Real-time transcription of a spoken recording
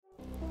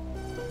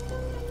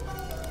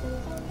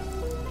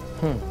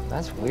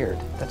That's weird.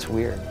 That's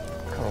weird.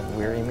 Kind of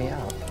weirding me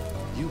out.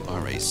 You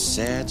are a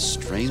sad,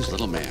 strange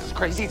little man.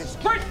 Crazy. This is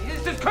crazy.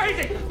 This is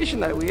crazy. Isn't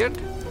that weird?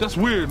 That's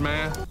weird,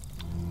 man.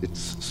 It's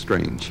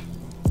strange.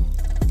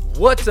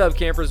 What's up,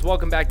 campers?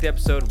 Welcome back to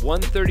episode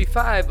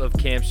 135 of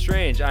Camp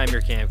Strange. I'm your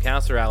camp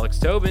counselor, Alex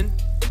Tobin.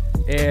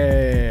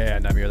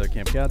 And I'm your other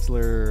camp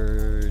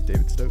counselor,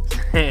 David Stokes.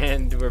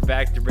 And we're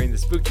back to bring the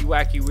spooky,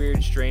 wacky,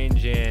 weird,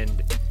 strange,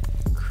 and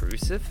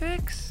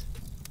crucifix?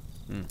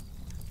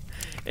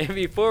 And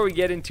before we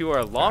get into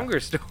our longer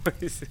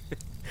stories...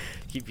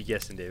 Keep you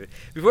guessing, David.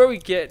 Before we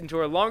get into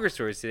our longer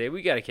stories today,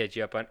 we got to catch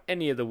you up on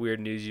any of the weird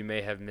news you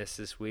may have missed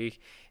this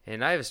week.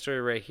 And I have a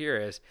story right here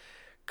as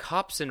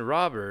cops and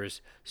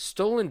robbers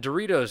stolen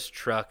Doritos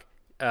truck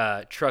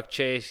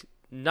chase.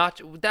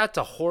 That's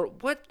a horror.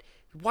 What?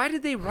 Why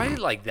did they write it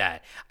like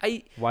that?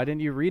 Why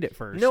didn't you read it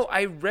first? No,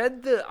 I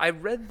read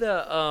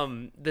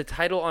the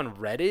title on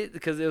Reddit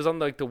because it was on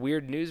like the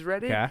weird news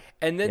Reddit. Yeah.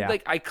 And then Yeah.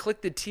 like I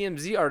clicked the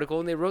TMZ article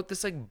and they wrote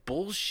this like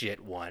bullshit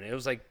one. It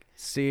was like,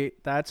 See,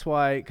 that's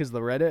why, because the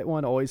Reddit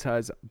one always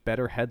has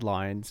better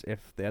headlines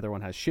if the other one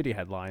has shitty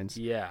headlines.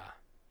 yeah.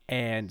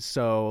 And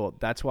so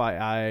that's why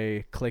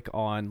I click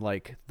on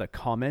like the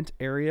comment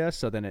area,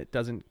 so then it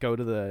doesn't go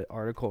to the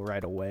article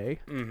right away.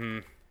 Mm-hmm.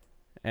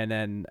 And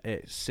then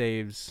it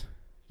saves,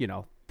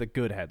 the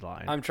good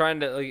headline. I'm trying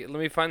to let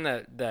me find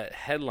that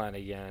headline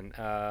again.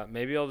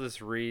 Maybe I'll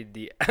just read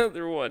the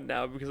other one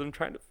now because I'm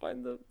trying to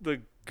find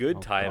the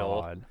good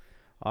title. God.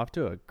 Off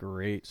to a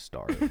great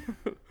start.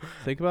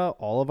 Think about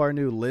all of our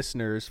new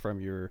listeners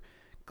from your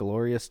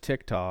glorious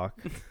TikTok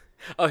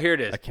Oh, here it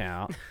is.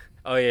 account.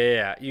 Oh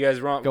yeah. You guys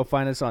wrong. Go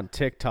find us on We're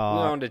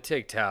TikTok. on to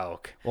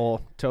TikTok.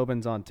 Well,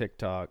 Tobin's on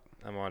TikTok.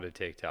 I'm on to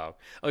TikTok.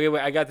 Okay,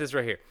 wait. I got this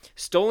right here.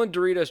 Stolen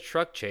Doritos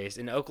truck chase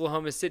in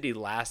Oklahoma City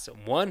lasts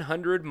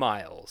 100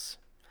 miles.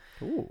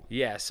 Ooh.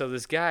 Yeah. So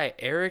this guy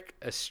Eric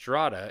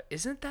Estrada,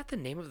 isn't that the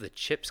name of the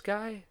chips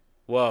guy?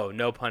 Whoa,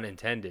 no pun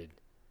intended.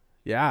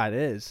 Yeah, it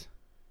is.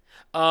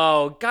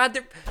 Oh, God,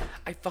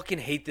 I fucking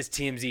hate this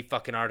TMZ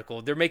fucking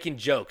article. They're making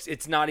jokes.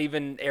 It's not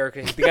even Eric.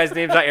 The guy's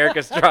name's not Eric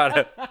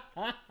Estrada.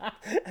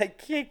 I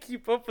can't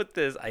keep up with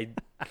this.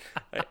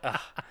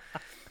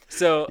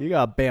 So You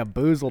got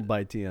bamboozled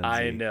by TMZ.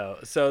 I know.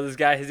 So this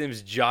guy, his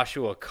name's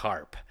Joshua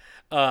Karp.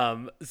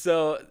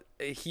 So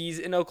he's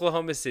in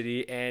Oklahoma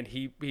City, and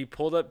he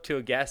pulled up to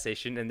a gas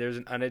station, and there's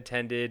an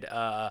unattended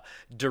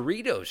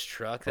Doritos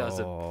truck. That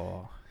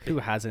was Who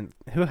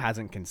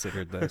hasn't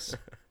considered this?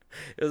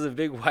 It was a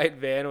big white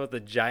van with a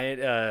giant,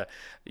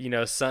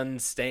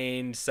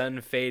 sun-stained,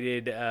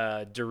 sun-faded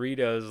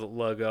Doritos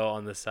logo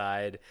on the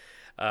side.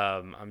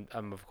 I'm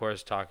of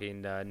course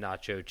talking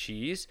nacho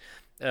cheese.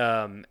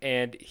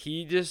 And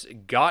he just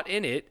got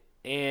in it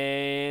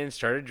and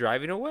started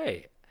driving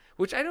away,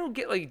 which I don't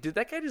get. Like, did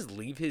that guy just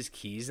leave his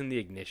keys in the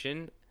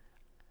ignition?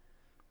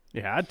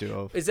 You had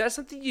to have. Is that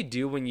something you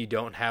do when you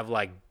don't have,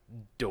 like,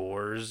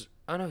 doors?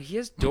 Oh, no, he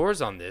has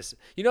doors on this.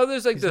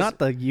 There's like He's those... not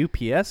the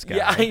UPS guy.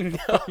 Yeah, I know.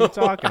 What are you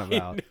talking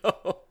about? I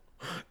know.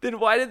 Then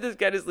why did this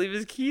guy just leave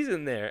his keys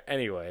in there?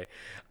 Anyway,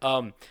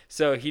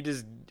 so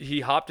he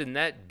hopped in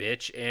that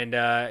bitch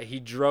and he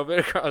drove it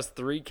across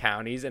 3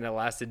 counties and it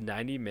lasted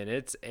 90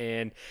 minutes.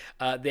 And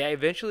they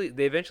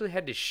eventually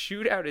had to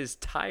shoot out his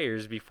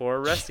tires before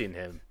arresting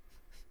him.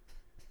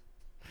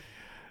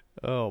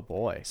 Oh,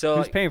 boy. So,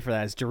 who's paying for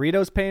that? Is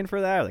Doritos paying for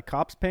that? Are the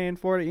cops paying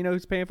for it? You know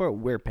who's paying for it?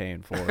 We're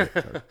paying for it.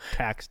 Our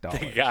tax dollars.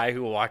 The guy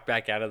who walked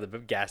back out of the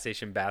gas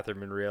station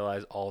bathroom and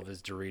realized all of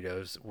his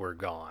Doritos were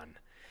gone.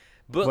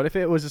 But What if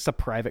it was just a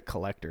private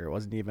collector? It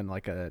wasn't even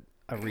like a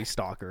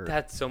restocker.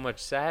 That's so much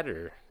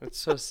sadder. That's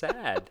so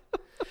sad.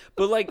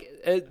 But like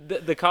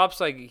the cops,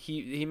 like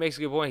he makes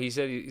a good point. He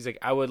said he's like,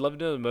 I would love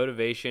to know the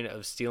motivation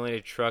of stealing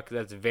a truck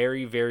that's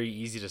very, very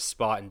easy to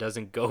spot and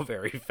doesn't go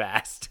very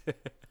fast.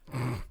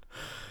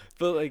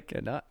 But like,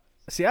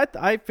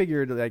 I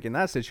figured like in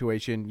that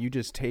situation, you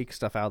just take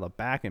stuff out of the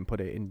back and put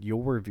it in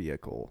your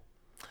vehicle.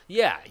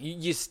 yeah,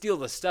 you steal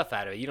the stuff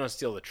out of it. You don't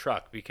steal the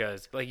truck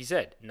because, like you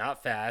said,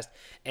 not fast,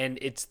 and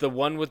it's the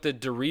one with the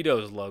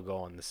Doritos logo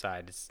on the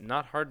side. It's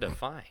not hard to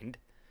find.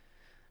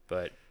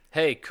 But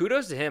hey,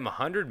 kudos to him.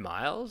 100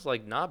 miles,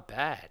 like not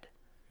bad.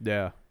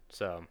 Yeah.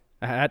 So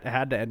It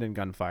had to end in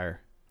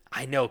gunfire.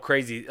 I know,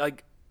 crazy.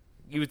 Like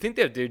you would think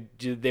that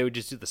they would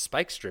just do the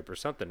spike strip or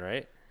something,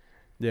 right?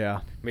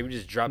 Yeah. Maybe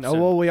just drop No, some.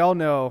 well, we all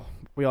know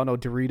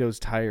Doritos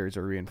tires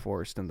are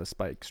reinforced and the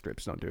spike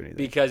strips don't do anything.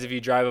 Because if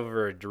you drive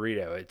over a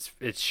Dorito,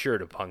 it's sure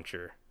to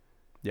puncture.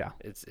 Yeah.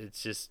 It's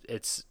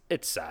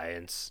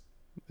science.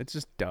 It's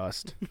just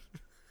dust.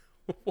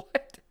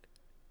 What?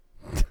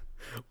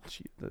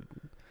 Gee, the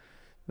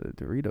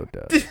Dorito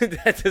dust.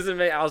 That doesn't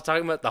make. I was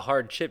talking about the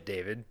hard chip,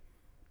 David.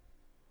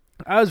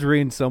 I was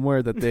reading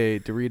somewhere that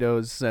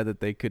Doritos said that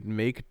they could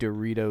make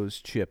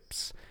Doritos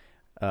chips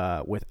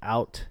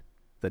without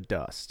the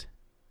dust.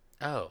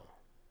 Oh.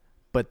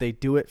 But they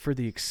do it for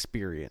the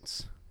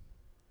experience.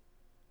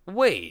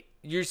 Wait,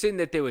 you're saying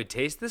that they would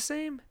taste the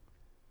same?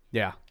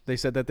 Yeah. They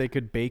said that they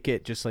could bake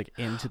it just like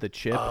into the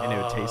chip and it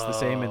would taste the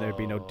same and there'd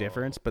be no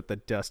difference, but the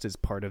dust is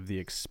part of the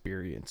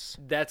experience.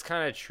 That's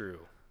kind of true.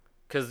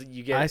 Because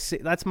you get... I see.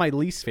 That's my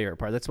least favorite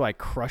part. That's why I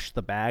crush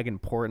the bag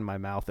and pour it in my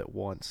mouth at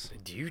once.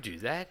 Do you do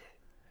that?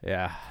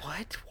 Yeah.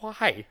 What?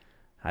 Why?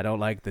 I don't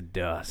like the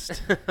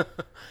dust.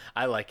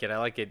 I like it. I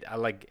like it. I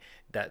like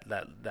that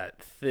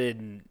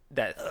thin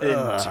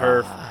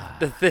turf,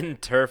 the thin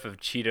turf of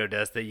Cheeto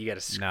dust that you got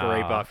to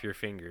scrape off your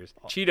fingers.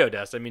 Cheeto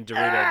dust. I mean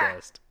Dorito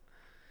dust.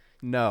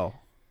 No,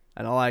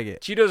 I don't like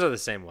it. Cheetos are the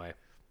same way.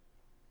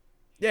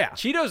 Yeah.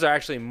 Cheetos are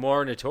actually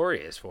more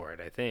notorious for it,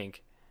 I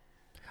think.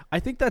 I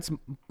think that's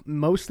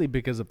mostly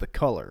because of the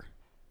color.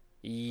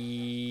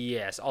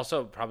 Yes.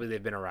 Also, probably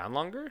they've been around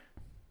longer.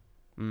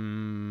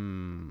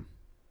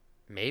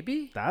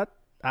 Maybe. That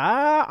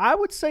I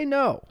would say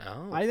no.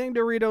 Oh. I think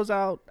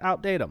Doritos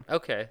outdate them.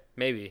 Okay.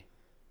 Maybe.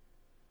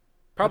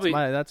 Probably.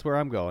 That's where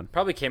I'm going.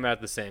 Probably came out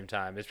at the same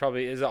time. Is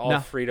it all No.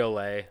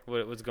 Frito-Lay?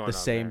 What's going on? The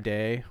same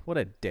there? day. What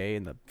a day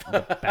in the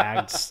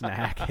bagged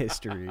snack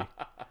history.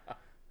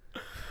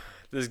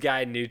 This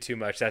guy knew too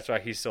much. That's why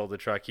he sold the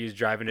truck. He was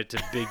driving it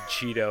to Big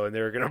Cheeto, and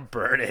they were gonna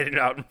burn it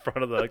out in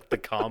front of the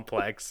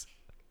complex.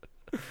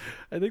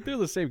 I think they're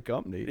the same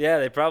company. Yeah,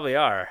 they probably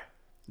are.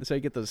 That's how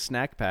you get those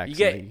snack packs.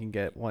 You You can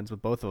get ones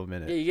with both of them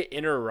in it. Yeah, you get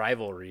inner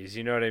rivalries.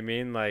 You know what I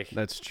mean? Like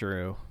That's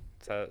true.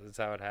 that's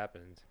how it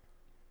happens.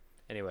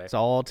 Anyway, It's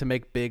all to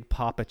make Big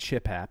Papa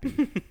Chip happy.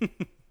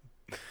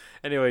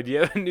 do you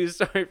have a news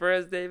story for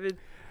us, David?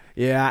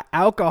 Yeah,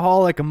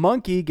 alcoholic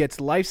monkey gets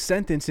life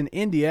sentence in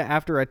India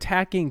after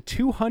attacking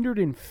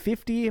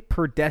 250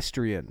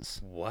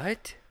 pedestrians.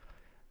 What?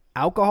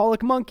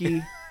 Alcoholic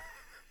monkey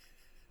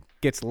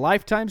gets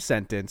life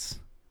sentence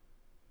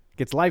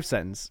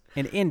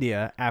in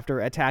India after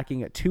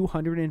attacking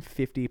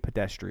 250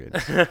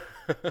 pedestrians.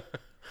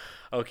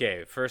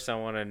 Okay, first I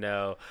want to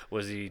know,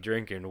 was he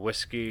drinking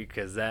whiskey?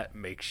 Because that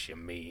makes you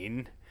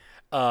mean.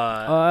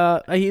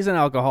 He's an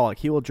alcoholic.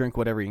 He will drink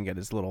whatever he can get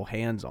his little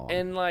hands on.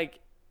 And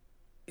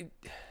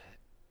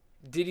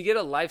did he get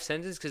a life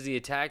sentence because he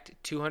attacked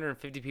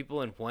 250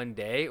 people in one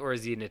day, or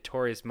is he a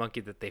notorious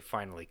monkey that they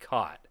finally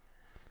caught?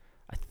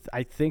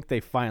 I think they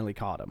finally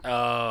caught him.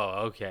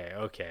 Oh,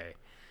 okay.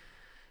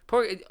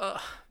 Poor.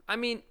 I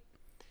mean,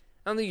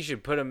 I don't think you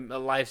should put him a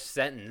life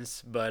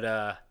sentence, but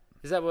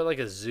is that what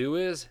a zoo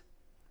is?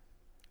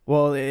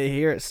 Well,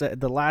 here it said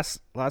the last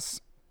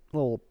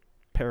little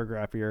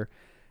paragraph here.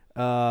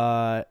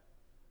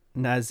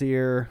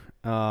 Nazir,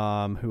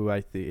 who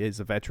I think is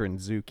a veteran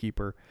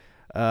zookeeper,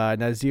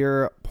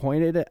 Nazir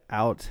pointed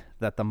out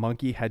that the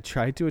monkey had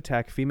tried to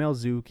attack female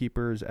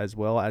zookeepers as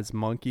well as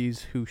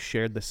monkeys who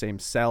shared the same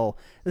cell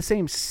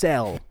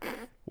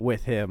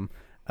with him.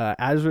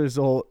 As a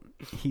result,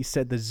 he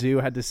said the zoo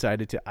had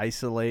decided to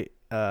isolate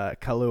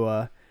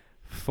Kalua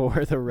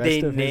for the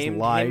rest of his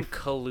life. They named him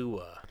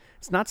Kalua.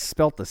 It's not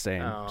spelt the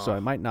same, so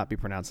it might not be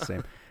pronounced the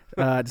same.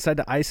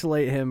 Decided to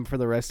isolate him for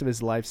the rest of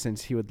his life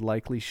since he would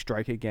likely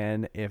strike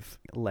again if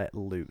let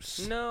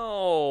loose.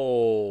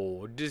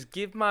 No, just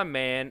give my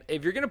man.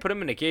 If you're gonna put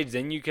him in a cage,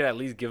 then you could at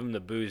least give him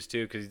the booze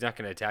too, because he's not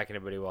gonna attack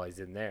anybody while he's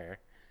in there,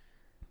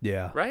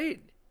 Yeah.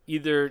 right?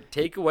 Either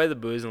take away the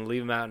booze and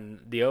leave him out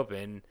in the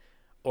open,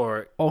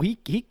 or he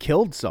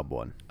killed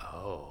someone.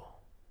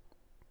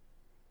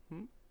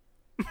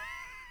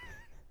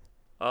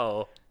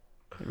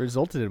 It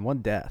resulted in one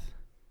death.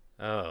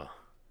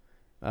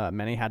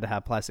 Many had to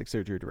have plastic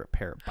surgery to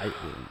repair bite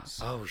wounds.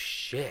 Oh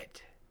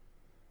shit.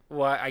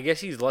 Well, I guess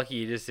he's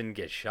lucky he just didn't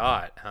get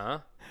shot, huh?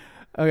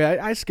 Okay,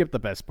 I skipped the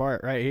best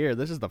part right here.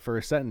 This is the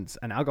first sentence.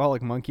 An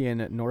alcoholic monkey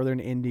in northern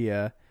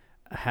India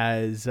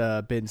has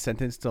been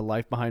sentenced to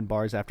life behind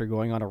bars after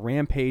going on a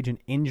rampage and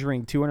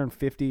injuring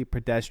 250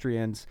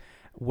 pedestrians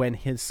when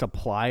his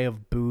supply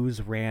of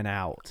booze ran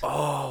out.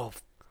 Oh,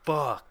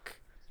 fuck.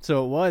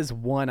 So it was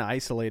one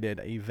isolated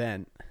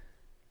event.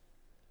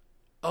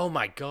 Oh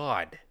my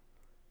god.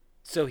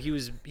 So he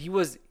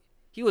wasn't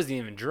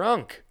even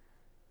drunk.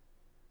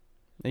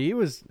 He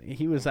was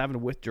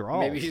having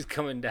withdrawals. Maybe he's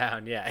coming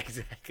down. Yeah,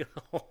 exactly.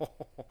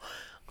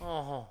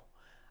 Oh,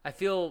 I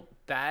feel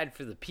bad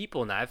for the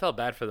people now. I felt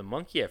bad for the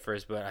monkey at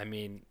first, but I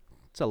mean,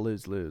 it's a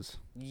lose-lose.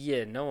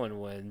 Yeah, no one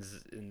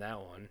wins in that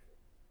one.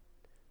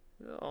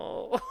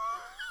 Oh,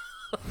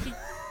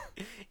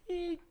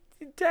 he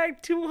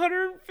attacked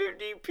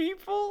 250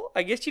 people.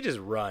 I guess you just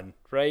run,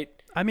 right?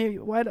 I mean,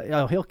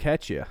 he'll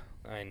catch you.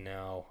 I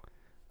know.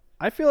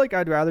 I feel like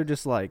I'd rather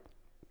just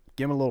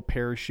give him a little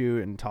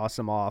parachute and toss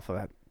him off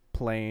a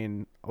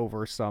plane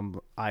over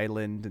some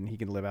island and he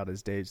can live out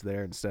his days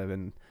there instead of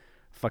in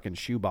fucking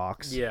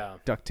shoebox. Yeah.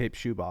 Duct tape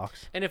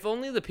shoebox. And if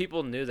only the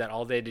people knew that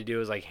all they had to do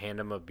was hand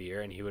him a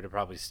beer and he would have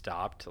probably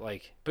stopped.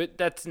 But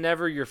that's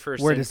never your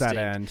first Where instinct. does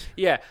that end?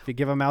 Yeah. If you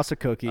give a mouse a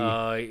cookie.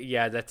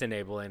 Yeah, that's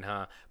enabling,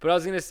 huh? But I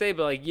was going to say,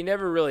 but you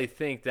never really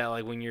think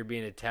that when you're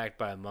being attacked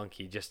by a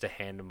monkey just to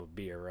hand him a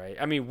beer, right?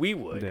 I mean, we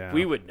would. Yeah.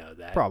 We would know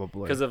that.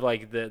 Probably. Because of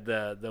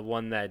the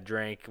one that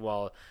drank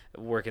while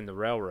working the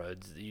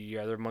railroads. The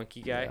other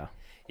monkey guy? Yeah.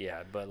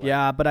 Yeah, but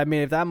yeah, but I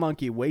mean, if that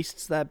monkey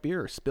wastes that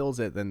beer or spills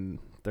it, then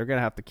they're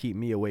gonna have to keep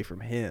me away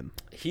from him.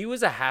 He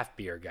was a half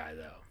beer guy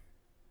though,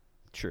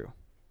 True.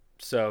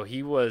 so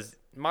he was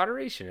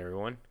moderation.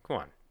 Everyone, come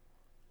on,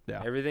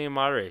 Yeah. everything in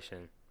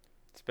moderation,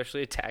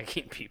 especially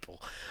attacking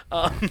people.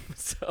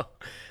 So,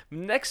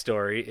 next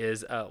story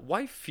is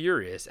wife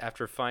furious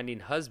after finding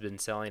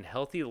husband selling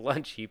healthy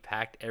lunch she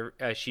packed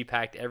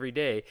every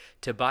day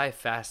to buy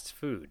fast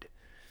food.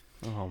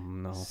 Oh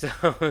no.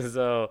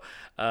 So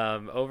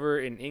over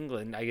in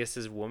England, I guess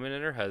this woman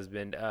and her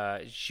husband,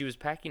 she was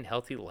packing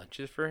healthy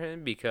lunches for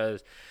him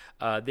because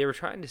they were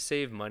trying to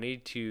save money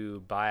to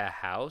buy a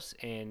house,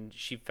 and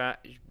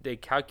they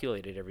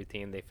calculated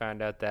everything, and they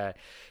found out that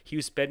he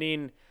was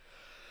spending,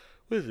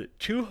 what is it,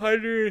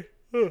 200?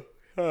 Oh,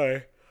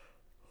 sorry.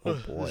 Oh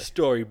boy. The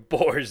story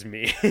bores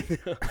me.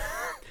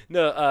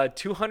 No,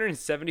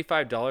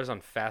 $275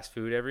 on fast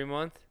food every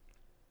month,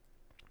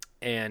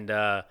 and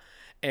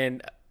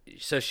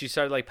so she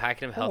started like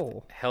packing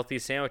him healthy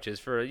sandwiches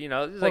for, you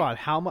know, Hold on,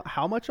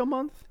 how much a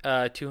month?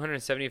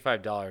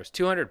 $275,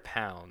 200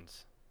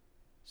 pounds.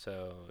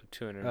 So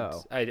 200.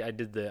 Oh. I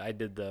did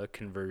the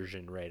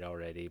conversion rate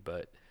already,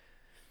 but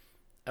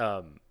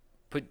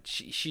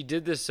she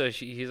did this, so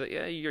he's like,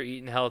 yeah, you're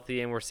eating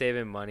healthy and we're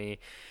saving money.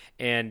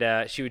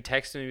 And she would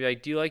text him and be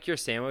like, do you like your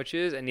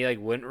sandwiches? And he like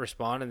wouldn't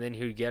respond, and then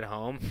he would get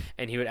home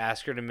and he would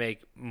ask her to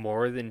make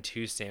more than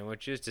 2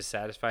 sandwiches to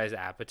satisfy his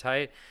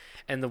appetite.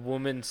 And the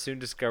woman soon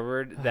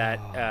discovered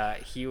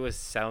that he was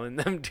selling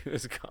them to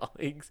his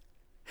colleagues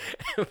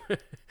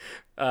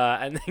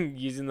and then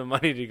using the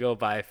money to go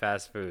buy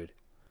fast food.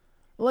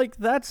 Like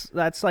that's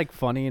like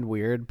funny and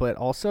weird, but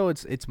also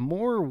it's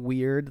more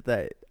weird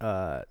that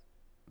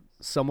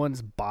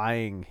someone's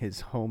buying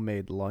his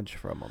homemade lunch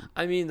from him.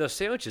 I mean, those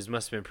sandwiches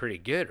must have been pretty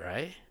good,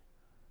 right?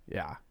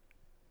 Yeah.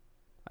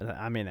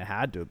 I mean, it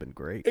had to have been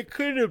great. It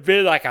couldn't have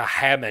been like a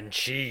ham and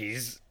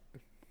cheese.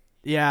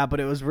 Yeah, but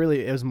it was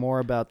more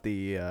about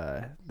the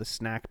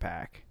snack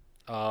pack.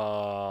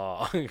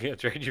 Oh, I'm gonna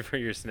trade you for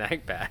your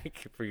snack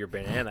pack for your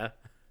banana.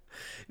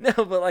 No,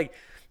 but like,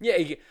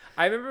 yeah,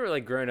 I remember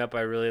like growing up,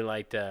 I really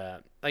liked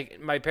like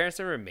my parents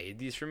never made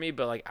these for me,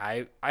 but like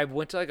I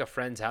went to like a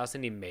friend's house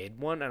and he made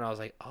one, and I was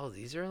like, oh,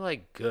 these are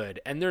like good,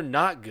 and they're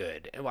not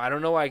good. And I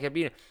don't know why I kept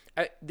eating.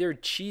 They're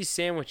cheese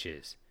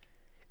sandwiches.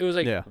 It was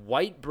like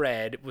white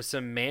bread with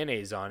some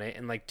mayonnaise on it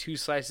and like 2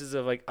 slices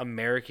of like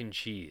American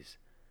cheese.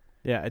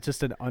 Yeah, it's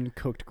just an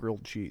uncooked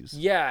grilled cheese.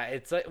 Yeah,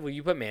 it's like, will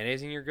you put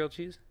mayonnaise in your grilled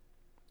cheese?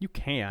 You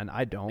can.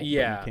 I don't.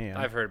 Yeah, but you can.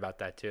 I've heard about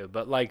that too.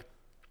 But like,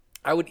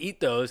 I would eat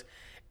those,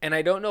 and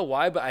I don't know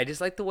why, but I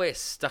just like the way it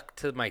stuck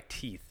to my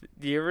teeth.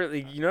 Do you ever,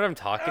 like, you know what I'm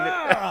talking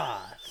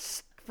about?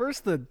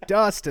 First the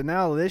dust, and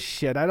now this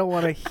shit. I don't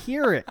want to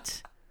hear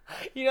it.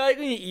 You know, like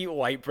when you eat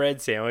white bread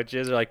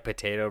sandwiches or like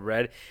potato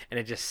bread, and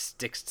it just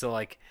sticks to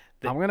like.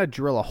 I'm gonna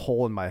drill a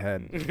hole in my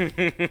head.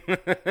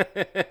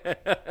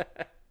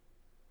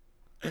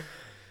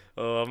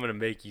 Oh, I'm gonna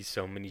make you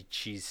so many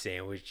cheese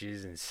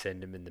sandwiches and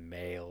send them in the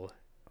mail.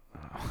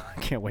 I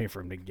can't wait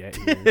for him to get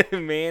here.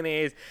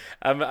 Mayonnaise.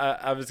 I'm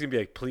just gonna be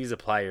like, please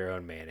apply your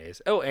own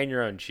mayonnaise. Oh, and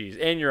your own cheese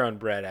and your own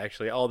bread.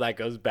 Actually, all that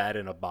goes bad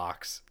in a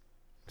box.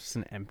 Just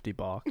an empty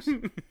box.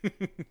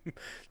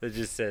 That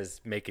just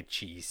says, make a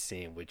cheese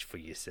sandwich for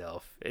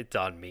yourself. It's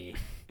on me.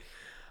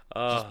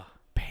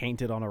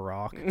 Painted on a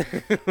rock.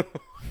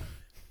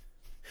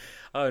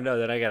 Oh no!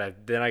 Then I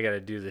gotta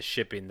do the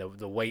shipping,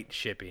 the weight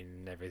shipping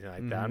and everything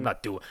like that. I'm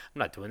not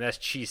doing that's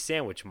cheese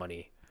sandwich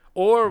money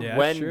or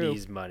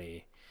Wendy's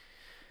money.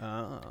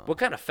 What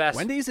kind of fast?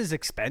 Wendy's is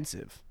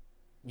expensive.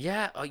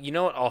 Yeah, you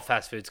know what? All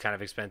fast food's kind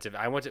of expensive.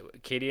 I went to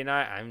Katie and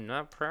I'm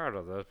not proud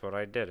of this, but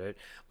I did it.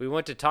 We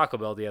went to Taco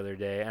Bell the other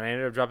day, and I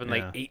ended up dropping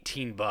like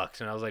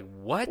 $18, and I was like,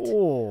 "What?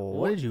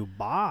 What did you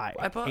buy?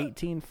 I bought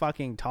 18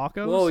 fucking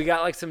tacos." Well, we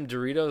got like some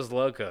Doritos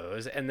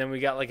Locos, and then we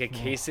got like a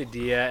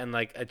quesadilla and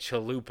like a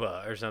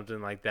chalupa or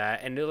something like that,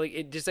 and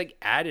it just like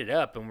added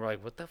up, and we're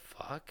like, "What the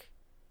fuck?"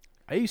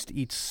 I used to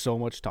eat so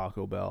much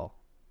Taco Bell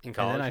In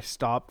college, and then I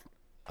stopped.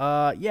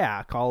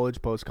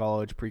 College,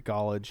 post-college,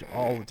 pre-college,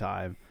 all the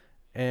time.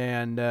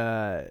 And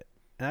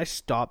I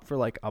stopped for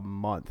like a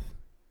month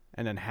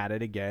and then had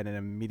it again and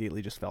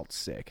immediately just felt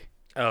sick.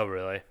 Oh,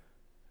 really?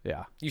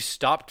 Yeah. You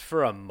stopped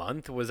for a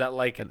month? Was that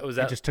like It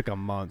just took a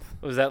month.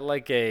 Was that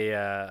like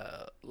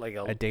a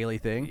daily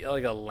thing?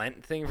 Like a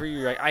Lent thing for you?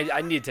 Like,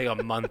 I need to take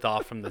a month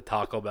off from the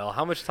Taco Bell.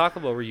 How much Taco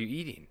Bell were you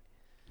eating?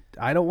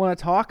 I don't want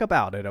to talk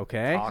about it,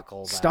 okay?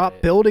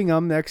 Stop building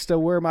them next to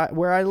where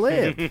I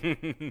live.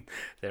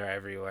 They're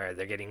everywhere.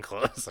 They're getting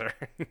closer.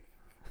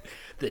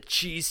 The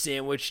cheese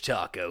sandwich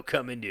taco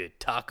coming to a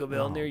Taco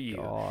Bell near you.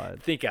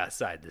 God. Think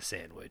outside the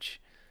sandwich.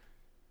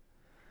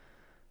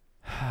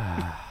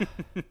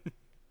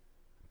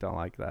 Don't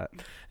like that.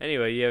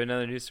 Anyway, you have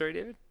another news story,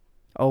 David?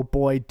 Oh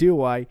boy,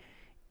 do I.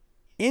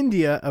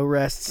 India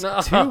arrests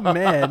 2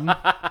 men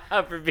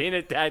for being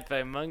attacked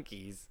by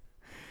monkeys.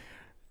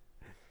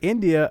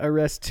 India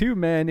arrests 2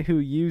 men who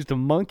used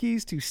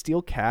monkeys to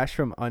steal cash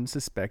from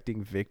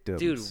unsuspecting victims.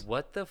 Dude,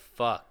 what the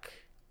fuck?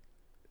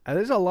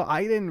 There's a lot.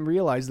 I didn't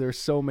realize there's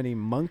so many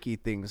monkey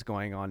things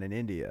going on in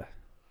India.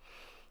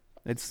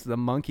 It's the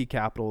monkey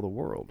capital of the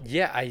world.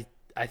 Yeah,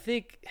 I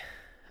feel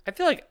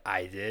like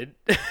I did.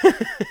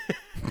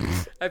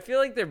 I feel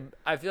like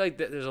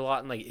there's a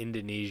lot in like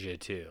Indonesia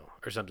too,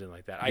 or something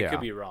like that. I Yeah.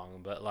 could be wrong,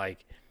 but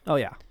like Oh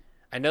yeah.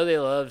 I know they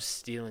love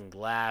stealing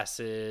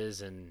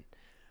glasses and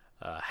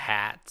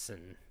hats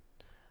and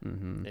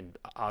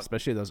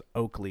Especially those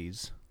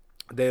Oakleys.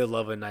 they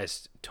love a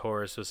nice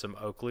tourist with some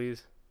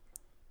Oakleys.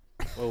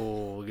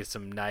 Oh, we'll get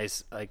some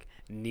nice like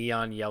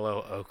neon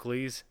yellow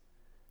Oakleys.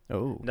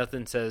 Oh.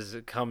 Nothing says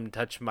 "come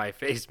touch my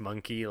face,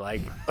 monkey"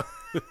 like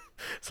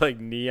it's like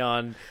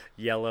neon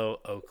yellow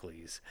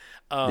Oakleys.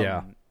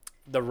 Yeah.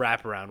 The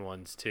wraparound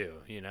ones too.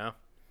 You know.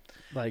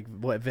 Like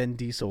what Vin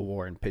Diesel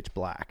wore in Pitch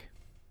Black.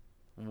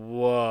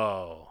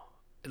 Whoa.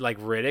 Like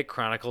Riddick,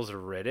 Chronicles of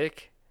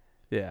Riddick,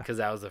 Yeah. because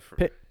that was the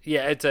Pit-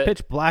 yeah. It's a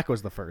Pitch Black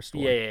was the first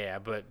one. yeah.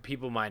 But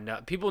people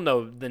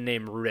know the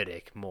name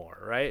Riddick more,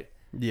 right?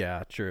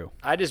 Yeah, true.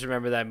 I just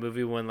remember that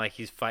movie when like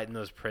he's fighting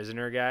those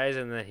prisoner guys,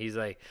 and then he's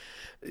like,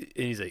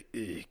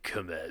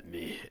 "Come at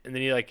me," and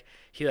then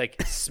he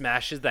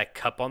smashes that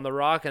cup on the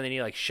rock, and then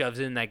he like shoves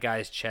it in that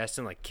guy's chest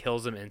and like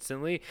kills him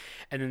instantly,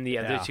 and then the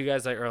other Yeah. two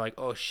guys like are like,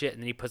 "Oh shit,"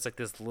 and then he puts like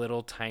this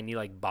little tiny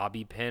like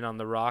bobby pin on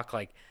the rock,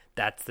 like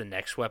that's the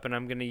next weapon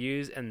I'm gonna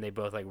use, and they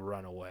both like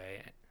run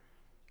away.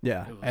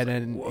 Yeah. It was And like,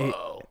 then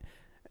whoa.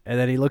 and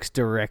then he looks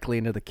directly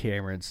into the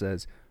camera and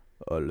says,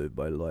 "I live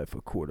my life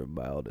a quarter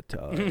mile at a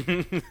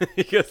time."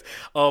 He goes,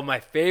 oh, my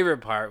favorite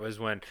part was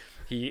when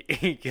he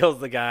kills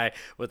the guy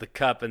with the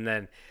cup, and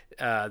then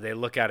they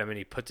look at him and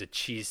he puts a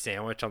cheese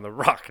sandwich on the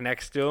rock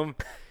next to him,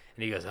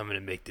 and he goes, "I'm gonna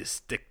make this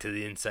stick to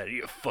the inside of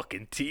your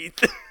fucking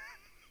teeth."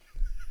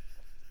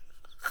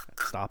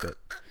 Stop it.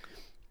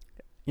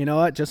 You know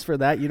what? Just for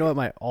that, you know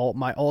what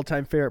my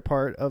all-time favorite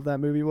part of that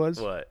movie was?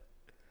 What?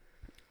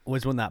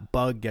 Was when that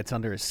bug gets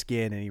under his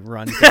skin and he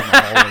runs down the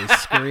hallway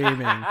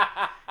screaming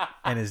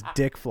and his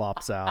dick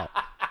flops out.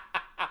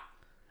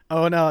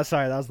 Oh no,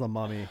 sorry, that was the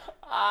Mummy.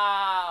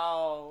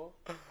 Ow!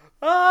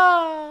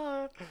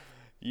 Ah!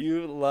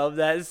 You love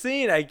that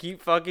scene. I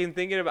keep fucking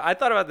thinking about. I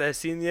thought about that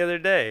scene the other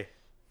day.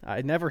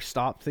 I never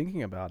stopped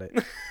thinking about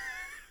it.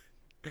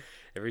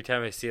 Every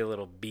time I see a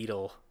little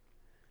beetle,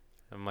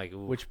 I'm like,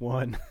 ooh. Which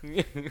one?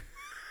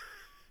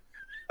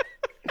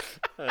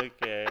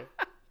 Okay.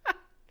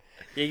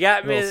 You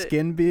got me. Little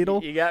skin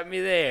beetle? You got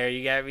me there.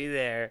 You got me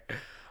there.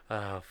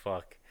 Oh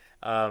fuck.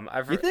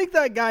 You think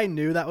that guy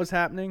knew that was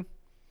happening?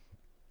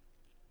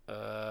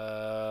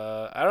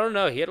 I don't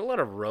know. He had a lot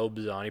of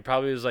robes on. He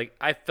probably was like,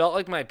 I felt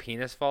like my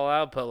penis fall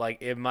out, but like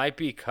it might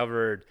be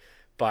covered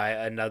by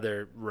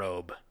another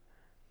robe,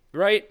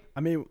 right? I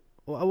mean,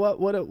 what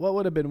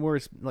would have been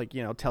worse? Like,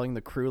 you know, telling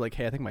the crew like,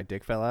 "Hey, I think my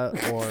dick fell out,"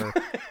 or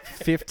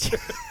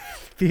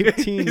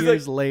 15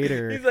 years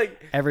later, he's like,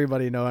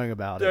 everybody knowing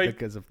about like- it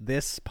because of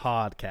this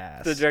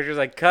podcast. the director's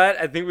like, cut.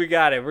 I think we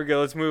got it. We're good.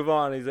 Let's move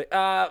on. He's like,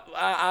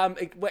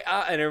 wait,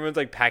 and everyone's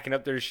like packing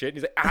up their shit.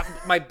 And he's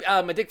like,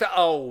 my dick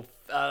fell.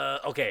 Oh,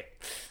 okay.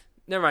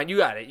 Never mind. You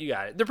got it. You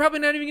got it. They're probably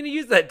not even going to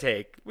use that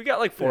take. We got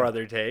like 4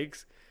 other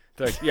takes.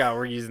 They're like, yeah,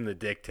 we're using the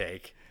dick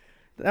take.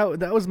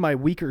 That was my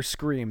weaker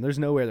scream. There's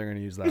no way they're going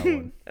to use that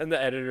one. And the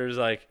editor's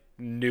like,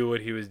 knew what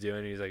he was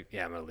doing. He's like,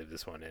 yeah, I'm going to leave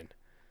this one in.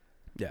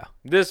 Yeah.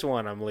 This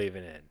one I'm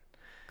leaving in.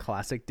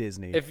 Classic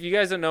Disney. If you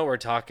guys don't know what we're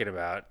talking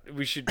about,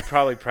 we should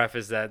probably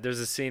preface that. There's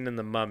a scene in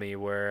The Mummy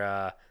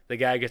where the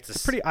guy gets a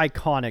Pretty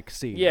iconic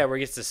scene. yeah, where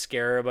he gets the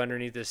scarab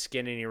underneath his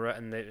skin,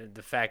 and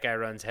the fat guy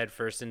runs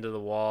headfirst into the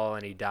wall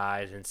and he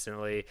dies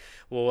instantly.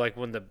 Well, like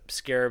when the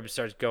scarab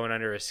starts going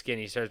under his skin,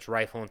 he starts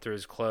rifling through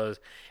his clothes,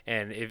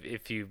 and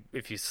if you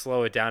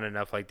slow it down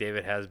enough, like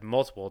David has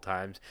multiple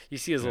times, you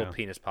see his little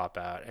penis pop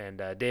out, and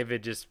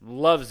David just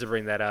loves to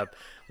bring that up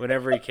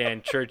whenever he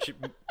can.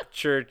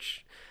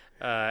 Church.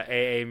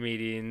 AA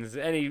meetings,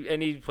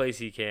 any place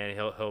he can,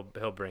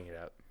 he'll bring it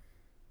up.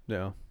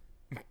 No.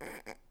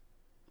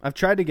 I've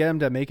tried to get him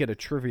to make it a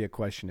trivia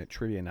question at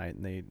trivia night,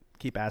 and they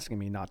keep asking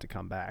me not to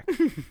come back.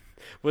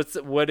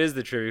 What is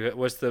the trivia?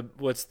 What's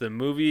the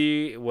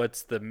movie?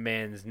 What's the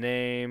man's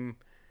name?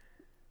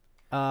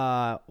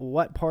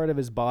 What part of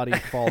his body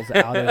falls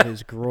out of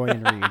his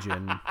groin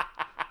region?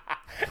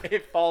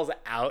 It falls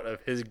out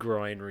of his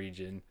groin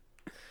region.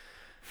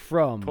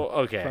 From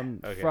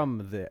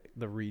the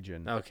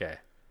region Okay.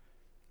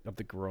 of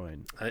the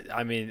groin.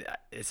 I mean,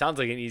 it sounds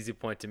like an easy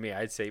point to me.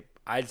 I'd say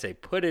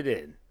put it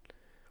in,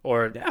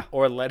 or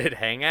let it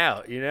hang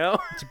out. You know.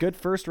 It's a good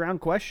first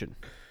round question.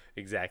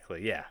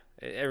 Exactly. Yeah.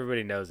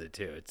 Everybody knows it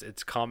too.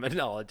 It's common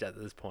knowledge at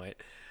this point.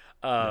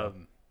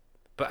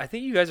 But I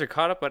think you guys are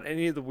caught up on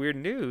any of the weird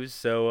news,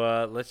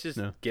 so let's just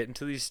get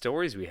into these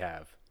stories we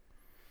have.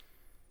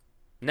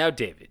 Now,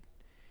 David,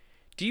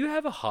 do you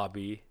have a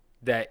hobby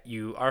that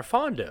you are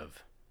fond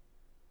of?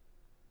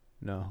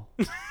 No.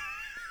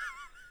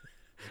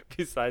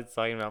 Besides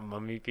talking about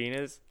mummy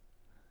penis?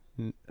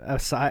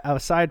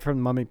 Aside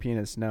from mummy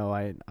penis, no.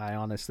 I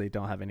honestly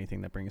don't have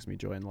anything that brings me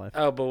joy in life.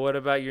 Oh, but what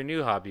about your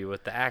new hobby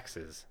with the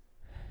axes?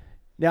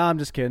 Yeah, I'm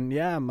just kidding.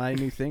 Yeah, my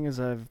new thing is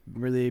I've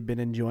really been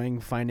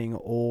enjoying finding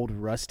old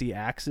rusty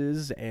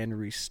axes and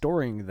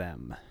restoring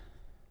them.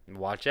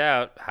 Watch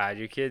out. Hide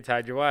your kids,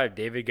 hide your wife.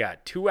 David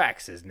got 2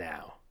 axes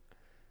now.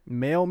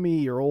 Mail me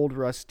your old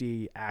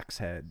rusty axe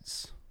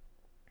heads.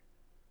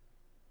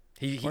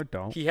 He Or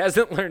don't. He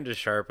hasn't learned to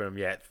sharpen them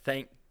yet.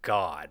 Thank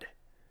God.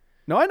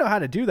 No, I know how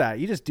to do that.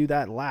 You just do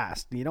that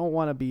last. You don't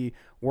want to be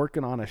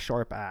working on a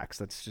sharp axe.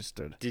 That's just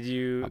a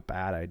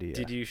bad idea.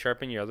 Did you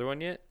sharpen your other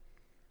one yet?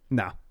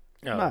 No.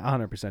 Oh. I'm not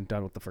 100%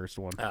 done with the first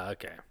one. Oh,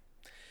 okay.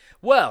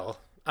 Well,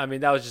 I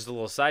mean, that was just a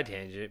little side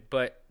tangent,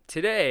 but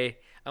today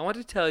I want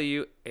to tell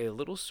you a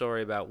little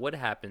story about what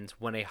happens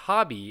when a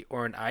hobby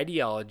or an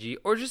ideology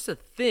or just a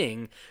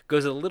thing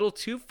goes a little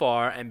too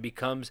far and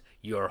becomes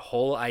your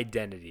whole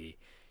identity.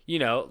 You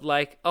know,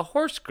 like a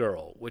horse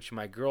girl, which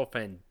my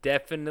girlfriend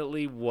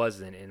definitely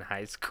wasn't in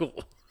high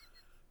school.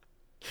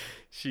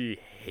 She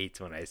hates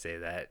when I say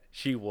that.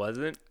 She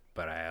wasn't,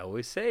 but I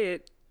always say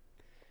it.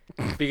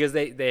 Because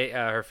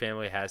her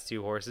family has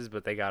 2 horses,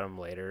 but they got them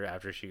later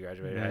after she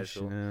graduated high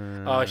school.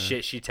 Oh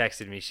shit! She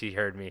texted me. She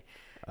heard me.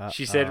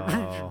 She said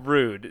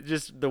rude.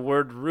 Just the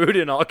word rude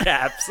in all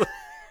caps.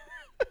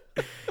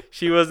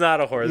 She was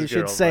not a horse girl. You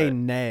should say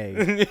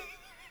nay.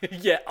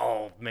 Yeah.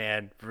 Oh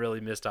man,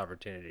 really missed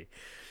opportunity.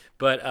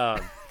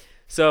 But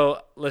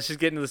so let's just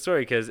get into the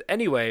story. Because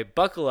anyway,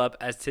 buckle up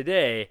as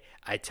today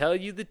I tell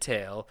you the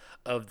tale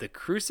of the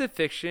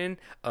crucifixion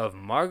of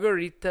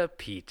Margarita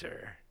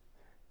Peter.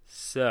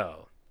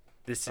 So,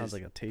 this Sounds is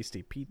like a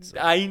tasty pizza.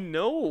 I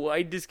know.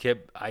 I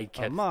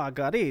kept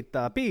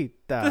Margarita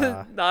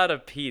pizza. not a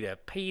pita.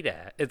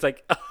 It's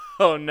like,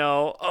 oh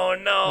no, oh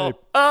no, Hey,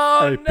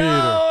 oh hey, no, Peter.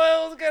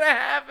 it was gonna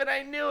happen.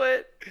 I knew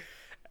it.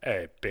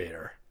 Hey,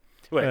 Peter.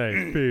 Wait,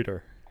 Hey,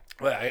 Peter.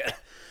 wait.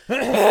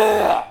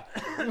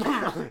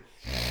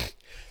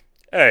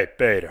 Hey,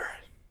 Peter.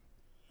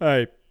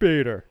 Hey,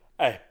 Peter.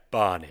 Hey,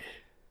 Bonnie.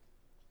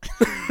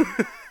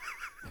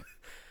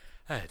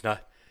 Hey,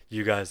 not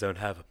you guys don't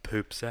have a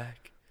poop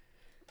sack?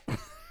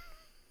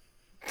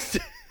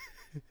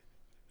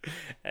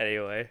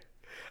 Anyway,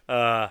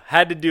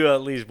 had to do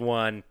at least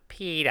one.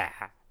 Peter.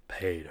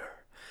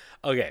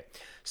 Okay,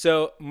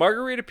 so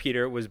Margarita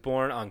Peter was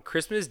born on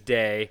Christmas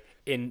Day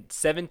in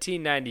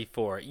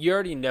 1794. You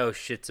already know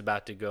shit's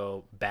about to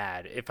go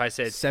bad. If I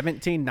said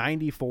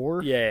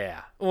 1794?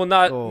 yeah. Well,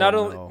 not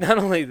no.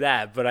 only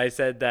that, but I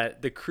said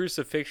that the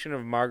crucifixion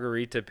of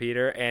Margarita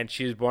Peter, and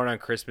she was born on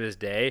Christmas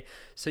Day.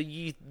 So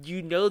you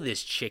know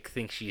this chick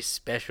thinks she's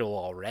special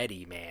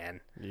already,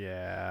 man.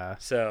 Yeah.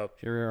 So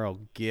You're a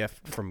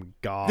gift from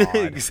God.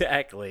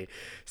 exactly.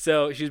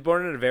 So she was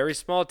born in a very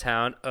small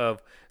town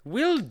of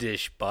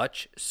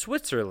Wildisbach,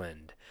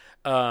 Switzerland.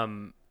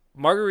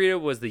 Margarita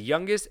was the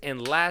youngest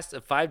and last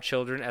of 5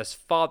 children, as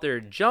Father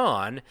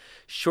John,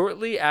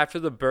 shortly after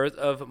the birth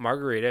of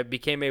Margarita,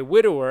 became a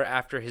widower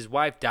after his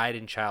wife died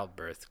in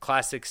childbirth.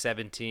 Classic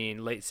late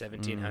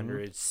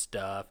 1700s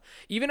stuff.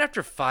 Even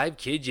after 5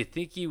 kids, you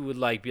think he would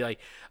be like,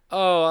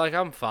 oh, like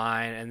I'm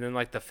fine, and then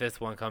like the 5th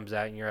one comes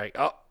out, and you're like,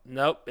 oh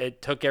nope,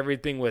 it took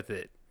everything with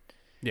it.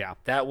 Yeah.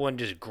 That one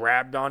just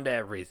grabbed onto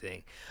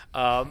everything.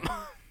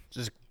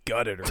 Just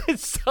gutted her.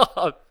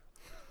 Stop.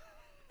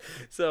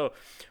 So,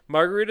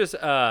 Margarita's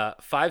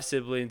 5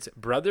 siblings,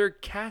 brother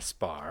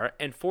Caspar,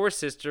 and 4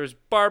 sisters,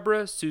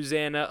 Barbara,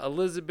 Susanna,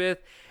 Elizabeth,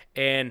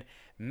 and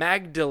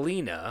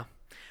Magdalena,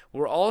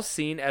 were all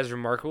seen as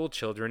remarkable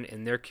children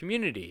in their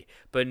community,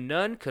 but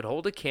none could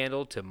hold a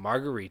candle to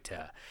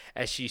Margarita,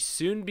 as she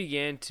soon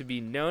began to be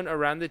known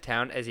around the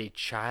town as a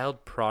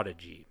child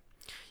prodigy.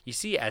 You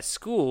see, at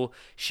school,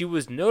 she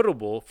was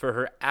notable for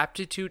her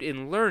aptitude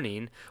in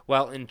learning,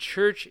 while in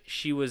church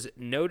she was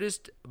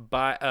noticed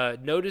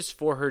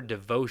for her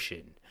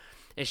devotion.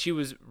 And she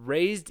was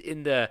raised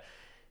in the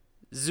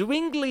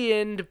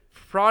Zwinglian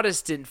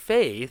Protestant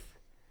faith,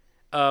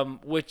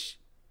 which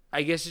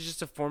I guess is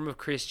just a form of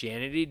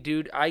Christianity.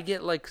 Dude, I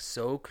get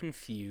so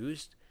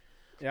confused.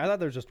 Yeah, I thought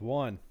there was just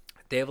one.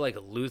 They have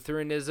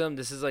Lutheranism.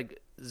 This is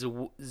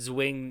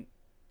Zwinglian.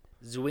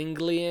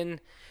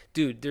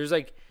 Dude, there's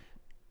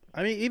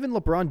I mean, even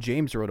LeBron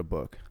James wrote a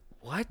book.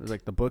 what?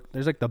 There's the book.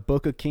 There's the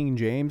Book of King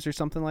James or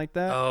something like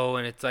that. Oh,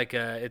 and it's like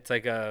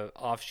a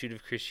offshoot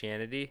of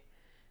Christianity.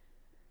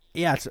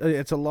 Yeah,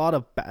 it's a lot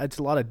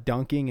of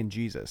dunking in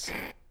Jesus.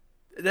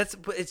 But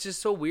it's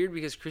just so weird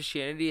because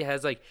Christianity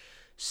has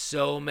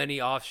so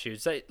many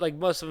offshoots. Like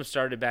most of them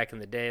started back in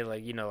the day,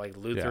 like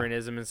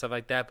Lutheranism and stuff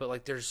like that.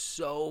 But there's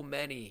so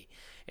many,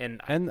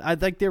 and I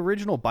think the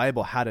original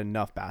Bible had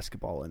enough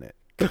basketball in it.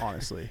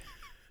 Honestly,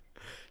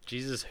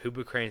 Jesus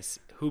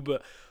Hooba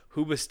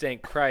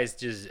Stank Christ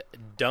just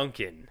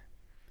dunking.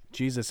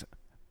 Jesus,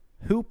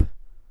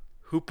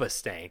 Hoopa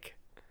Stank.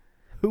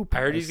 Hoop. I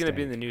heard he's gonna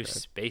be in the new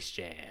Space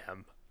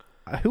Jam.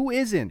 Who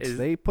isn't?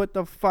 They put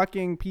the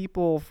fucking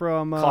people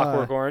from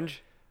Clockwork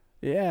Orange.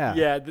 Yeah.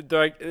 Yeah,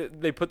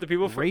 they put the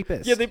people from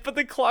Rapists. Yeah, they put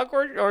the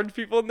Clockwork Orange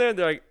people in there. And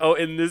they're like, oh,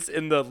 in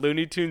the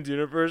Looney Tunes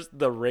universe,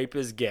 the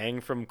rapist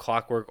gang from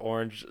Clockwork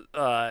Orange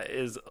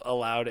is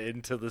allowed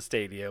into the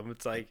stadium.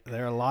 It's like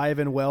They're alive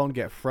and well and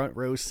get front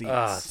row seats.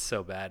 it's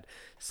so bad.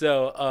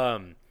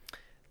 So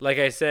like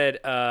I said,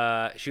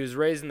 she was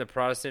raised in the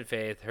Protestant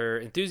faith. Her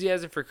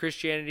enthusiasm for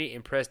Christianity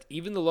impressed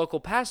even the local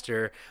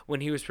pastor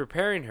when he was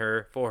preparing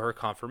her for her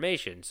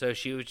confirmation. So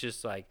she was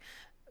just like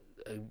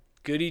a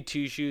goody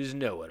two-shoes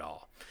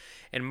know-it-all.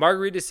 And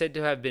Margarita is said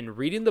to have been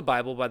reading the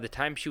Bible by the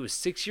time she was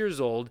 6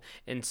 years old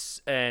and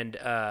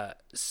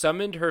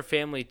summoned her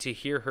family to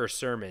hear her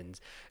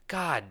sermons.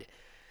 God,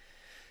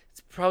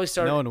 it's probably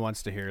started. No one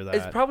wants to hear that.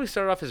 It's probably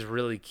started off as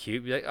really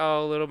cute. Be like,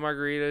 oh, little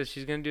Margarita,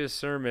 she's gonna do a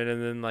sermon,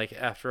 and then like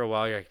after a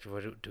while, you're like,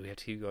 what, do we have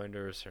to keep going to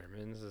her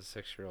sermons? The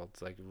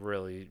 6-year-old's like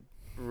really,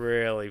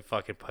 really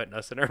fucking putting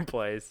us in our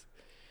place.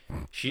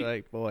 She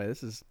like, boy,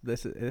 this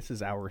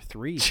is hour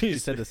 3. She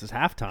said this is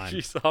halftime.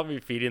 She saw me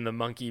feeding the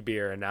monkey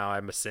beer, and now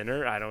I'm a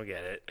sinner. I don't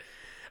get it.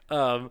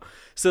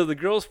 So the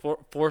girl's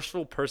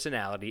forceful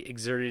personality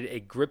exerted a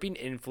gripping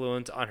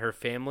influence on her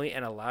family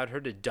and allowed her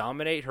to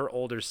dominate her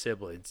older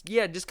siblings.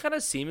 Yeah, just kind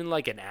of seeming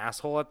like an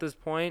asshole at this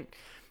point.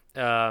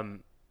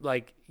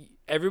 Like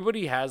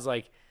everybody has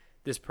like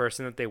this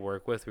person that they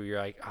work with where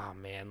you're like, oh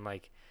man,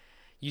 like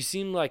you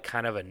seem like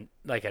kind of a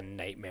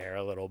nightmare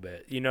a little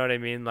bit. You know what I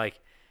mean?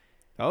 Like,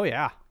 oh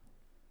yeah,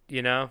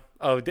 you know.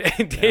 Oh,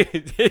 David.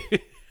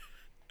 David.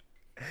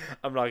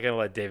 I'm not gonna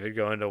let David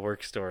go into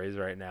work stories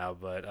right now,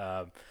 but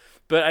I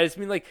just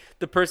mean like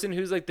the person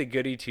who's like the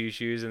goody two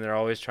shoes, and they're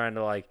always trying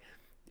to like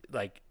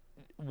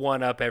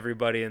one up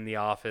everybody in the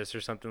office or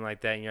something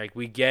like that. And you're like,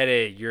 we get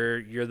it,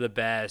 you're the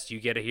best. You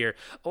get to hear,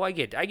 oh, I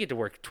get to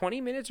work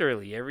 20 minutes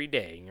early every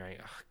day. And you're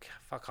like, oh, God,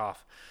 fuck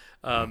off.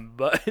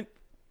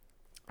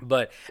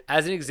 But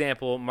as an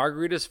example,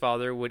 Margarita's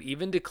father would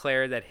even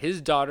declare that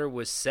his daughter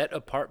was set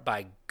apart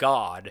by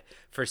God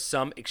for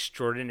some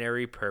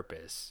extraordinary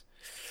purpose.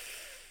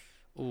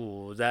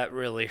 Ooh, that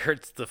really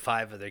hurts the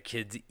 5 other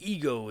kids'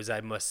 egos,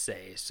 I must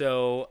say.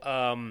 So,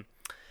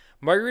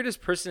 Margarita's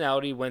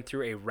personality went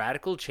through a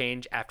radical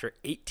change after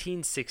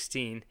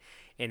 1816,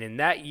 and in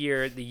that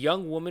year, the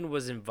young woman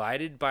was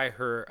invited by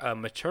her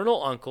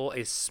maternal uncle,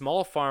 a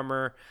small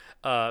farmer.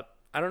 I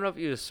don't know if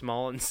he was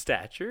small in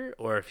stature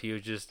or if he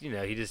was just,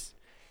 he just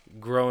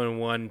growing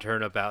one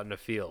turnip out in a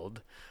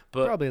field.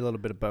 But probably a little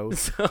bit of both.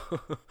 So,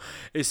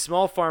 a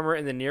small farmer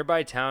in the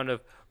nearby town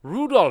of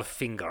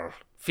Rudolfinger.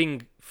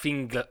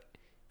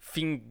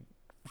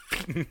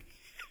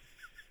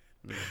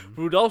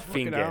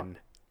 Rudolfingen.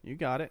 You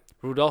got it.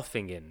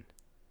 Rudolfingen.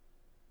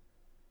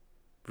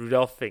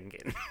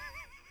 Rudolfingen.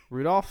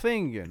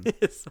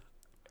 Yes.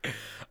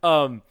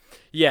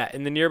 Yeah,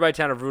 in the nearby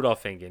town of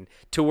Rudolfingen,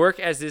 to work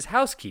as his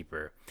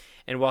housekeeper.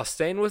 And while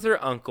staying with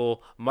her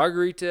uncle,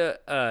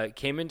 Margarita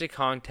came into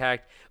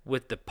contact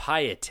with the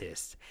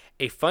Pietists,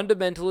 a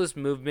fundamentalist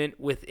movement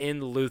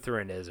within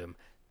Lutheranism.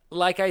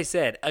 Like I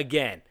said,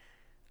 again,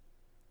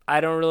 I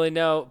don't really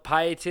know.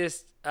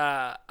 Pietists,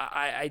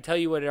 I tell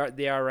you what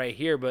they are right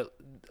here, but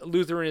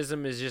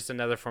Lutheranism is just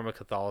another form of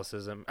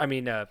Catholicism. I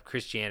mean,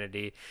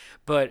 Christianity.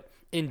 But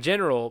in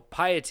general,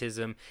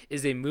 Pietism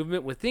is a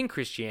movement within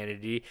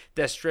Christianity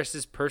that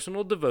stresses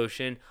personal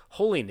devotion,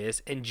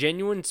 holiness, and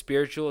genuine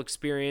spiritual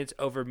experience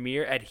over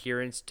mere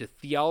adherence to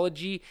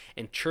theology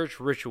and church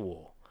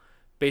ritual.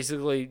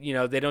 Basically,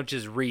 they don't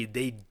just read,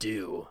 they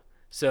do.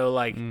 So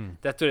like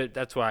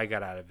that's what I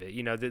got out of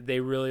it. They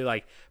really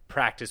like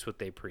practice what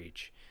they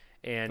preach,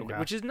 and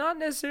which is not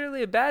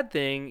necessarily a bad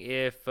thing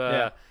if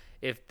the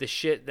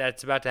shit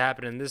that's about to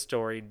happen in this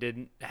story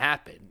didn't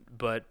happen,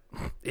 but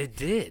it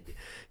did.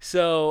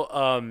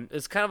 So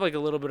it's kind of like a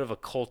little bit of a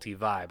culty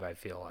vibe, I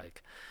feel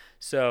like.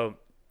 So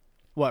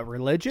what,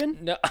 religion?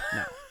 No.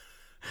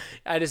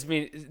 I just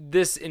mean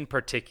this in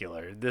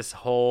particular, this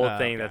whole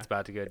thing that's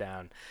about to go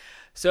down.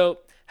 So,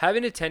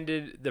 having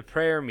attended the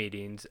prayer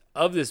meetings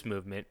of this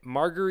movement,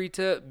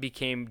 Margarita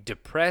became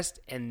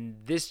depressed, and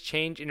this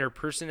change in her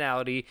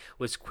personality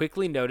was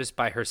quickly noticed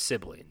by her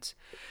siblings.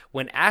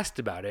 When asked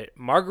about it,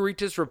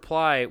 Margarita's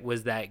reply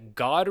was that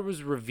God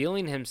was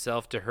revealing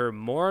himself to her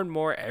more and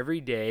more every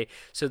day,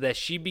 so that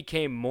she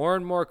became more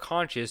and more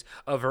conscious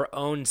of her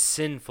own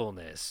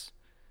sinfulness.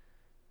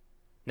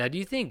 Now, do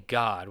you think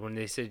God, when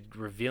they said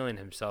revealing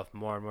himself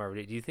more and more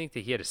every day, do you think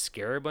that he had a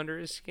scarab under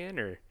his skin,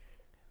 or...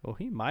 Well,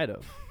 he might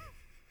have.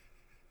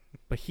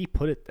 But he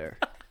put it there.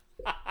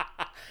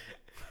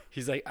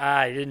 He's like,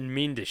 I didn't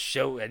mean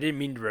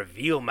to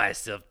reveal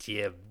myself to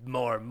you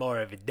more and more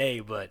every day,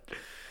 but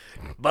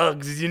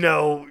bugs, you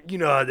know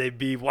how they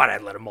be. Why'd I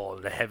let them all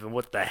into heaven?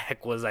 What the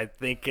heck was I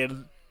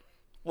thinking?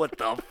 What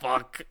the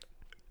fuck?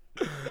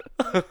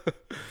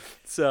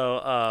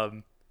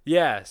 So,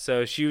 yeah,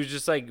 so she was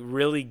just like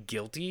really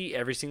guilty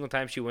every single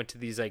time she went to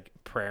these like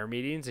prayer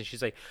meetings, and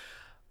she's like,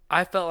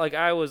 I felt like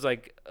I was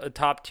like a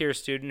top tier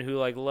student who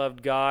like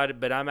loved God,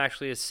 but I'm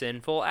actually a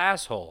sinful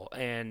asshole.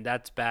 And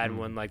that's bad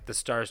when like the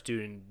star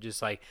student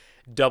just like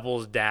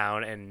doubles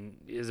down and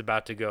is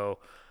about to go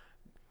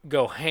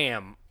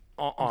ham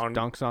on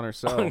dunks on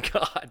herself. On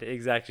God.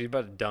 Exactly. She's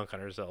about to dunk on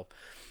herself.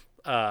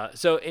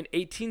 So in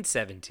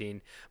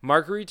 1817,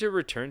 Margarita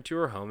returned to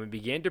her home and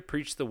began to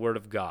preach the word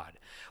of God.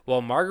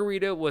 While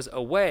Margarita was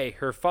away,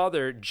 her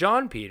father,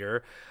 John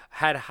Peter,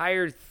 had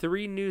hired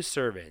 3 new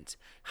servants: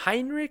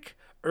 Heinrich,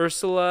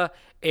 Ursula,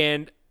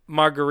 and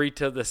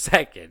Margarita the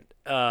Second.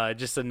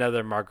 Just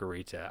another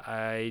Margarita.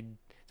 It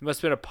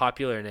must have been a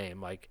popular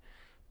name, like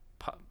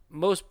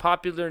most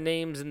popular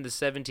names in the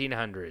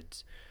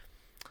 1700s.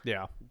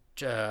 Yeah.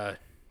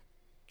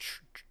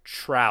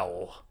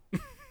 Trowel.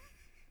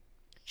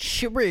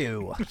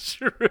 True.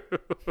 True.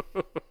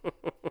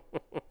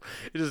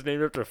 It is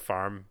named after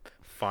farm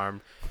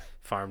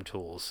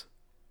tools.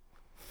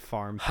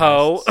 Farm.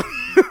 Hoe. pests.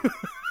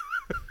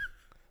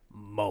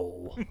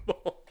 Mole.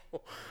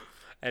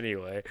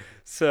 Anyway,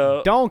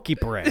 so Donkey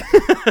bread.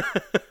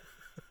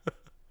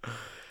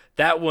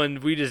 that one,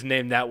 we just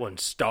named that one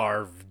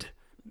Starved.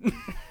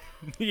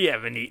 You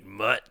haven't eaten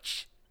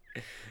much.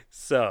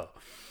 So,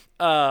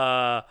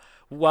 while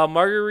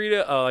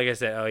Margarita, like I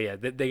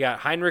said, they got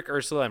Heinrich,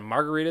 Ursula, and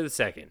Margarita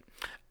II,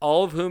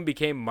 all of whom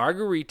became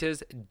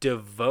Margarita's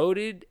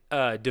devoted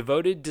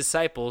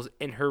disciples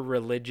in her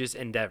religious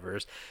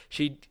endeavors.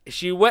 She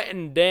went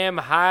and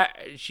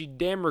she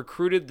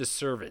recruited the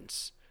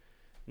servants.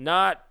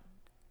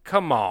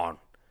 Come on,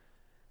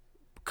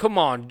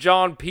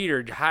 John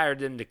Peter hired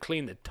them to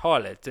clean the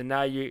toilets, and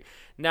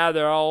now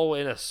they're all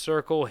in a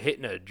circle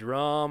hitting a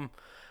drum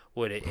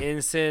with an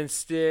incense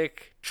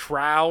stick.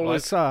 Trowel.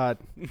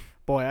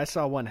 Well, I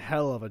saw one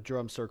hell of a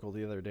drum circle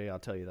the other day. I'll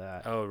tell you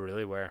that. Oh,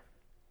 really? Where?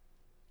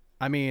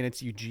 I mean,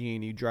 it's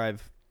Eugene.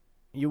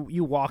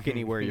 You walk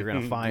anywhere, you're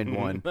gonna find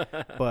one.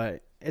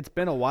 But it's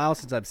been a while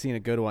since I've seen a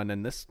good one,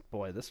 and this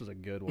was a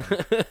good one.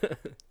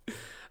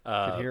 You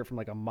could hear it from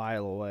like a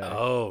mile away.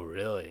 Oh,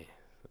 really?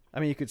 I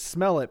mean, you could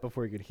smell it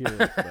before you could hear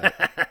it.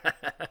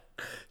 But.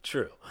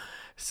 True.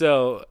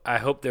 So I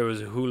hope there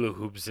was hula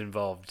hoops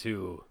involved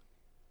too.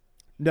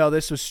 No,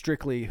 this is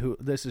strictly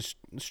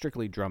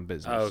drum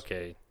business. Oh,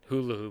 okay.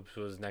 Hula hoops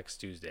was next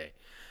Tuesday.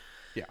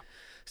 Yeah.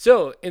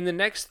 So, in the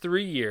next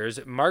 3 years,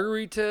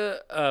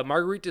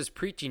 Margarita's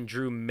preaching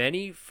drew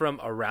many from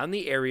around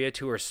the area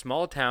to her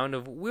small town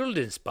of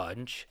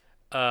Wildensbach.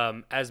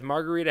 As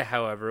Margarita,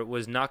 however,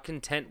 was not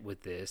content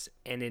with this,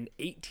 and in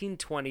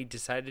 1820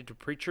 decided to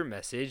preach her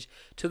message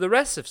to the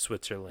rest of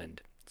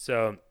Switzerland.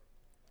 So,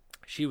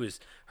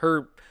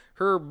 her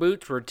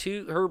britches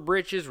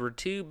were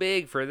too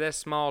big for this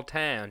small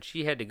town.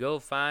 She had to go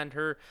find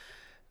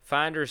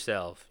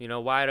herself,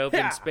 wide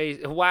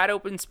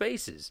open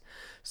spaces.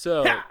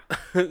 So,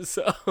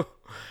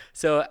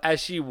 so as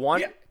she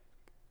wanted,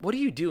 what are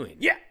you doing?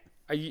 Yeah.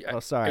 Are you? Oh,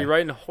 sorry. Are you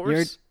riding a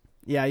horse?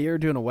 You're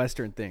doing a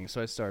Western thing,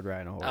 so I started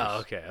riding a horse. Oh,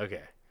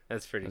 okay.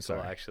 That's pretty cool,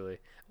 sorry. actually. I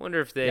wonder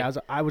if they. Yeah,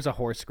 I was a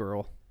horse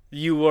girl.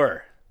 You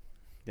were.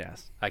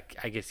 Yes. I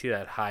could see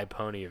that high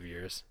pony of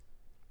yours.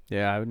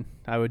 Yeah,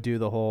 I would do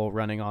the whole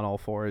running on all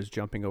fours,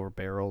 jumping over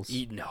barrels,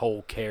 Eating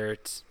whole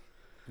carrots,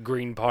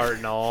 green part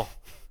and all.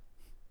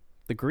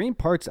 The green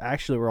part's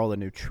actually where all the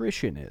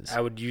nutrition is.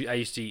 I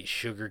used to eat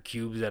sugar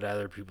cubes out of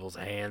other people's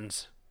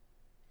hands.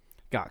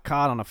 Got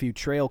caught on a few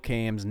trail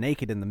cams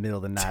naked in the middle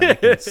of the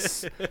night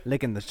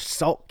licking the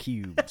salt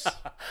cubes.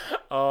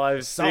 Oh,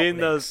 I've Salt seen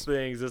licks. those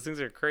things. Those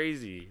things are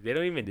crazy. They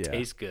don't even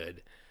taste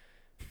good.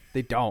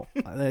 They don't.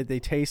 They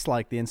taste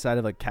like the inside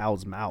of a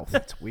cow's mouth.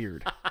 It's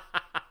weird.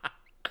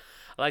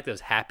 I like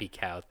those happy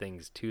cow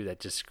things too that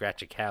just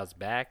scratch a cow's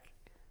back.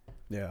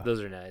 Yeah.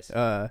 Those are nice.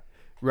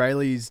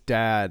 Riley's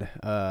dad,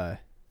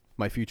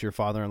 my future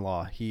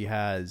father-in-law, he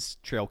has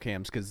trail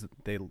cams because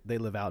they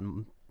live out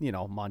in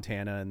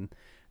Montana, and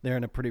they're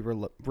in a pretty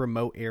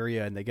remote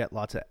area, and they get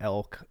lots of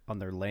elk on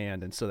their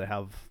land, and so they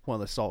have one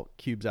of the salt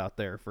cubes out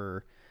there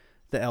for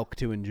the elk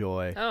to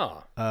enjoy.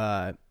 Oh.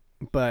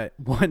 But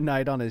one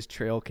night on his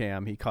trail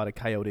cam, he caught a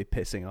coyote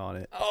pissing on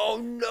it. Oh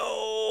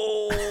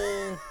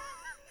no.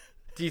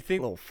 Do you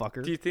think Little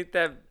fucker. Do you think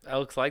that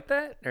elk's like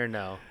that or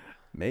no?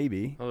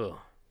 Maybe.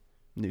 Oh.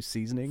 New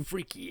seasoning.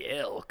 Freaky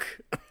elk.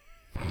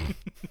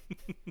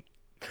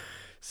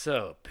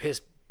 So,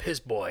 piss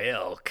boy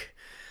elk.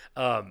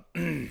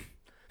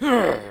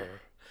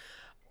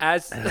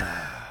 As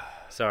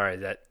sorry,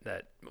 that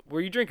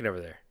were you drinking over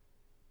there?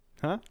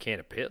 Huh? Can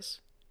of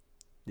piss?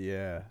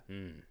 Yeah.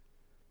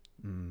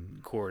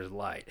 Coors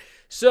Light.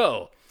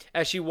 So,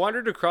 as she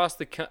wandered across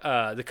the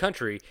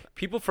country,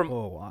 people from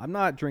Oh, I'm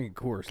not drinking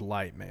Coors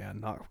Light,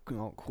 man. Not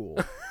cool.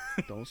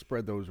 Don't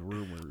spread those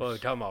rumors. oh,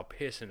 talking about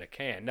piss in a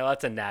can. No,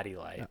 that's a Natty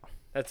Light. No.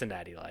 That's a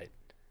Natty Light.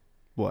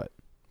 What?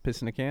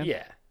 Piss in a can?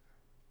 Yeah,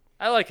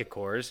 I like a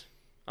Coors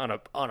on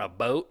a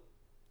boat.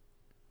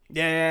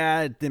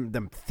 Yeah,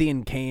 them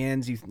thin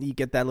cans. You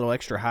get that little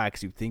extra high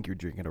because you think you're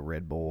drinking a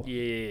Red Bull.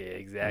 Yeah,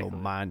 exactly. Little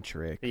mind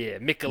trick. Yeah, You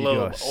do a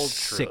Michelob Ultra.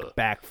 sick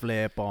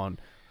backflip on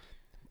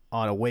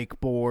a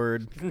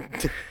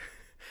wakeboard.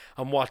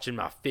 I'm watching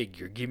my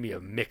figure. Give me a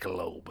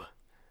Michelob.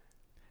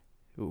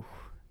 Ooh,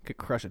 could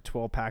crush a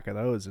 12-pack of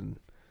those and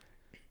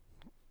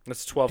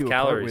That's 12 Do a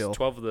calories. cartwheel.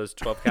 12 of those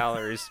 12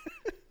 calories.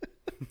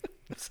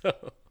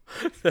 So,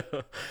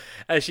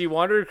 as she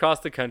wandered across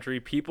the country,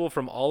 people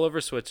from all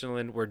over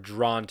Switzerland were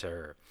drawn to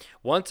her.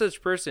 One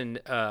such person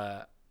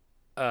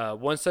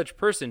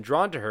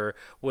drawn to her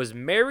was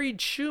married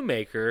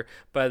shoemaker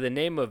by the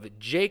name of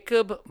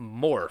Jacob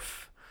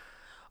Morph.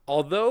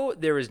 Although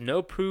there is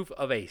no proof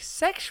of a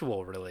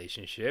sexual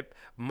relationship,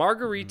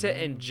 Margarita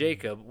and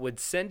Jacob would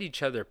send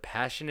each other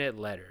passionate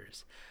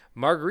letters.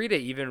 Margarita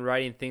even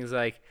writing things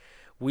like,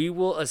 "We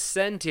will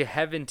ascend to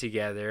heaven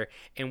together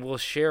and will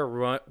share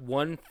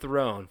one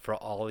throne for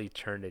all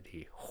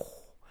eternity."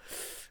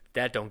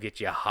 That don't get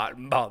you hot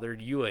and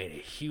bothered. You ain't a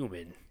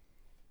human.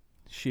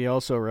 She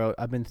also wrote,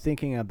 "I've been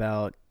thinking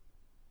about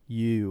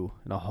you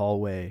in a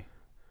hallway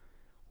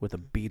with a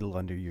beetle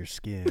under your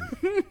skin."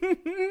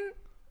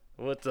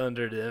 What's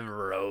under them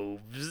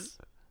robes?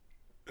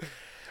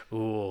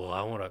 Ooh,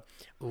 I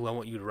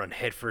want you to run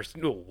headfirst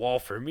into a wall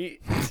for me.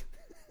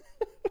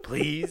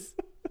 Please.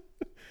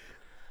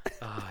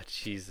 Oh,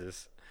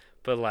 Jesus.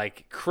 But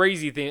like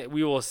crazy thing,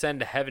 we will ascend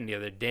to heaven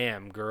together.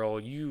 Damn,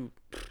 girl, you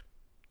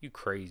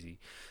crazy.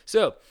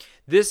 So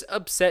this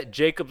upset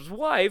Jacob's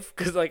wife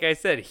because, like I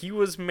said, he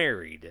was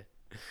married.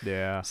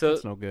 Yeah, So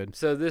that's no good.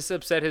 So this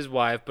upset his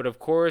wife, but of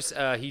course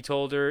he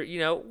told her,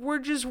 we're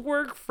just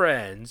work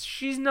friends.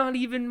 She's not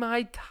even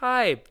my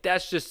type.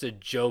 That's just a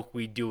joke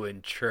we do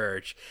in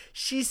church.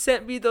 She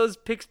sent me those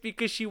pics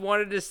because she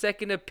wanted a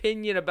second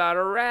opinion about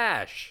a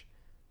rash.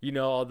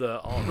 All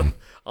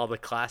the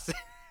classic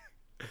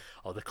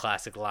all the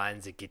classic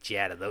lines that get you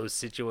out of those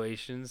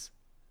situations.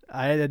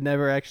 I had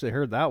never actually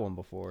heard that one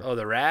before. Oh,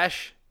 the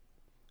rash?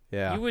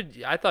 Yeah.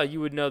 I thought you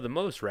would know the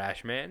most,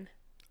 Rash Man.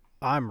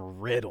 I'm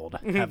riddled.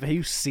 Have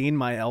you seen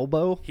my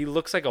elbow? He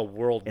looks like a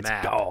world It's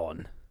map.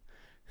 gone.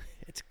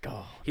 It's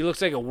gone. He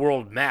looks like a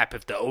world map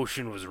if the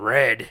ocean was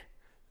red.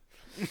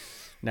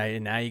 Now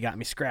you got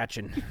me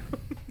scratching.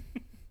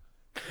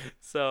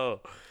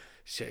 So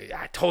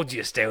I told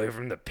you to stay away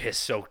from the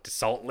piss-soaked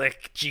salt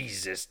lick.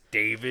 Jesus,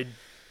 David.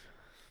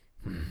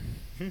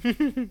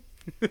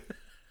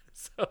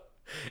 So,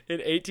 in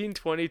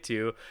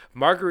 1822,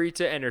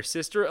 Margarita and her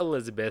sister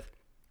Elizabeth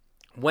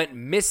went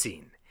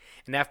missing.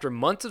 And after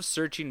months of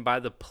searching by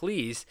the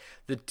police,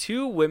 the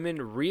two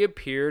women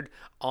reappeared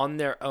on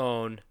their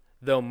own,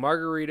 though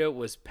Margarita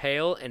was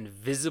pale and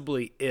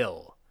visibly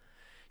ill.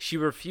 She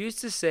refused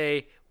to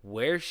say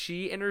where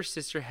she and her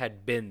sister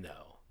had been,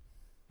 though.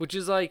 Which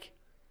is like,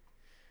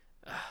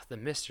 the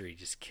mystery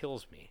just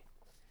kills me.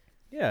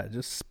 Yeah,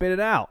 just spit it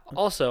out.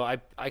 Also,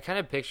 I kind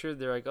of pictured,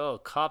 they're like, oh,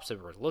 cops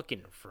that were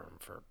looking for him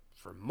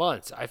for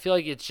months. I feel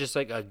like it's just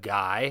like a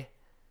guy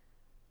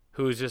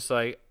who's just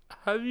like,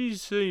 have you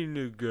seen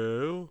the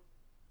girl?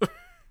 They'd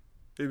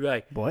be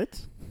like,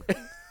 What?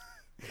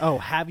 Oh,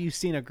 have you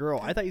seen a girl?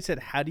 I thought you said,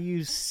 how do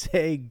you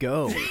say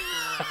go?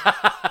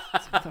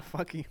 What the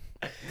fuck?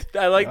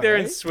 I like they're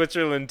in Alright.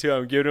 Switzerland too.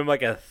 I'm giving him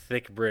like a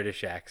thick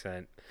British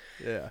accent.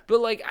 Yeah. But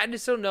like, I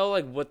just don't know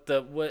like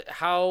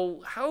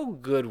how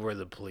good were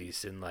the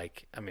police in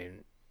like, I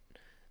mean,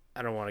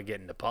 I don't want to get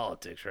into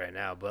politics right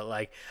now, but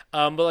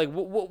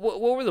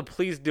what were the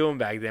police doing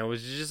back then?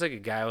 Was it just like a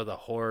guy with a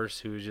horse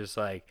who was just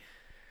like,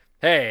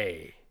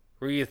 hey,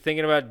 were you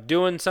thinking about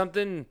doing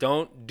something?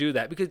 Don't do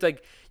that. Because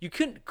like you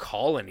couldn't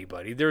call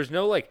anybody. There was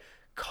no like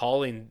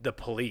calling the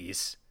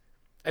police.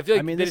 I feel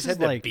like they just had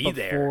to be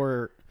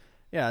there.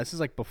 Yeah, this is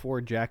like before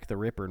Jack the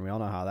Ripper, and we all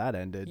know how that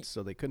ended,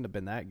 so they couldn't have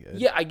been that good.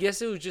 Yeah, I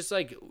guess it was just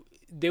like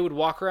they would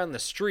walk around the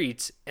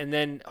streets and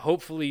then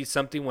hopefully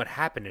something would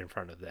happen in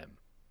front of them.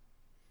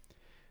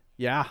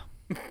 Yeah.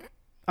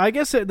 I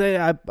guess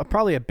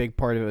probably a big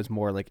part of it was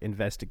more like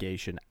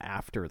investigation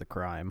after the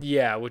crime.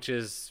 Yeah, which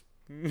is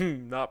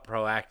not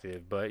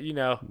proactive, but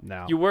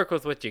No. you work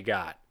with what you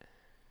got.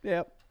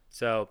 Yep.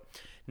 So,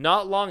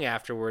 not long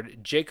afterward,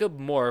 Jacob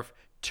Morph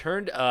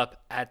turned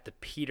up at the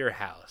Peter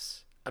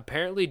house,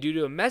 apparently due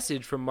to a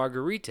message from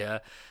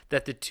Margarita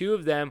that the two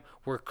of them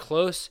were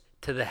close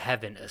to the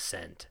heaven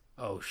ascent.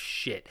 Oh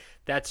shit,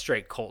 that's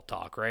straight cult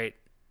talk, right?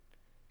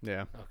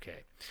 Yeah.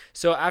 Okay.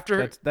 So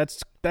after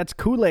That's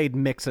Kool-Aid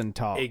mixing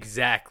talk.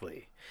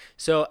 Exactly.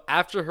 So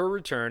after her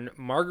return,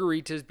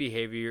 Margarita's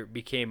behavior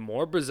became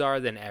more bizarre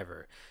than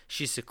ever.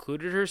 She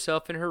secluded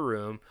herself in her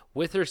room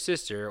with her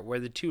sister, where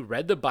the two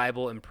read the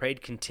Bible and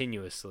prayed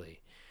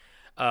continuously.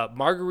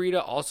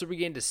 Margarita also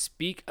began to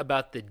speak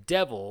about the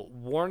devil,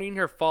 warning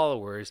her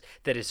followers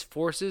that his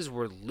forces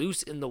were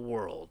loose in the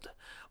world.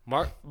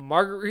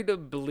 Margarita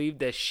believed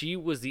that she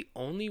was the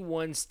only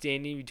one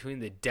standing between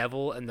the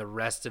devil and the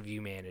rest of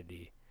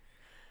humanity.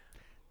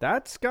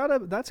 That's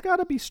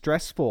gotta be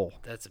stressful.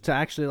 That's to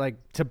actually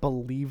like to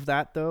believe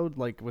that though,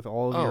 like with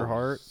all of your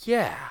heart.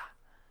 Yeah.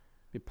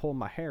 Be pulling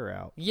my hair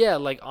out. Yeah,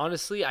 like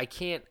honestly, I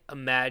can't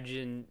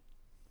imagine.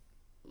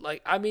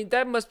 Like, I mean,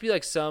 that must be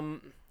like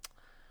some.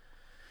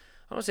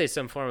 I don't say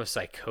some form of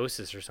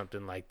psychosis or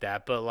something like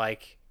that, but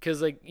like, because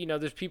like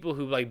there's people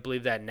who like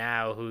believe that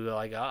now, who are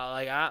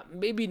like,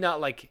 maybe not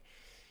like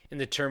in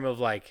the term of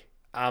like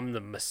I'm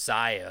the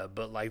Messiah,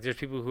 but like there's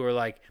people who are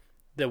like,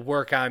 the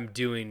work I'm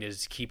doing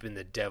is keeping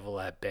the devil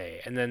at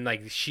bay, and then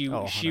like she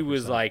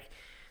was like.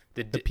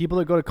 The people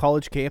that go to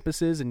college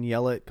campuses and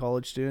yell at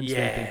college students,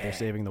 they think they're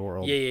saving the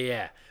world.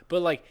 Yeah.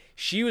 But like,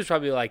 she was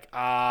probably like,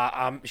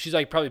 she's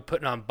like probably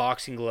putting on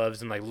boxing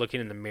gloves and like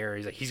looking in the mirror.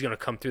 He's like, he's gonna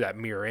come through that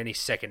mirror any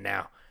second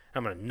now.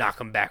 I'm gonna knock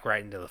him back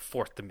right into the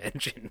fourth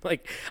dimension.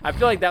 Like, I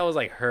feel like that was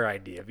like her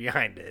idea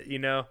behind it, you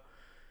know?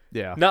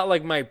 Yeah. Not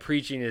like my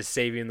preaching is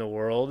saving the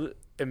world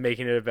and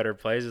making it a better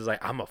place. It's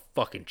like, I'm gonna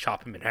fucking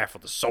chop him in half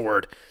with a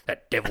sword,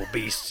 that devil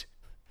beast.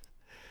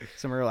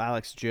 Some real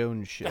Alex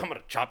Jones shit. I'm gonna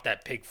chop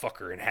that pig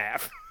fucker in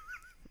half.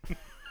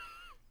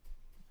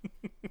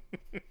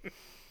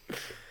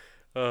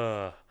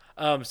 So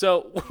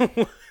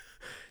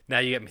now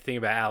you got me thinking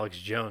about Alex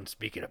Jones.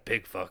 Speaking of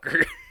pig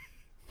fucker,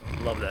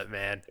 love that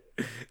man.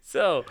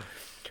 So,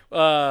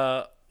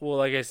 well,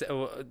 like I said,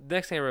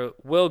 next thing I wrote,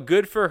 well,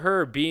 good for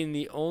her being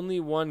the only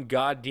one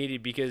God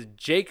needed because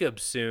Jacob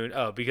soon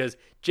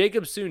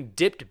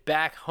dipped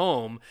back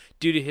home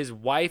due to his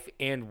wife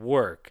and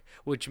work,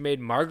 which made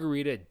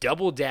Margarita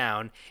double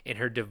down in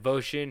her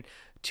devotion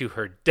to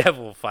her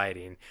devil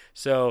fighting.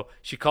 So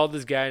she called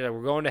this guy, like,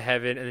 we're going to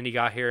heaven, and then he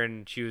got here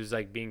and she was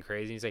like being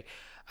crazy. He's like,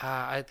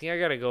 I think I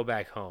gotta go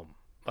back home.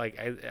 Like,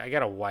 I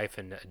got a wife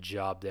and a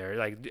job there.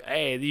 Like,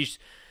 hey, these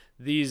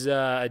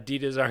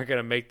Adidas aren't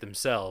gonna make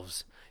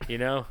themselves, you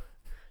know?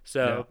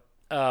 So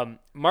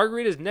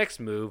Margarita's next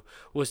move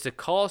was to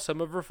call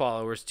some of her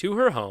followers to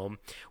her home,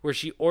 where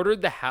she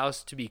ordered the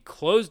house to be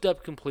closed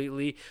up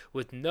completely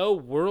with no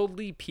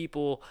worldly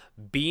people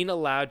being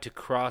allowed to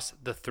cross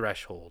the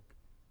threshold.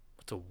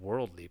 What's a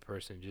worldly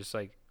person? Just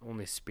like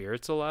only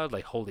spirits allowed,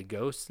 like Holy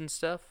Ghosts and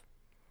stuff?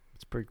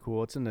 It's pretty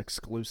cool. It's an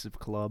exclusive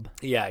club.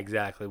 Yeah,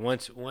 exactly.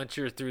 Once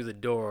you're through the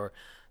door,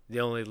 the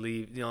only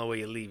way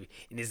you leave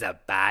is a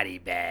body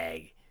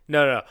bag.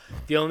 No.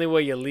 The only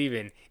way you're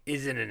leaving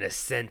isn't an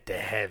ascent to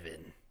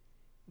heaven.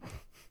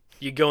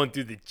 You're going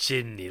through the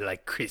chimney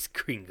like Kris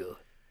Kringle.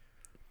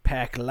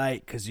 Pack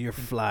light because you're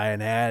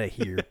flying out of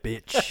here,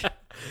 bitch.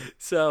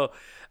 So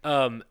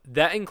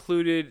that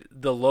included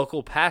the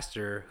local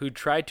pastor who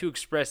tried to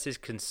express his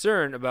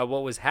concern about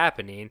what was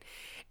happening.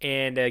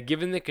 And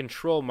given the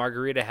control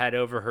Margarita had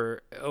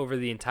over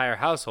the entire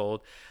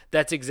household,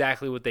 that's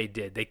exactly what they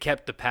did. They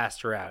kept the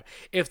pastor out.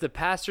 If the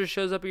pastor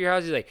shows up at your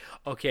house, he's like,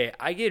 okay,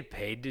 I get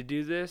paid to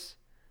do this.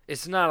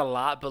 It's not a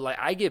lot, but like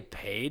I get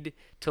paid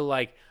to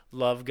like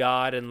love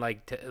God and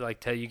like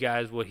tell you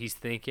guys what he's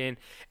thinking.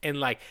 And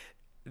like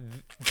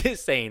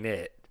this ain't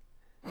it.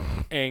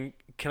 And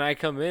can I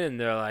come in? And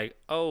they're like,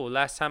 oh,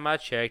 last time I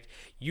checked,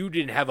 you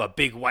didn't have a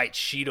big white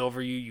sheet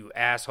over you, you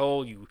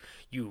asshole, you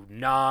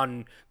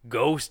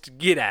non-ghost.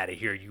 Get out of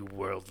here, you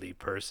worldly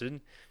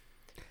person.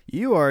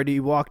 You already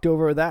walked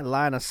over that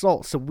line of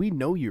salt, so we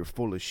know you're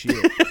full of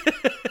shit.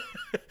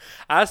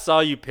 I saw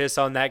you piss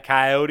on that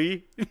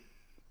coyote,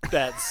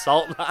 that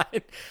salt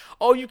line.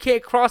 Oh, you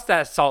can't cross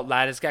that salt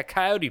line. It's got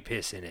coyote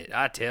piss in it.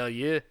 I tell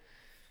you.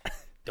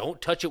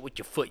 Don't touch it with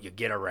your foot. You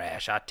get a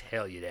rash. I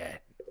tell you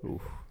that. Ooh,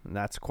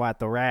 that's quite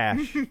the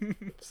rash.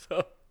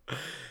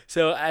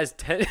 So as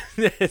do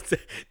you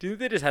think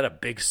they just had a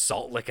big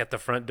salt lick at the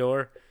front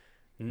door?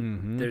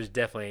 Mm-hmm. There's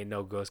definitely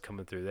no ghost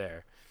coming through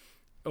there.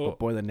 Oh, but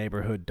boy, the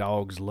neighborhood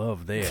dogs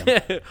love them.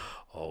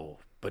 Oh,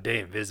 but they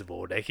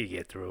invisible. They could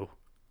get through.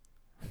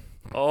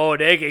 Oh,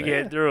 they could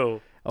get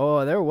through.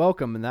 Oh, they're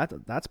welcome, and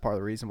that's part of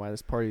the reason why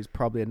this party is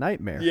probably a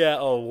nightmare. Yeah.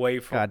 Oh,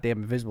 wait for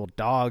goddamn invisible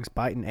dogs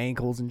biting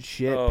ankles and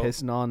shit,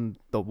 pissing on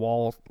the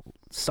wall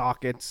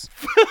sockets,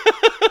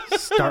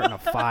 starting a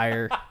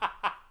fire.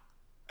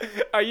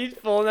 Are you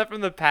pulling that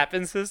from the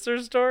Papin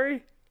sisters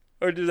story,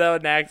 or did that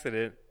have an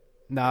accident?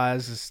 No, I'm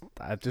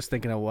just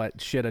thinking of what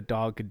shit a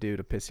dog could do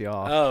to piss you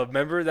off. Oh,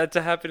 remember that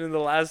happened in the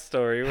last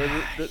story where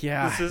the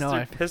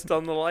sister pissed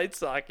on the light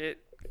socket.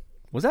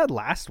 Was that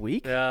last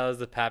week? Yeah, it was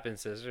the Papin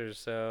sisters.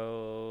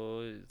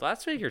 So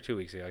last week or 2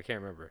 weeks ago, I can't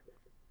remember.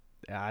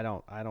 Yeah, I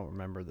don't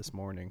remember this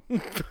morning.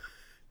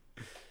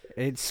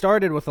 It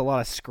started with a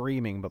lot of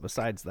screaming, but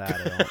besides that,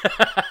 I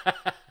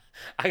don't.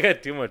 I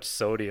got too much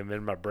sodium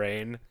in my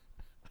brain.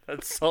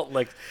 That salt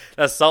lick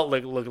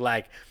looked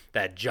like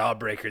that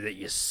jawbreaker that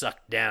you suck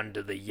down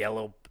to the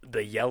yellow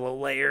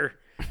layer.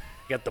 You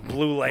got the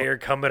blue layer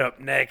coming up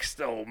next.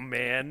 Oh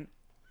man!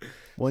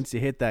 Once you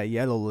hit that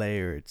yellow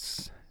layer,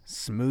 it's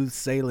smooth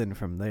sailing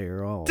from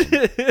there on.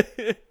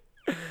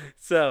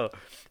 So,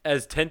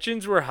 as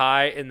tensions were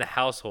high in the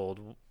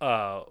household,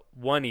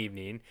 one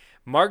evening,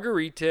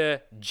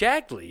 Margarita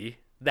Jagley,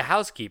 the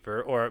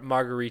housekeeper, or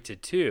Margarita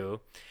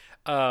 2,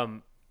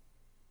 the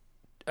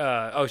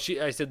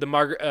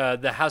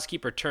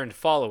housekeeper turned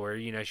follower.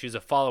 You know, she's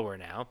a follower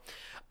now.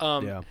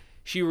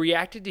 She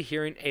reacted to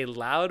hearing a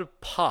loud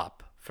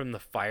pop from the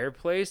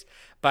fireplace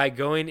by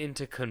going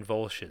into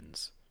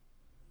convulsions.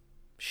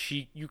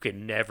 You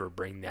can never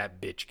bring that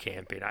bitch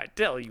camping. I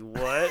tell you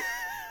what.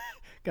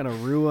 Gonna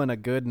ruin a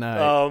good night.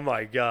 Oh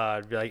my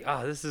God! Be like,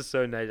 oh, this is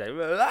so nice.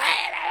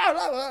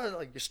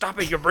 Like, stop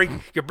it! You're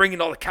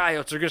bringing all the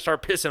coyotes. They're gonna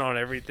start pissing on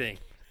everything.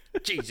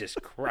 Jesus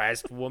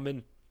Christ,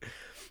 woman!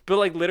 But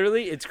like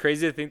literally, it's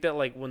crazy to think that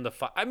like when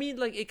I mean,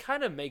 like it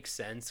kind of makes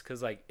sense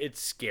because like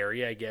it's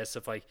scary, I guess.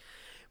 If like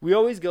we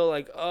always go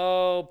like,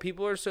 oh,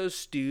 people are so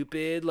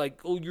stupid. Like,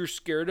 oh, you're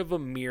scared of a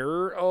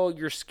mirror. Oh,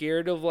 you're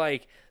scared of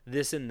like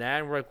this and that.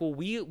 And we're like, well,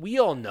 we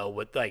all know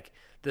what like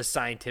the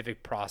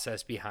scientific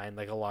process behind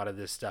like a lot of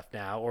this stuff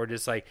now, or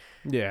just like,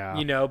 Yeah.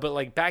 you know, but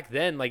like back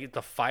then, like if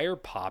the fire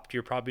popped,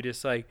 you're probably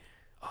just like,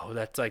 oh,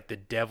 that's like the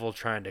devil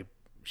trying to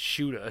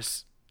shoot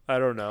us. I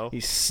don't know.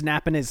 He's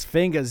snapping his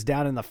fingers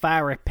down in the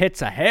fiery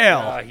pits of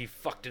hell. He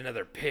fucked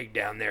another pig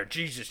down there.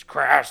 Jesus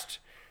Christ.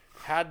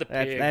 Had the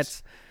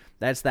pigs.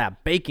 That's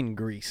that bacon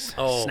grease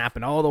Oh.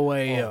 snapping all the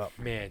way Oh, up.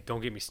 man, don't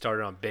get me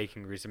started on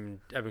bacon grease.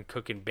 I've been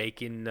cooking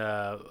bacon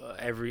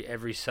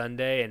every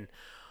Sunday, and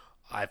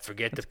I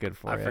forget That's to good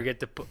for I ya. forget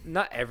to put,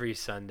 not every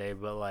Sunday,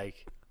 but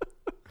like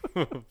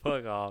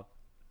fuck off.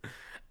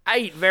 I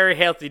eat very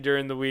healthy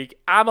during the week.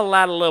 I'm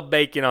allowed a little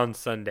bacon on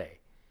Sunday.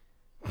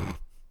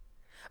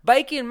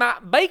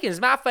 Bacon's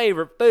my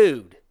favorite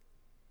food.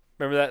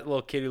 Remember that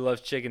little kid who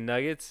loves chicken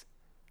nuggets?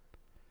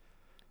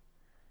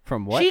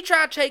 From what? She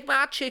tried to take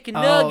my chicken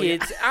Oh,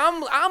 nuggets.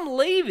 I'm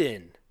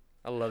leaving.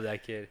 I love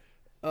that kid.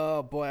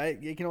 Oh boy,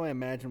 you can only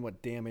imagine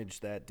what damage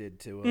that did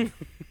to him.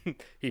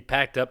 He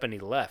packed up and he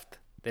left.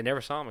 They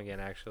never saw him again,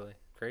 actually.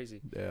 Crazy.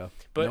 Yeah,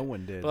 But, no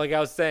one did. But like I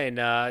was saying,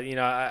 you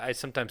know, I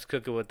sometimes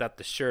cook it without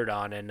the shirt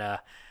on, and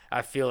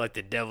I feel like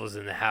the devil's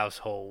in the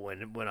household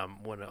when I'm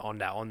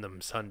on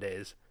them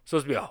Sundays. It's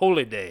supposed to be a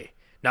holy day,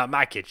 not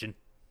my kitchen.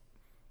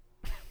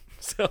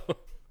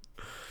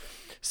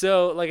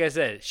 So like I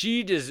said,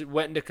 she just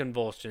went into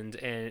convulsions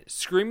and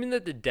screaming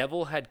that the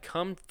devil had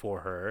come for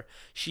her.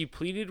 She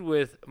pleaded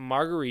with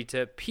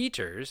Margarita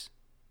Peters,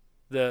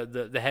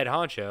 the head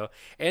honcho,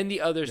 and the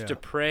others to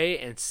pray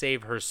and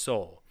save her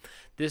soul.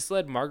 This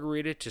led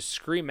Margarita to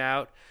scream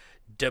out,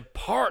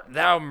 "Depart,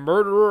 thou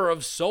murderer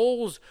of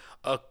souls,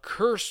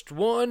 accursed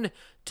one,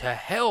 to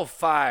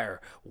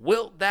hellfire.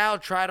 Wilt thou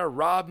try to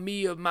rob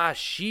me of my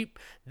sheep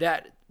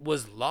that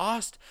was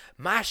lost?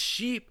 My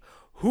sheep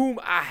whom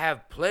I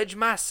have pledged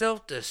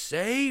myself to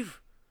save?"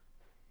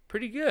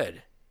 Pretty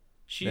good.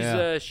 She's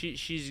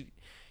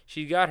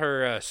got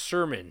her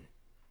sermon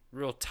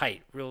real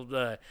tight,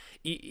 real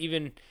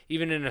even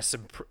in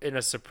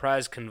a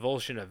surprise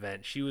convulsion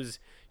event, she was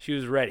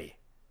ready.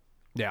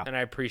 Yeah. And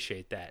I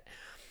appreciate that.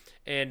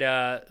 And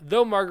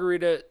though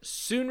Margarita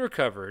soon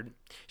recovered,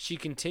 she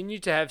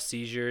continued to have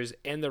seizures,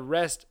 and the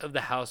rest of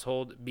the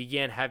household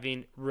began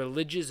having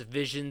religious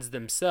visions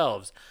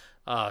themselves.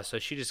 So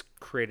she just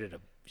created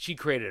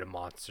a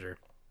monster.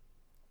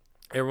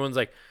 Everyone's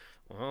like,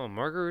 well,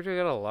 Margarita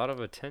got a lot of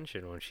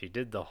attention when she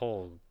did the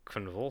whole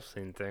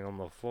convulsing thing on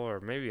the floor.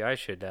 Maybe I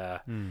should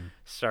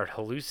start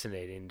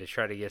hallucinating to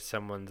try to get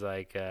someone's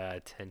like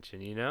attention,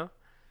 you know?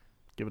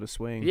 Give it a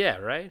swing. Yeah,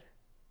 right?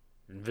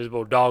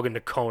 Invisible dog in the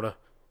corner.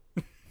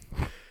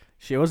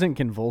 She wasn't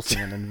convulsing.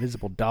 An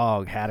invisible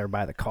dog had her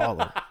by the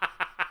collar,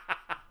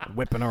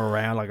 whipping her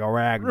around like a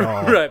rag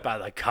doll. Right by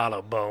the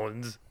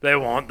collarbones. They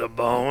want the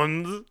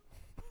bones.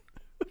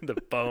 The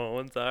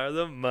bones are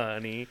the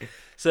money.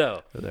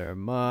 So Their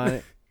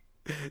money.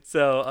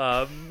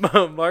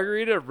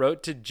 Margarita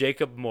wrote to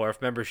Jacob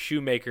Morph, remember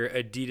Shoemaker,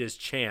 Adidas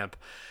champ.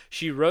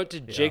 She wrote to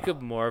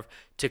Jacob Morph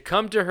to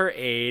come to her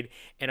aid,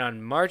 and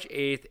on March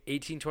 8th,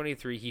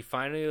 1823, he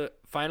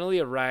finally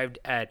arrived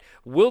at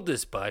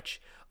Wildesbach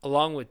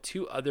along with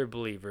two other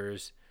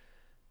believers.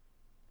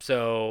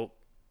 So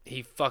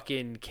he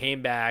fucking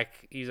came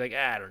back. He's like,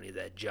 I don't need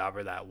that job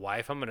or that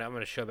wife. I'm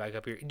gonna show back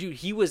up here. Dude,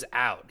 he was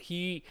out.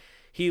 He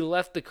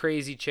left the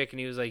crazy chick and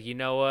he was like, you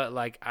know what?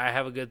 Like, I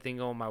have a good thing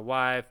going with my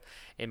wife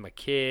and my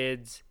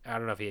kids. I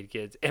don't know if he had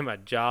kids, and my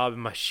job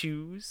and my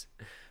shoes.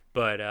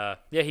 But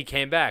yeah, he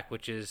came back,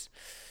 which is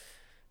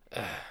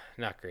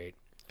not great.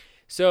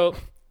 So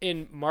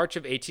in March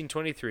of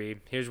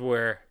 1823, here's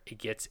where it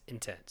gets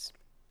intense.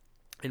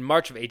 In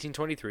March of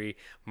 1823,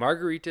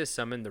 Margarita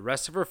summoned the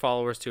rest of her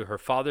followers to her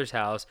father's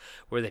house,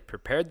 where they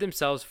prepared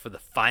themselves for the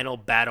final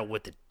battle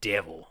with the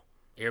devil.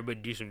 Everybody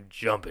do some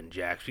jumping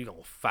jacks. We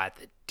gonna fight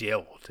the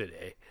devil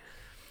today.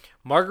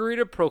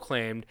 Margarita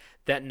proclaimed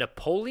that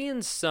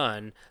Napoleon's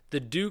son,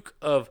 the Duke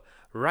of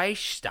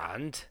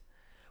Reichstadt,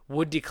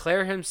 would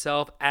declare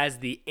himself as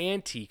the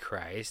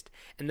Antichrist,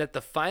 and that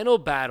the final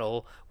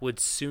battle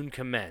would soon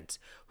commence.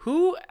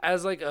 Who,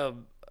 as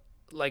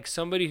like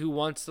somebody who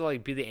wants to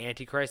like be the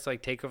Antichrist,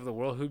 like take over the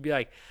world, who'd be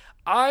like,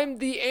 I'm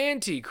the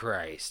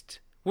Antichrist?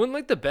 Wouldn't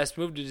like the best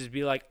move to just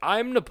be like,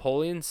 I'm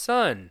Napoleon's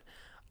son.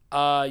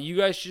 You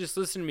guys should just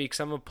listen to me because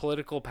I'm a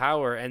political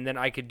power, and then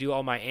I could do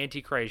all my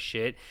Antichrist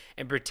shit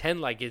and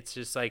pretend like it's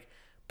just like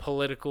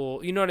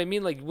political. You know what I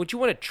mean? Like, would you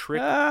want to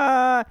trick?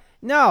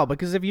 No,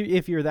 because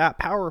if you're that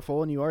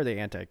powerful and you are the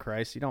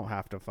Antichrist, you don't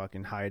have to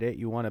fucking hide it.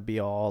 You want to be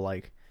all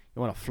like,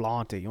 you want to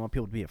flaunt it. You want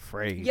people to be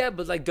afraid. Yeah,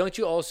 but like, don't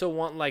you also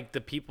want like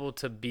the people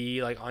to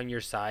be like on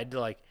your side to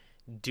like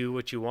do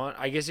what you want?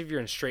 I guess if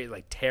you're in straight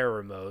like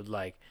terror mode,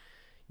 like,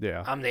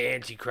 Yeah. I'm the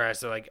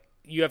Antichrist, so like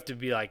you have to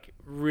be like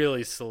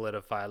really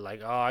solidified.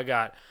 Like, oh,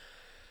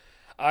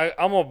 I'm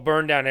gonna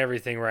burn down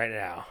everything right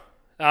now.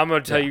 I'm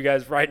gonna tell you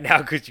guys right now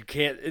because you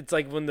can't. It's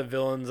like when the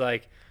villain's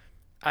like,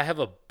 I have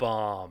a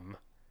bomb,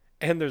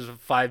 and there's a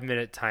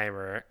 5-minute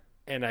timer,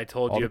 and I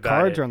told All you the about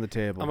cards it. are on the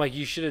table. I'm like,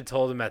 you should have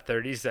told him at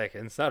 30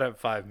 seconds, not at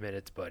 5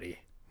 minutes, buddy.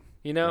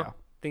 You know, Yeah.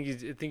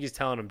 I think he's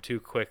telling him too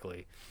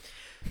quickly.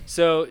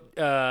 So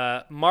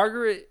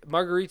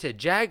Margarita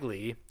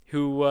Jagley,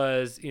 who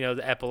was,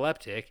 the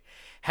epileptic,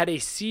 had a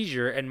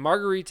seizure, and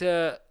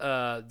Margarita,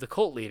 the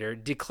cult leader,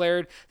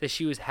 declared that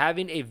she was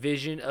having a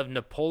vision of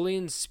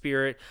Napoleon's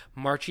spirit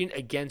marching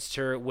against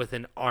her with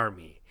an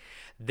army.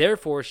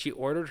 Therefore, she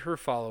ordered her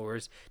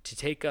followers to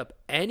take up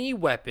any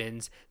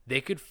weapons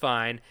they could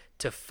find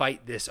to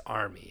fight this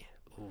army.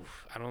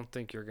 Oof, I don't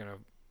think you're gonna.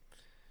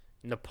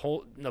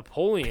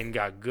 Napoleon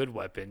got good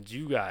weapons.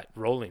 You got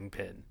rolling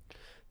pin.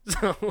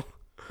 So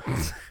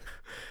I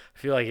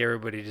feel like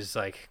everybody just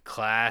like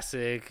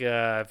classic.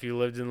 If you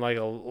lived in like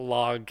a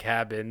log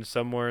cabin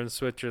somewhere in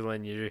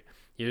Switzerland, you're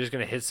just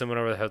gonna hit someone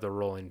over the head with a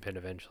rolling pin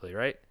eventually,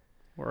 right?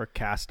 Or a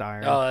cast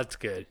iron. Oh, that's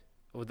good.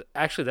 Well,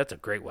 actually, that's a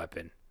great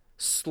weapon.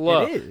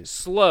 Slow, It is.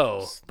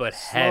 slow, but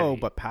heavy. Slow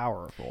but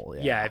powerful.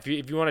 Yeah, if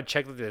you want to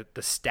check the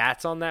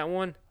stats on that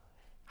one,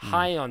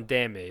 high on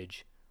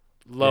damage,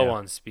 low Yeah.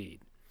 on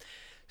speed.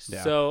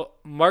 Yeah. So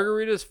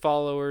Margarita's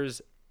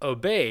followers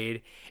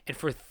obeyed, and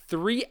for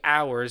 3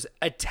 hours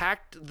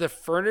attacked the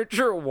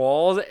furniture,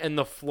 walls, and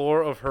the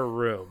floor of her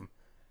room.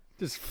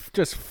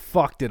 Just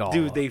fucked it all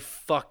Dude, up. they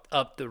fucked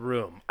up the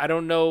room. I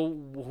don't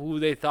know who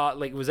they thought.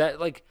 Was that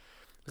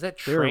They were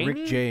training?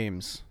 Rick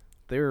James.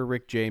 They were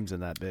Rick James in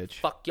that bitch.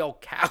 Fuck your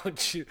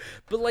couch.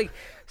 But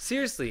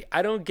seriously,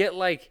 I don't get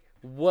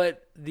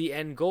what the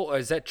end goal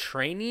is. That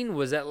training?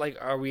 Was that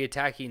are we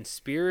attacking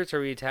spirits?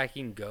 Are we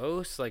attacking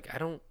ghosts? I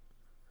don't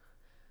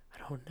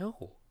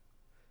know.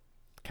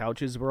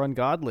 Couches were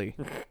ungodly.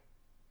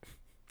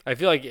 I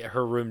feel like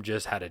her room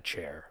just had a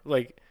chair.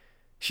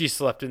 She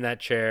slept in that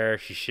chair.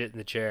 She shit in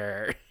the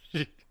chair.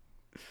 Yeah,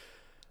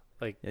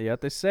 you have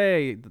to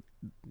say,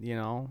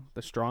 the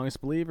strongest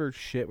believers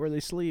shit where they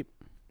sleep.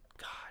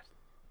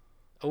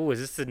 Oh,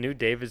 is this the new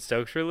David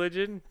Stokes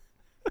religion?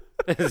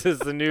 Is this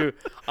the new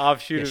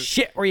offshoot You of...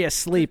 shit where you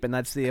sleep, and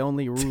that's the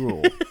only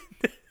rule.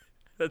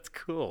 That's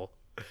cool.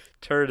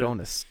 Turd Going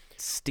to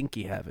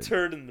stinky heaven.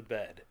 in the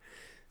bed.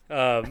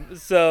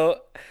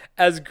 So,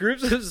 as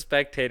groups of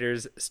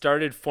spectators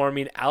started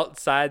forming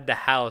outside the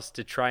house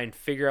to try and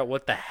figure out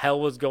what the hell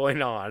was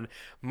going on,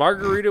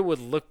 Margarita would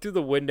look through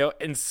the window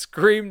and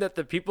scream that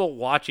the people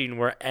watching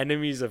were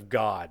enemies of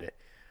God.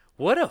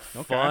 What a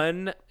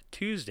fun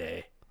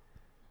Tuesday.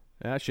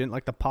 Yeah, she didn't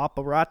like the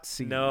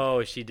paparazzi.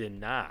 No, she did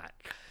not.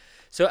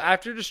 So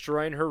after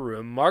destroying her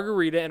room,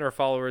 Margarita and her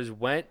followers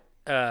went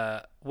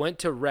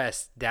to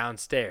rest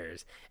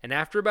downstairs. And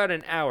after about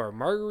an hour,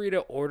 Margarita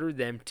ordered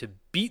them to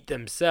beat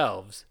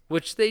themselves,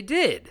 which they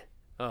did.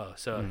 Oh,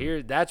 so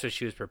that's what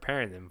she was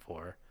preparing them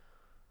for.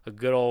 A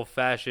good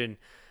old-fashioned,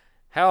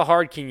 how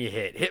hard can you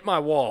hit? Hit my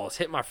walls,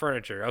 hit my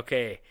furniture.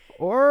 Okay.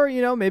 Or,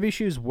 maybe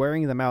she was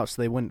wearing them out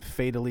so they wouldn't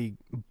fatally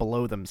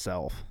blow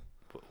themselves.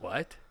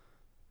 What?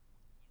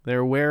 They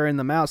were wearing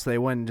them out so they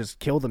wouldn't just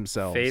kill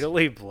themselves.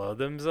 Fatally blow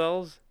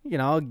themselves?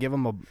 Give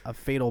them a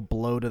fatal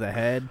blow to the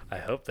head. I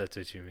hope that's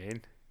what you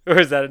mean. Or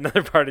is that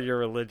another part of your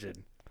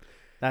religion?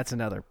 That's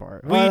another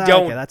part. We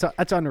don't. Okay,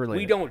 that's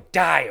unrelated. We don't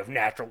die of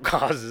natural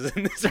causes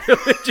in this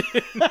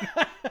religion.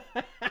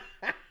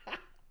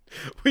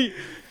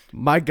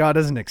 My God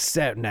doesn't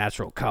accept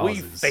natural We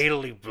causes.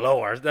 fatally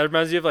blow our. That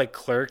reminds me of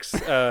Clerks,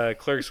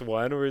 Clerks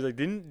 1, where he's like,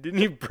 didn't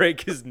he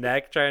break his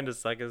neck trying to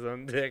suck his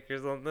own dick or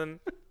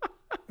something?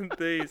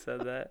 He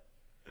said that.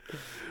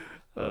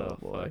 Oh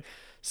boy.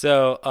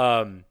 So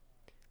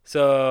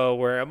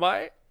where am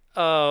I?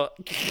 You're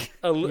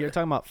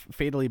talking about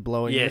fatally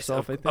blowing Yes,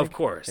 yourself, I think? of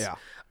course. Yeah.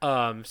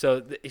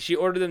 So she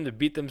ordered them to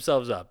beat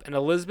themselves up, and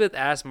Elizabeth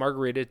asked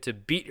Margarita to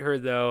beat her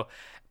though,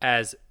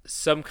 as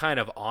some kind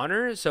of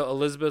honor. So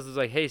Elizabeth was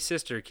like, "Hey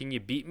sister, can you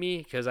beat me?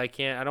 Because I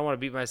can't. I don't want to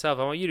beat myself.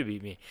 I want you to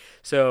beat me."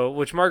 So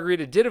which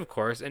Margarita did, of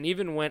course, and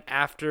even went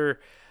after.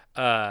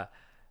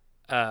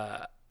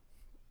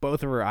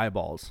 Both of her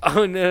eyeballs.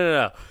 Oh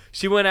no!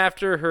 She went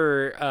after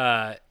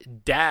her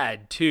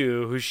dad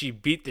too, who she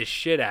beat the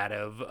shit out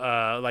of,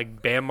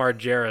 like Bam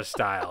Margera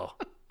style.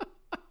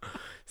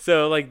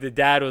 So the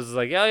dad was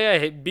like, "Oh yeah,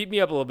 hey, beat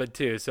me up a little bit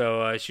too."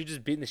 So she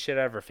just beating the shit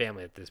out of her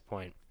family at this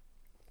point.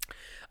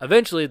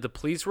 Eventually, the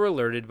police were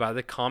alerted by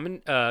the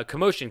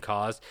commotion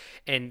caused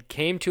and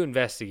came to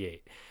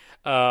investigate.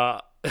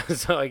 So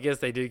I guess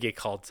they did get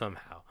called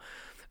somehow.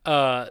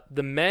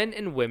 The men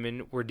and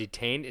women were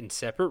detained in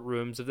separate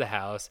rooms of the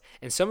house,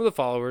 and some of the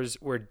followers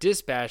were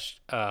dispatched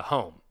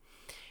home.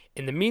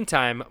 In the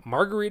meantime,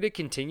 Margarita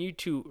continued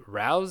to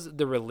rouse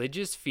the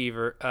religious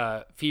fever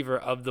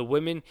of the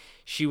women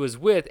she was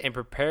with and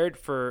prepared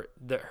for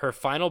her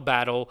final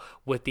battle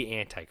with the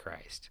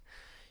Antichrist.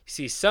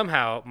 See,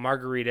 somehow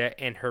Margarita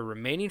and her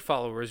remaining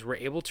followers were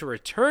able to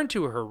return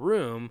to her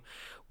room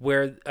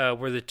where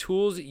the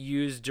tools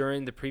used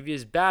during the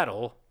previous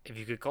battle, if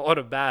you could call it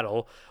a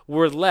battle,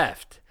 were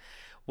left.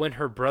 When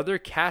her brother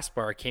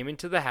Caspar came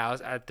into the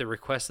house at the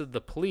request of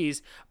the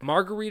police,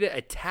 Margarita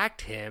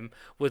attacked him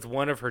with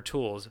one of her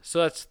tools. So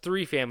that's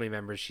 3 family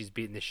members she's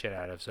beaten the shit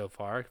out of so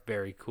far.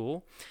 Very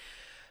cool.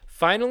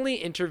 Finally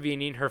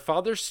intervening, her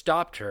father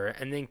stopped her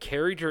and then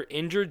carried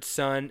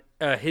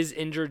his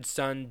injured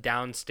son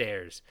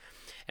downstairs.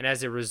 And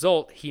as a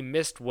result, he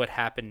missed what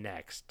happened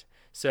next.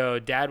 So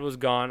Dad was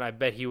gone. I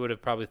bet he would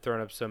have probably thrown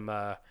up some,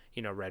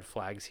 red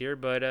flags here,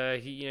 but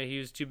he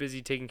was too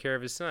busy taking care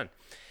of his son.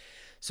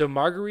 So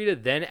Margarita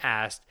then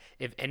asked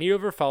if any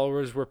of her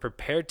followers were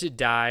prepared to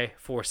die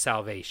for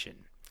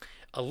salvation.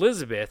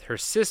 Elizabeth, her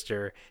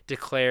sister,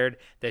 declared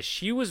that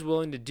she was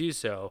willing to do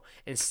so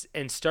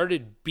and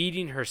started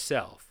beating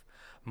herself.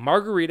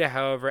 Margarita,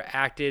 however,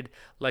 acted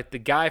like the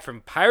guy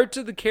from Pirates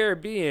of the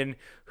Caribbean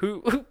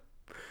who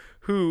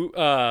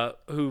pushes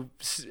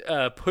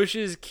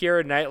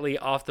Keira Knightley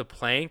off the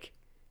plank,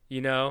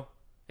 and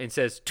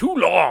says, "Too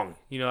long,"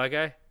 that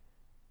guy.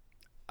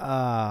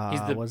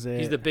 He's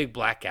the big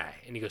black guy,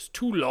 and he goes,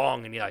 "Too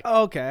long," and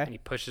Okay. and he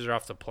pushes her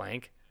off the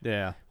plank.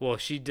 Yeah. Well,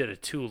 she did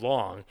it too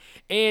long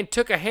and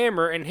took a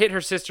hammer and hit her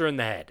sister in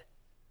the head.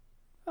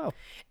 Oh.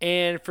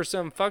 And for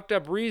some fucked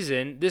up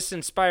reason, this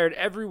inspired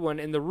everyone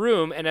in the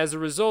room, and as a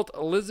result,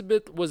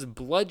 Elizabeth was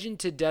bludgeoned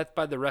to death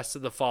by the rest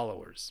of the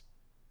followers.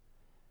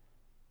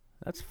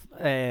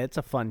 It's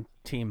a fun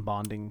team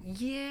bonding.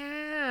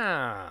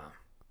 Yeah.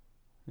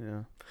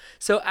 Yeah.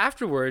 So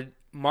afterward,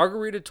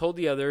 Margarita told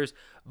the others,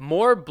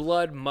 "More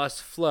blood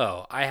must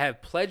flow. I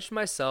have pledged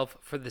myself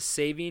for the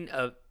saving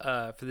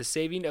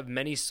of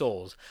many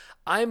souls.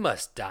 I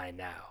must die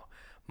now."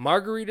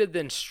 Margarita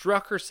then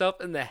struck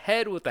herself in the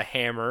head with a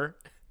hammer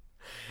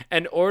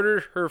and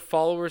ordered her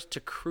followers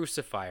to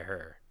crucify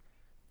her.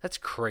 That's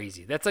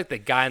crazy. That's like the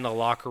guy in the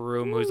locker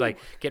room who's like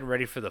getting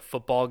ready for the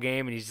football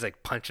game and he's just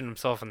like punching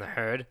himself in the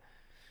head.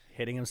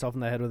 Hitting himself in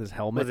the head with his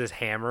helmet. With his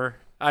hammer.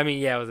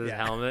 With his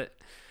helmet.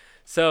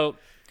 So,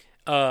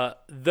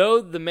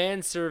 though the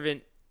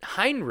manservant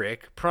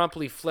Heinrich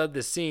promptly fled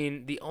the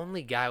scene, the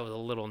only guy with a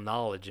little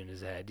knowledge in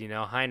his head,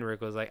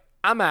 Heinrich was like,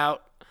 "I'm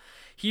out."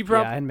 I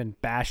hadn't been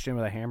bashed in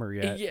with a hammer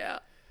yet. Yeah.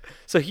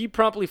 So he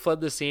promptly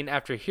fled the scene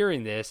after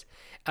hearing this,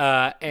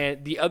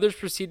 and the others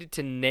proceeded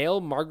to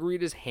nail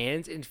Margarita's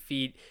hands and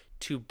feet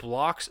to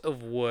blocks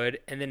of wood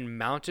and then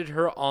mounted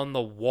her on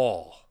the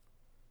wall.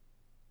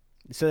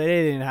 So they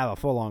didn't have a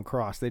full-on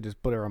cross. They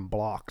just put her on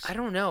blocks. I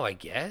don't know, I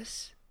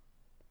guess.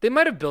 They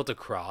might have built a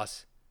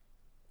cross.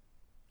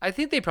 I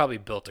think they probably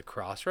built a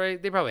cross, right?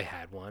 They probably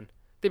had one.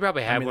 They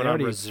probably had one they on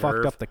already reserve.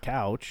 fucked up the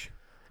couch.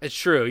 It's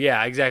true,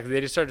 yeah, exactly.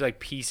 They just started like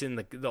piecing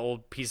the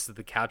old pieces of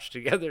the couch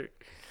together.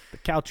 The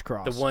couch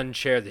cross. The one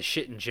chair, the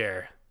shitting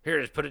chair.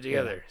 Here, just put it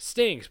together. Yeah.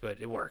 Stinks,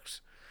 but it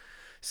works.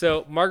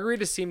 So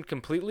Margarita seemed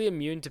completely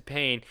immune to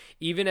pain,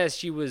 even as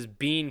she was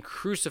being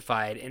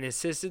crucified, and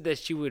insisted that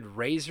she would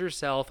raise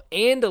herself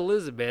and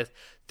Elizabeth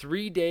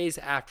 3 days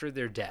after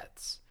their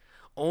deaths.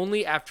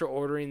 Only after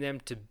ordering them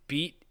to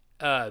beat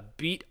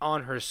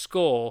on her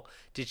skull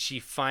did she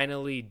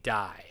finally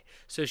die.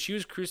 So she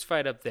was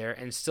crucified up there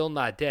and still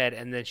not dead,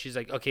 and then she's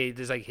like, "Okay,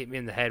 just like hit me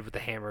in the head with the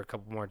hammer a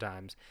couple more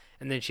times,"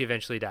 and then she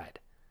eventually died.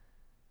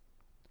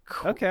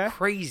 Okay.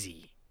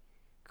 Crazy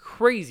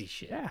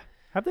shit. Yeah.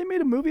 Have they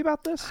made a movie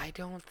about this? I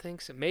don't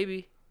think so.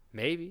 Maybe.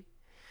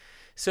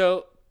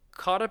 So,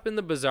 caught up in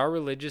the bizarre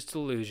religious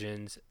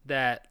delusions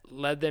that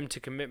led them to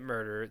commit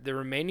murder, the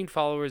remaining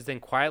followers then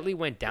quietly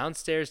went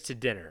downstairs to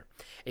dinner.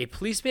 A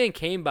policeman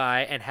came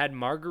by and had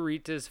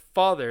Margarita's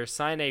father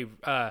sign a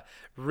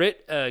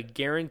writ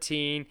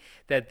guaranteeing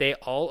that they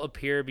all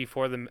appear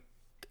before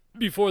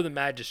the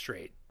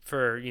magistrate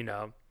for,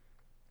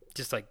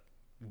 just like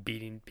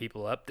beating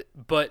people up.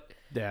 But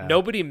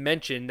nobody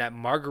mentioned that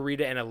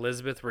Margarita and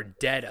Elizabeth were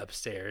dead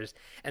upstairs,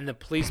 and the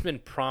policeman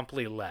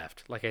promptly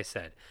left. Like I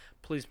said,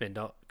 policeman,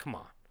 come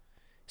on.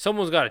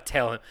 Someone's got to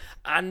tell him.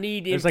 I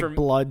need There's like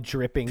blood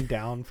dripping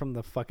down from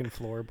the fucking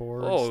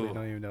floorboards. So they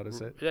don't even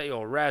notice it. Is that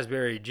your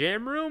raspberry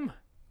jam room?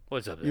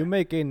 What's up there? You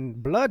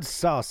making blood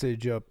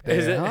sausage up there,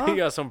 Is it? huh? You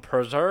got some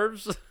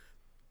preserves?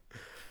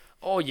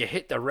 Oh, you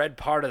hit the red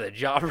part of the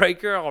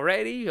jawbreaker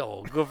already?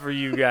 Oh, good for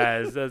you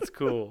guys. That's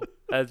cool.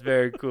 That's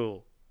very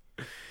cool.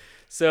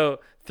 So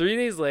 3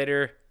 days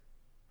later,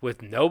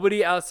 with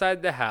nobody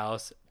outside the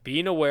house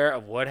being aware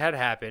of what had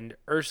happened,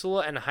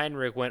 Ursula and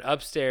Heinrich went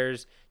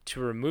upstairs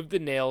to remove the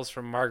nails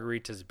from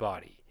Margarita's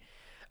body.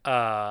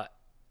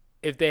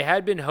 If they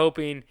had been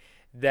hoping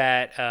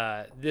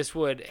that this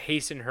would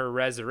hasten her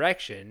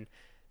resurrection,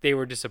 they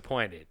were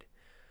disappointed.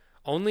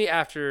 Only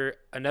after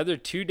another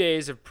 2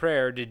 days of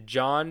prayer did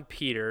John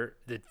Peter,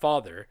 the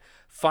father,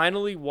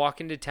 finally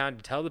walk into town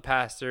to tell the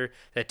pastor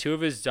that 2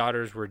 of his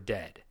daughters were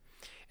dead.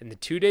 In the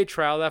 2-day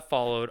trial that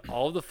followed,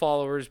 all of the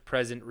followers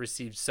present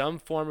received some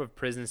form of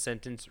prison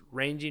sentence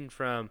ranging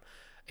from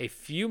a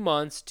few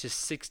months to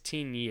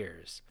 16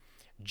 years.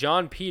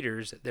 John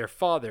Peters, their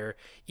father,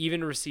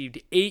 even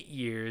received 8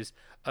 years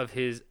of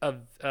his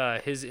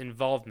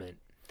involvement.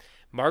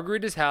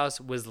 Margarita's house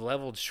was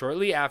leveled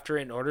shortly after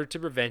in order to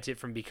prevent it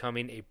from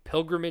becoming a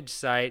pilgrimage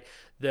site,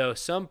 though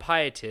some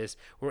pietists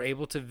were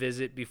able to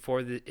visit before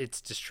its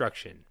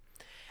destruction.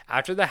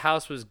 After the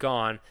house was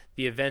gone,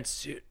 the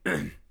events...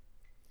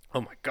 Oh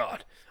my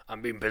God,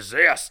 I'm being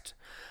possessed.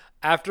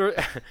 After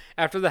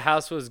after the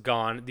house was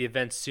gone, the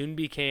event soon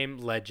became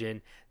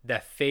legend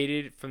that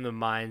faded from the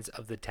minds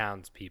of the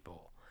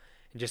townspeople.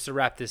 And just to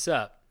wrap this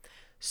up,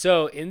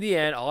 so in the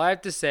end, all I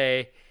have to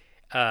say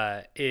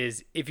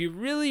is if you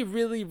really,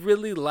 really,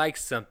 really like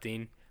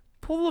something,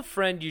 pull a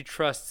friend you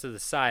trust to the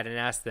side and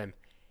ask them,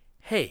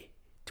 hey,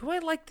 do I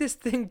like this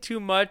thing too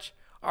much?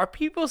 Are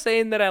people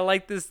saying that I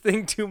like this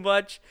thing too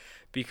much?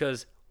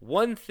 Because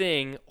one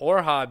thing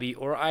or hobby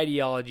or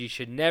ideology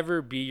should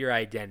never be your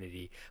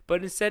identity,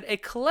 but instead a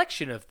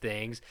collection of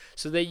things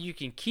so that you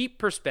can keep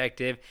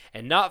perspective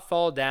and not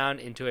fall down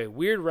into a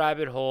weird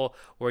rabbit hole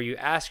where you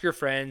ask your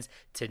friends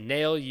to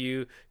nail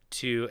you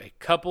to a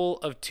couple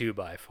of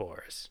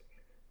 2x4s.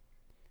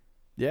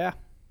 Yeah.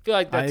 I feel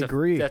like that's I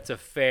agree. That's a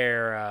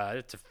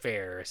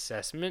fair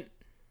assessment.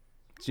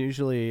 It's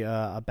usually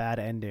a bad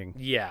ending.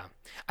 Yeah,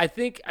 I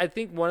think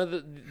one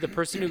of the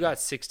person who got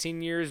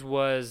 16 years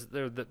was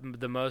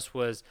the most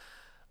was,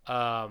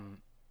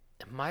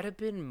 it might have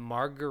been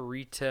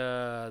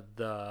Margarita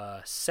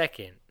the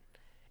Second.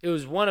 It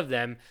was one of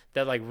them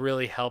that like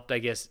really helped, I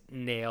guess,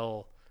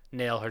 nail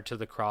her to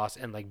the cross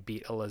and like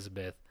beat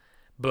Elizabeth.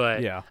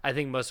 But Yeah. I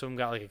think most of them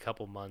got like a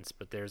couple months.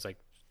 But there's like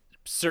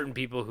certain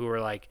people who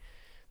were like,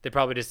 they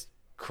probably just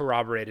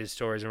corroborated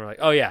stories and were like,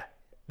 oh yeah,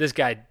 this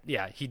guy,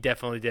 yeah, he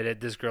definitely did it.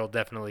 This girl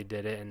definitely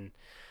did it. And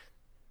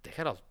they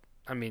got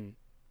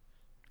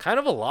kind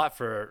of a lot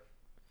for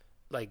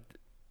like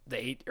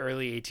the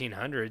early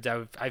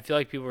 1800s. I feel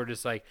like people were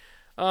just like,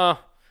 oh,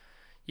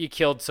 you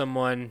killed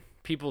someone,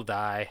 people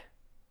die.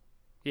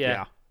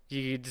 Yeah.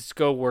 You just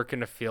go work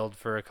in a field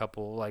for a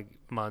couple like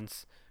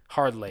months,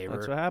 hard labor.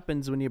 That's what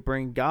happens when you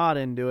bring God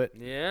into it.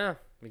 Yeah,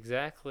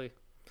 exactly.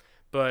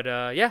 But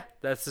yeah,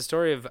 that's the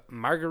story of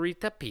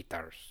Margarita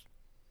Peters.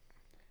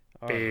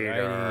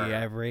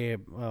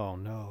 Alrighty, oh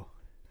no,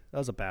 that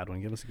was a bad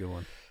one. Give us a good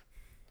one.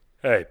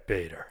 Hey,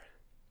 Peter.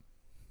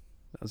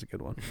 That was a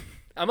good one.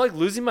 I'm like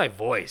losing my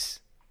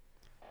voice.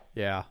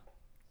 Yeah,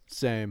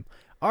 same.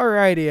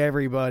 Alrighty,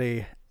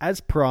 everybody. As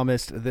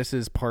promised, this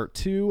is part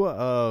 2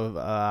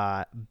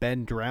 of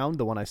Ben Drowned,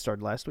 the one I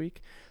started last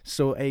week.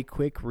 So a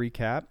quick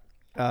recap.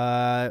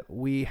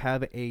 We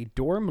have a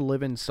dorm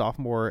living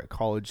sophomore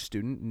college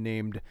student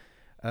named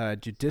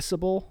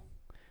Judiciable,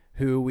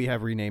 who we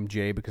have renamed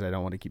Jay because I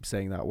don't want to keep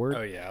saying that word.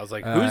 Oh yeah, I was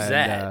like, who's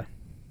that?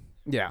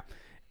 Yeah.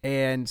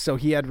 And so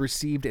he had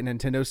received a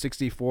Nintendo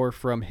 64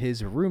 from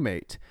his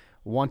roommate,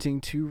 wanting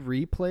to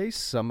replace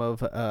some of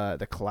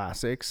the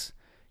classics.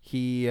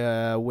 He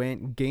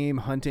went game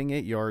hunting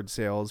at yard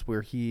sales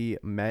where he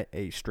met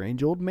a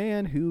strange old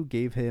man who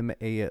gave him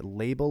a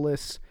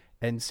labelless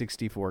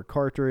N64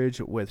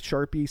 cartridge with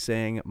Sharpie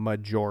saying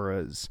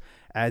Majora's,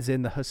 as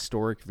in the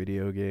historic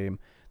video game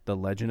The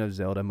Legend of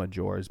Zelda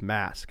Majora's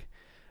Mask.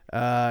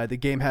 The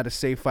game had a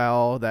save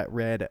file that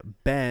read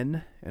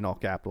Ben in all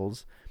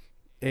capitals,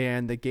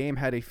 and the game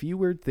had a few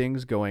weird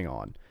things going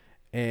on.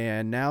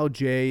 And now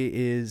Jay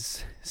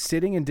is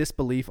sitting in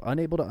disbelief,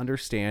 unable to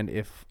understand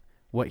if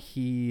what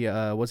he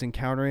was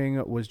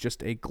encountering was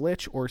just a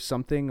glitch or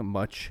something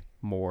much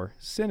more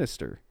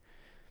sinister.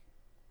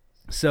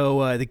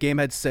 So the game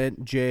had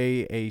sent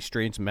Jay a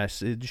strange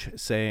message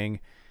saying,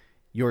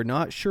 "You're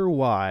not sure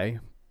why,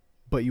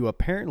 but you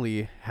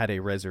apparently had a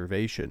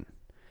reservation."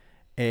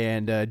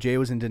 And Jay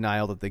was in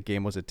denial that the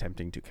game was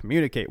attempting to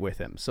communicate with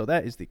him. So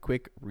that is the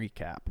quick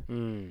recap.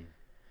 And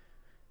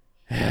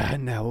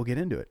now we'll get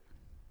into it.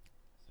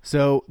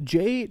 So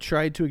Jay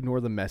tried to ignore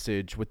the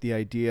message with the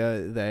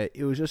idea that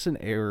it was just an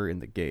error in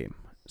the game.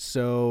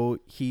 So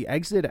he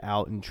exited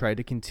out and tried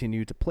to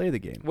continue to play the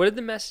game. What did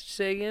the message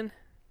say again?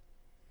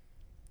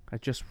 I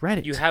just read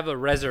it. You have a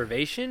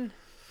reservation?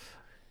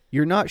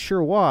 You're not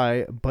sure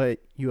why, but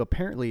you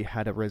apparently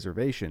had a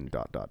reservation, ...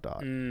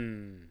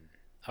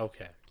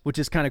 Okay. Which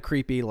is kind of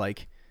creepy,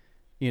 like,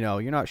 you know,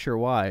 you're not sure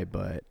why,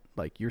 but,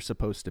 like, you're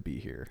supposed to be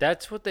here.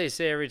 That's what they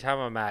say every time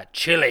I'm at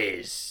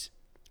Chili's.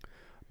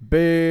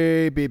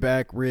 Baby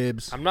back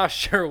ribs. I'm not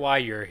sure why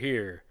you're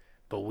here,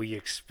 but we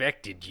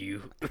expected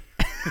you.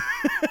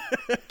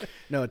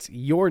 No, it's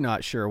you're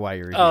not sure why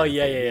you're here. Oh,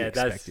 yeah, but yeah, we yeah.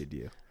 expected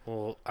you.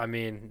 Well, I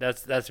mean,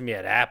 that's me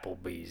at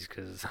Applebee's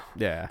because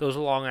Yeah. those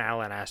Long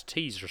Island iced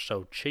teas are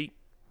so cheap.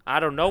 I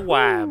don't know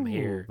why I'm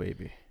here. Ooh,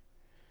 baby.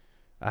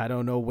 I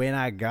don't know when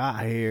I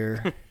got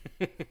here.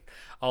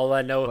 All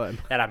I know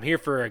that I'm here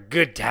for a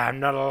good time,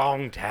 not a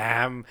long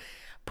time.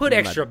 Put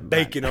extra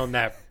bacon on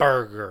that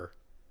burger.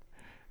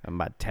 And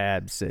my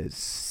tab says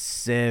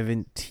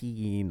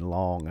 17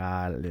 Long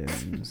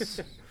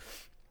Islands.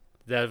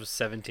 That was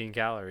 17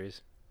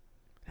 calories.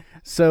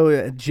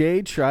 So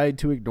Jay tried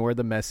to ignore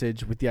the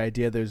message with the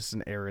idea there's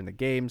an error in the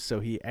game, so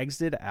he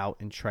exited out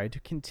and tried to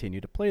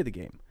continue to play the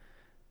game.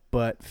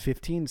 But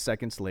 15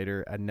 seconds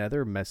later,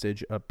 another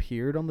message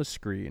appeared on the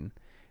screen,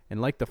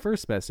 and like the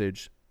first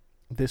message,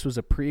 this was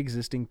a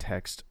pre-existing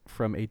text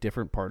from a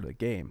different part of the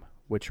game,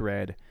 which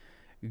read,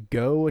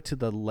 "Go to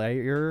the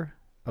lair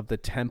of the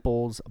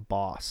temple's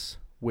boss,"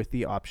 with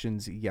the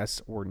options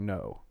yes or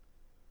no.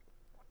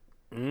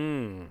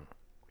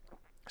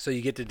 So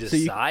you get to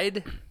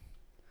decide?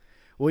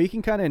 Well, you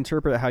can kind of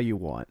interpret it how you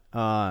want.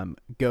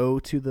 Go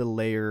to the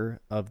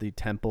layer of the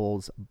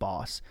temple's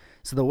boss.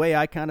 So the way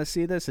I kind of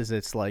see this is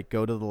it's like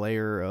go to the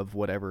layer of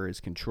whatever is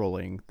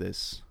controlling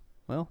this,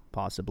 well,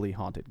 possibly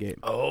haunted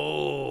game.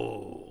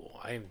 Oh,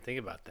 I didn't even think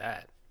about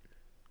that.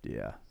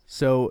 Yeah.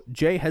 So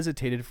Jay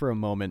hesitated for a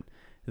moment,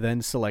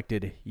 then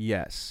selected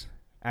yes,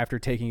 after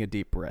taking a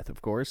deep breath,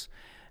 of course.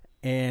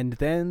 And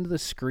then the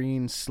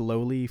screen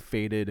slowly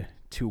faded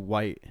to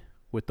white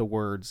with the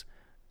words,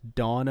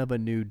 "Dawn of a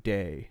New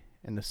Day,"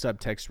 and the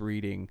subtext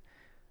reading,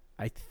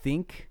 I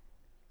think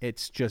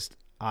it's just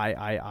I.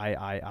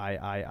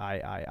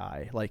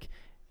 Like,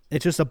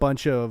 it's just a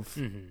bunch of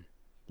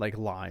like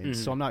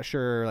lines. So I'm not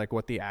sure like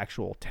what the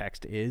actual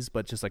text is,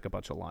 but just like a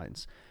bunch of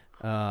lines,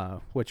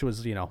 which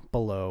was,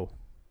 below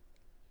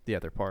the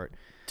other part.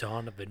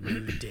 Dawn of a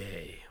New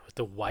Day with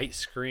the white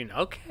screen.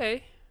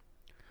 Okay.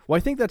 Well, I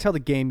think that's how the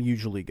game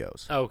usually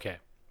goes. Okay.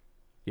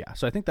 Yeah,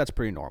 so I think that's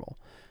pretty normal.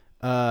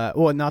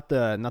 Well, not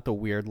the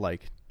weird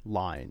like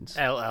lines.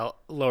 L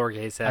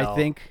lowercase L. I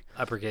think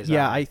uppercase.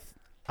 Yeah, L.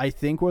 I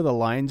think where the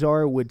lines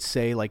are would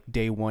say like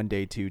day 1,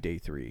 day 2, day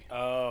 3.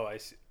 Oh, I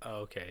see.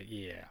 Okay,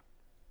 yeah.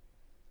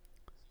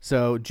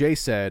 So Jay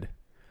said,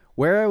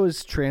 "Where I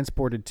was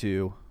transported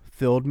to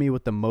filled me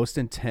with the most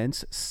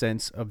intense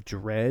sense of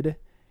dread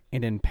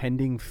and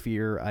impending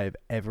fear I've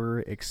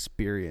ever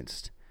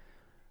experienced.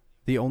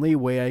 The only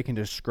way I can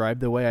describe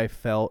the way I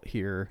felt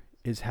here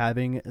is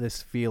having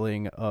this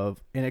feeling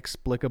of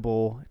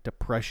inexplicable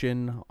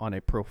depression on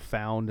a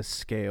profound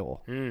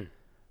scale.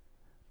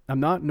 I'm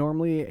not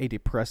normally a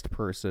depressed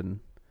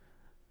person,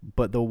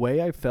 but the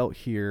way I felt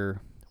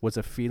here was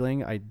a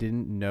feeling I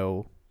didn't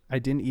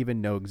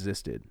even know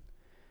existed.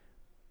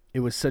 It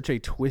was such a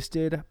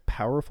twisted,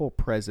 powerful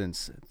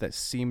presence that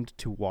seemed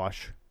to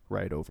wash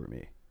right over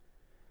me.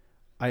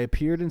 I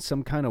appeared in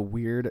some kind of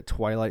weird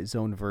Twilight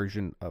Zone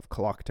version of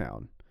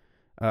Clocktown.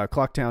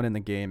 Clocktown in the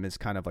game is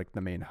kind of like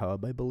the main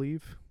hub, I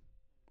believe.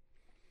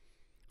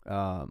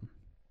 I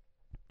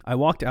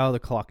walked out of the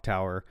clock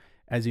tower,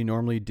 as you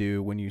normally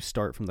do when you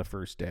start from the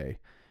first day,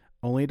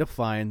 only to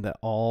find that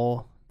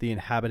all the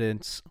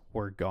inhabitants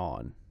were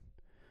gone.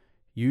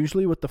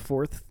 Usually with the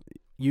fourth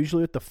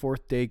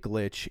day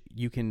glitch,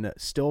 you can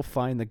still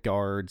find the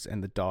guards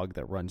and the dog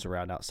that runs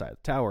around outside the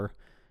tower,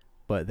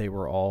 but they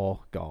were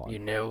all gone. You're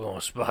never gonna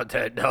spot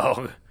that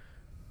dog.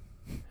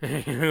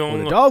 Well,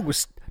 the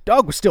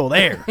dog was still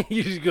there.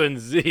 You just couldn't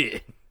see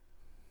it.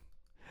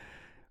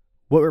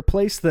 What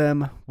replaced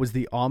them was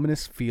the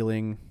ominous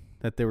feeling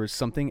that there was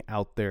something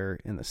out there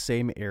in the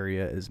same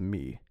area as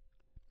me,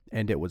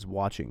 and it was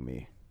watching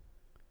me.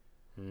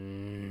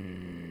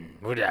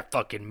 With that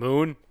fucking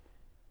moon?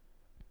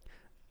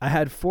 I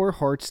had 4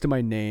 hearts to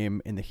my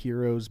name in the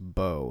hero's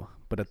bow,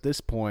 but at this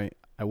point,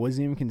 I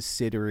wasn't even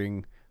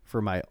considering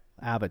for my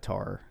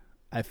avatar.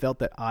 I felt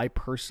that I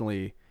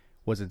personally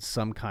was in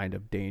some kind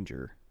of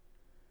danger.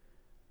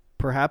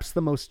 Perhaps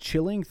the most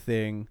chilling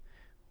thing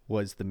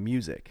was the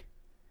music.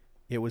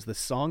 It was the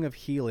Song of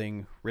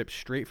Healing ripped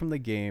straight from the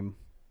game,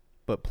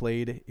 but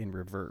played in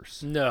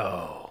reverse.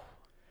 No.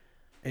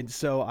 And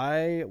so I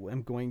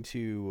am going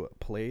to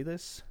play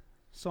this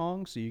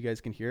song so you guys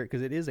can hear it,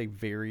 because it is a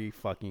very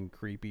fucking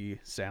creepy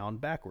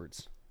sound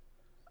backwards.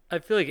 I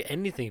feel like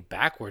anything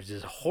backwards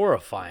is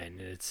horrifying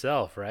in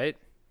itself, right?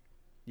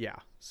 Yeah.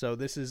 So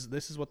this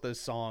is what the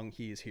song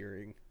he is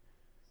hearing.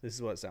 This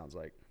is what it sounds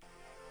like.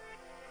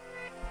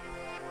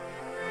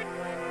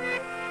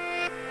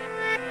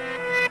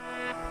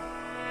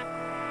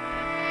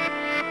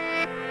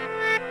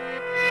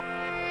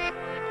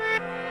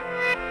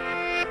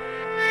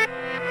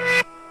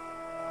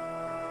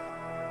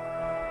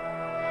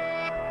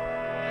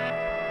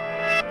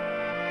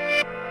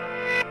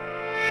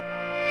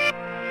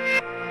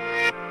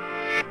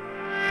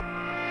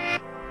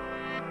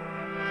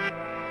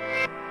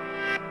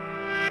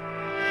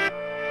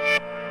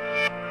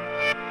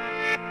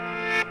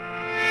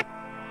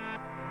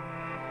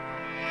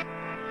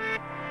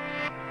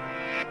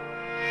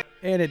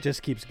 And it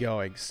just keeps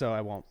going, so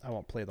I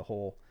won't play the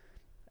whole.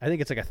 I think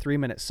it's like a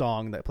 3-minute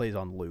song that plays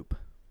on loop.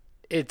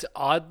 It's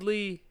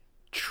oddly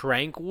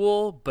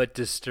tranquil but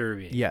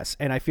disturbing. Yes,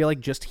 and I feel like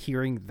just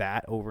hearing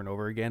that over and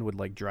over again would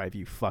like drive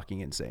you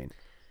fucking insane.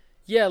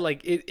 Yeah,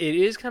 like it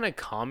is kind of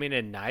calming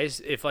and nice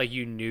if like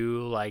you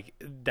knew like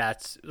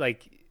that's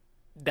like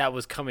that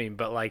was coming,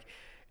 but like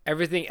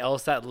everything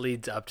else that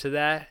leads up to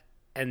that,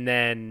 and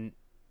then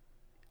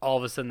all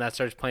of a sudden that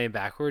starts playing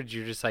backwards,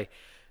 you're just like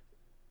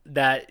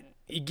that.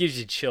 It gives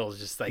you chills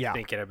just like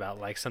thinking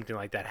about like something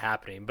like that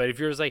happening. But if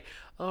you're just like,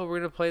 oh, we're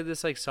gonna play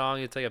this like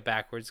song, it's like a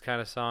backwards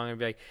kind of song, and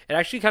be like, it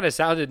actually kind of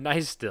sounded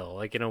nice still,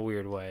 like in a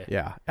weird way.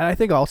 Yeah, and I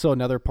think also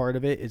another part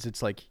of it is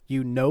it's like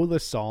the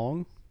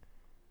song,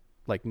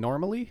 like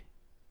normally,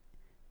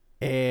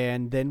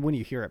 and then when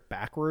you hear it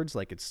backwards,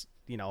 like it's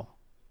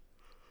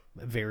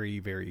very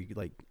very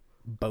like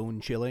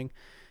bone chilling.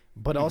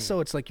 But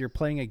also it's like you're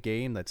playing a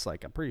game that's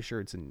like, I'm pretty sure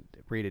it's in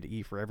rated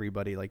E for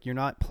everybody. Like you're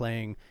not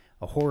playing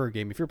a horror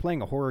game. If you're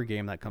playing a horror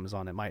game that comes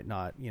on, it might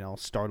not,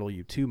 startle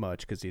you too much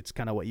because it's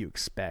kind of what you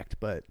expect.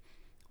 But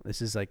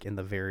This is like in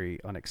the very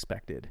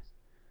unexpected.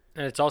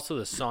 And it's also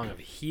the song of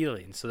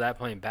healing. So that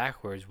playing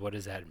backwards, what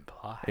does that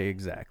imply?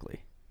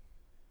 Exactly.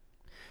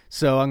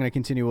 So I'm going to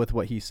continue with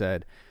what he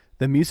said.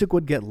 The music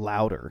would get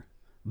louder,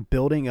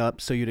 building up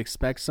so you'd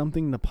expect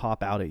something to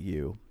pop out at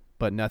you,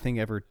 but nothing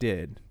ever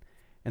did.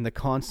 And the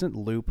constant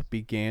loop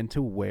began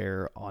to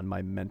wear on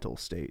my mental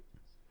state.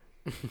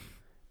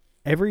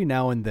 Every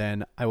now and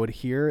then, I would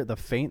hear the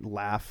faint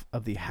laugh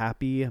of the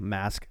happy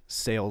masked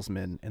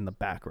salesman in the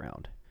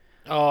background.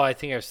 Oh, I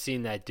think I've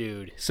seen that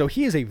dude. So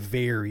he is a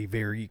very,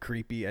 very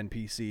creepy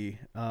NPC.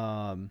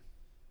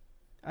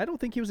 I don't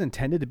think he was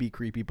intended to be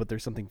creepy, but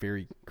there's something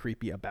very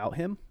creepy about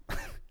him.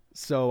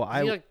 So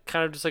Is he like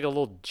kind of just like a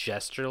little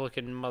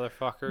jester-looking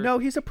motherfucker? No,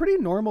 he's a pretty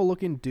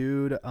normal-looking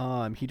dude.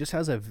 He just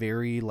has a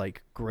very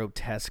like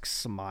grotesque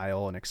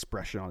smile and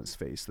expression on his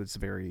face that's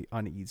very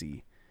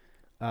uneasy.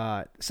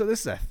 So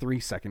this is a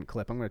 3-second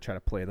clip. I'm going to try to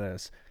play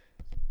this.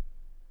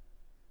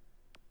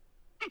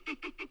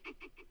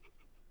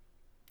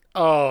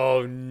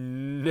 Oh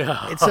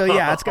no! So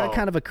yeah, it's got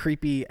kind of a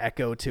creepy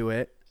echo to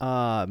it.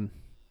 God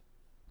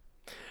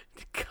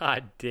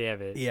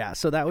damn it! Yeah,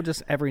 so that would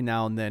just every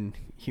now and then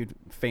he'd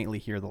faintly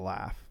hear the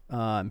laugh.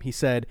 He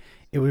said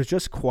it was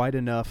just quite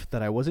enough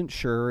that I wasn't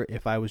sure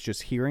if I was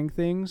just hearing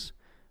things,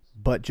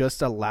 but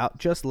just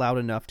loud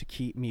enough to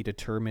keep me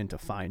determined to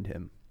find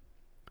him.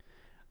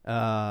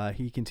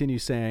 He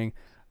continues saying,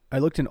 I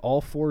looked in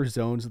all 4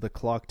 zones of the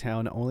clock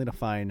town only to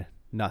find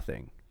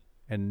nothing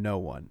and no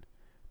one.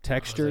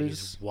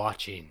 Textures, Like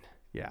watching.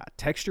 Yeah,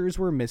 textures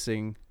were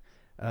missing.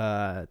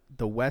 The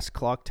West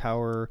Clock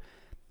Tower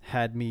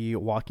had me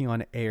walking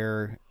on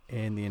air,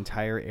 and the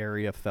entire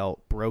area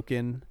felt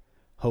broken,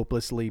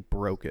 hopelessly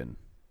broken.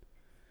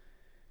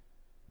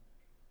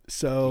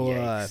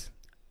 So,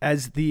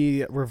 as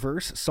the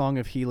reverse song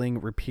of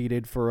healing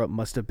repeated for what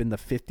must have been the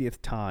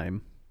 50th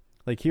time,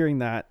 like hearing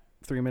that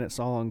 3-minute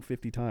song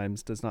 50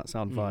 times does not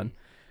sound fun.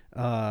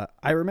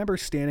 I remember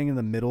standing in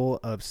the middle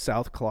of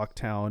South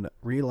Clocktown,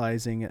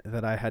 realizing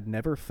that I had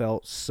never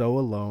felt so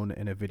alone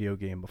in a video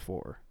game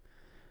before.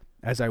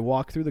 As I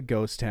walked through the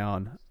ghost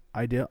town,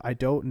 I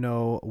don't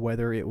know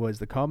whether it was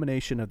the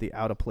combination of the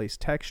out-of-place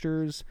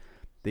textures,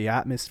 the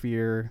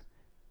atmosphere,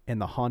 and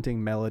the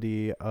haunting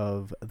melody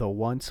of the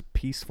once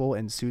peaceful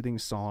and soothing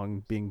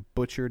song being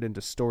butchered and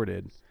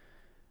distorted,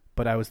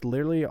 but I was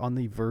literally on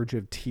the verge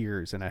of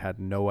tears, and I had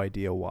no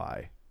idea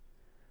why.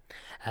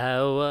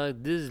 I walk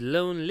this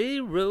only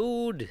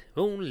road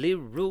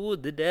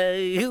that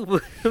I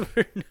will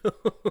ever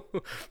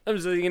know. I'm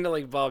just thinking of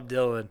like Bob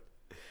Dylan.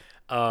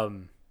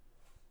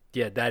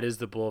 Yeah, that is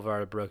the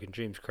Boulevard of Broken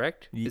Dreams,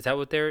 correct? Is that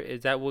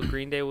what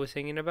Green Day was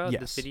singing about?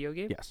 Yes. This video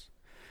game? Yes.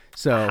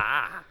 So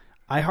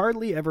I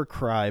hardly ever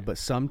cry, but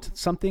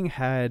something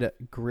had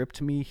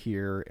gripped me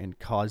here and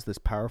caused this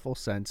powerful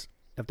sense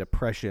of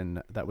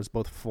depression that was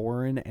both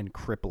foreign and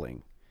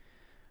crippling.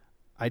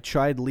 I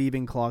tried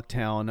leaving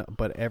Clocktown,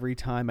 but every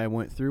time I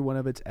went through one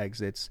of its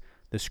exits,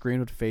 the screen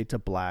would fade to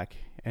black,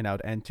 and I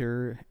would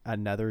enter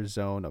another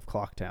zone of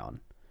Clocktown.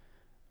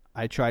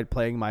 I tried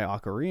playing my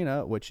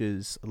ocarina, which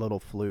is a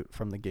little flute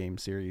from the game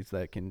series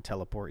that can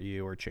teleport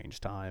you or change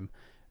time.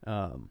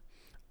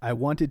 I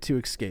wanted to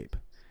escape.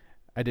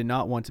 I did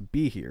not want to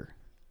be here.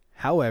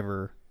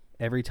 However,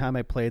 every time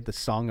I played the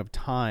Song of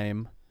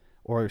Time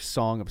or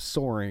Song of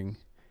Soaring,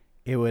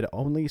 it would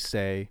only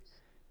say,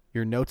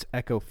 your notes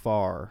echo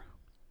far,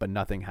 but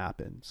nothing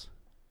happens.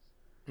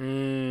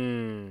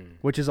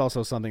 Which is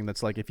also something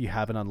that's like if you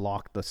haven't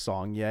unlocked the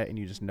song yet and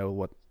you just know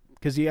what,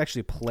 because you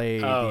actually play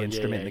the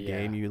instrument in the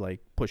game, you like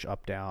push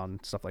up, down,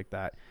 stuff like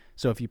that.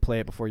 So if you play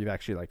it before you've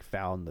actually like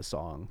found the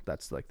song,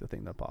 that's like the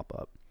thing that pop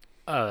up.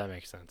 Oh, that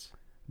makes sense.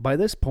 By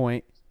this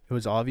point, it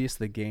was obvious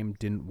the game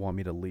didn't want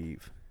me to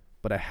leave,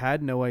 but I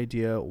had no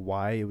idea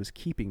why it was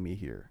keeping me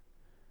here.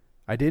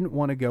 I didn't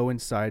want to go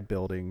inside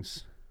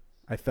buildings.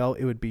 I felt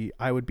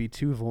I would be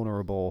too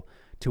vulnerable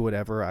to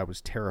whatever I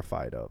was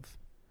terrified of.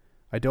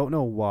 I don't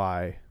know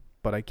why,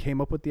 but I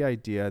came up with the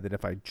idea that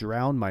if I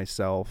drowned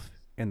myself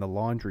in the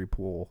laundry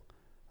pool,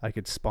 I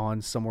could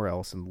spawn somewhere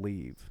else and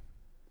leave.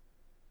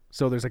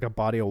 So there's like a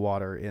body of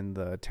water in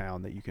the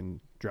town that you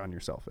can drown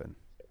yourself in.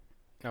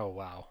 Oh,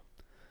 wow.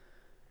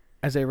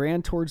 As I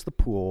ran towards the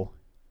pool,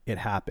 it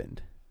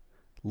happened.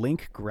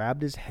 Link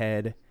grabbed his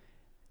head,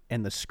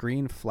 and the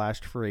screen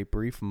flashed for a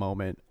brief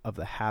moment of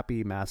the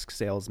happy masked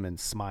salesman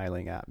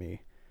smiling at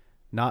me.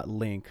 Not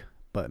Link,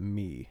 but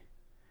me,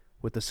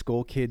 with the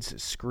Skull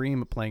Kids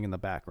scream playing in the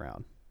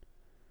background.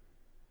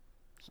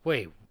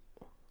 Wait,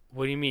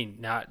 what do you mean?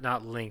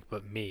 Not Link,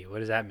 but me? What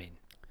does that mean?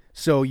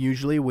 So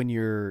usually when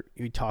you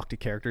talk to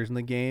characters in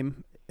the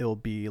game, it'll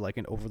be like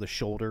an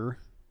over-the-shoulder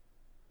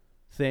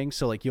thing.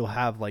 So like you'll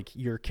have like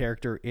your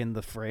character in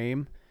the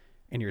frame,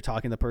 and you're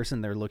talking to the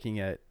person, they're looking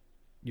at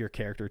your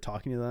character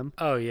talking to them.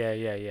 Oh,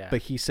 yeah.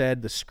 But he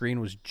said the screen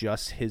was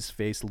just his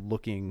face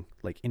looking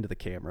like into the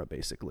camera,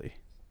 basically.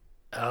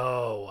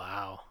 Oh,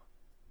 wow.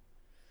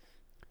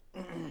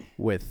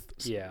 With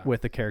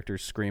the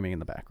characters screaming in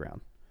the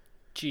background.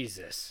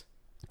 Jesus.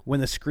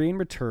 When the screen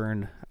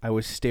returned, I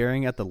was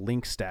staring at the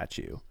Link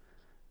statue.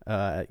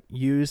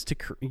 usually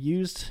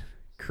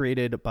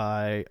created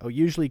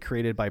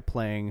by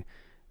playing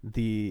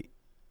the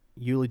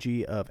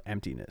Eulogy of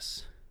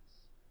Emptiness.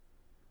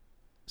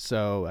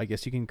 So I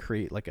guess you can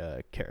create like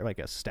a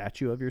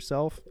statue of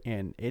yourself,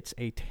 and it's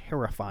a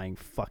terrifying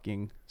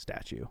fucking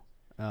statue.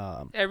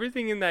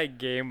 Everything in that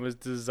game was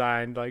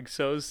designed like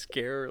so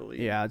scarily.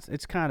 Yeah,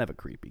 it's kind of a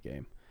creepy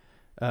game.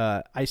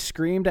 I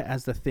screamed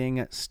as the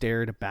thing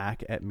stared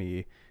back at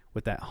me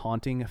with that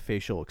haunting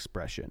facial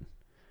expression.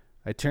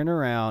 I turned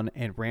around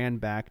and ran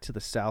back to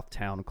the south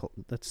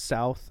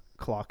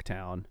clock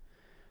town.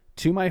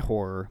 To my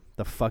horror,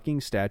 the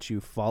fucking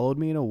statue followed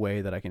me in a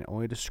way that I can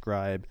only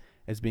describe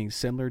as being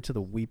similar to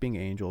the weeping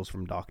angels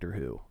from Doctor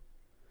Who.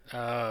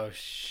 Oh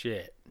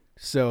shit.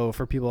 So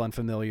for people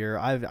unfamiliar,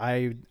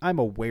 I'm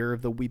aware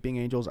of the weeping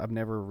angels. I've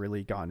never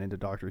really gotten into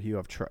Doctor Who.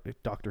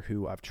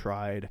 I've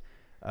tried.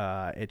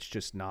 It's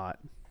just not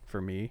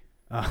for me.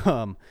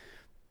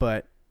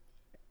 But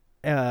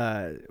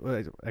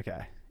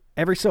okay.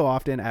 Every so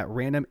often, at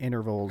random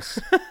intervals,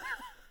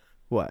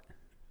 what?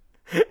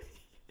 Oh,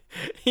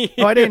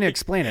 I didn't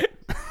explain it.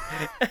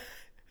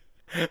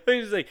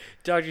 He's like,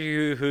 Doctor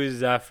Who, who's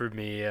that for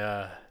me?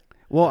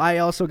 Well, I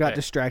also got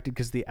distracted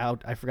because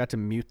I forgot to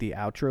mute the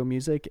outro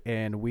music,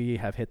 and we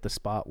have hit the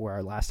spot where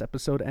our last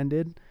episode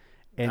ended,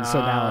 and so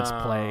now it's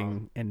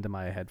playing into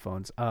my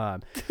headphones.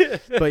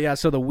 But yeah,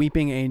 so the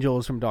weeping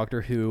angels from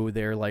Doctor Who,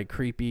 they're like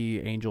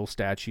creepy angel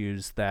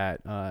statues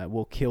that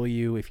will kill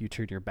you if you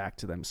turn your back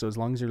to them. So as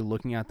long as you're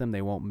looking at them,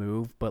 they won't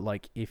move. But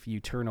like if you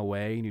turn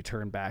away and you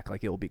turn back,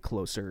 like it will be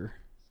closer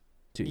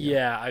to you.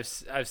 Yeah,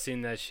 I've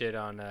seen that shit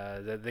on.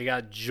 They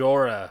got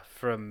Jorah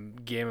from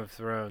Game of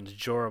Thrones,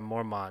 Jorah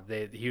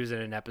Mormont. He was in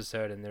an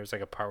episode, and there's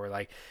like a part where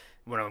like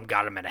one of them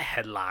got him in a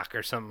headlock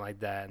or something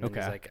like that, and then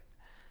he's like.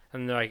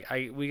 And they're like,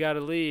 we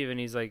gotta leave, and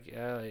he's like,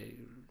 they're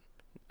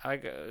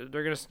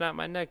gonna snap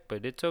my neck,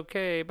 but it's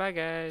okay. Bye,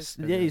 guys.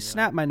 Yeah, you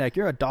snap my neck.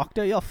 You're a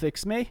doctor. You'll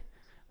fix me.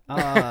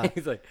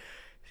 He's like,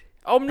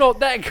 I'm not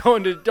that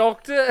kind of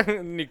doctor.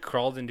 And he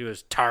crawled into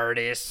his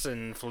TARDIS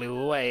and flew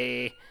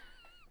away.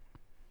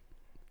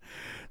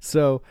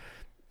 So,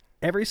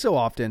 every so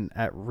often,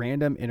 at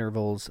random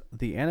intervals,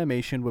 the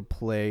animation would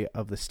play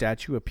of the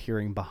statue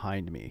appearing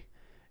behind me.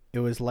 It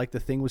was like the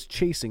thing was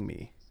chasing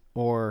me,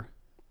 or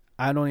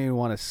I don't even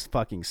want to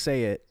fucking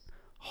say it,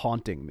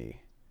 haunting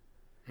me.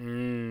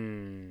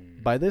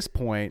 By this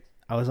point,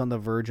 I was on the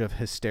verge of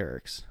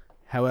hysterics.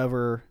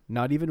 However,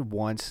 not even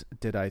once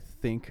did I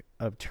think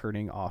of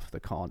turning off the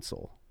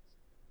console.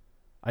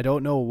 I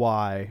don't know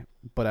why,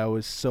 but I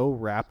was so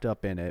wrapped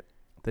up in it.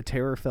 The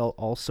terror felt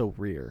also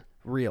real.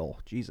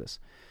 Jesus.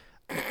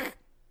 It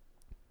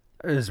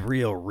is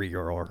real.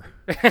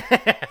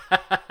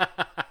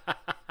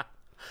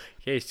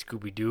 Hey,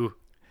 Scooby-Doo.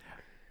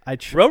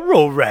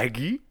 Roll,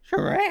 Raggy.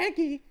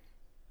 Raggy.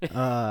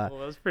 Well,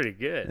 that's pretty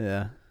good.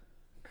 Yeah.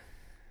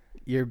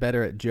 You're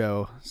better at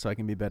Joe, so I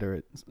can be better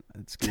at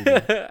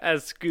Scooby.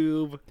 As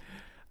Scoob.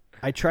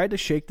 I tried to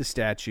shake the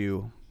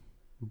statue,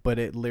 but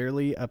it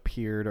literally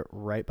appeared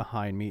right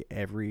behind me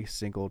every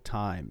single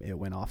time it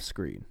went off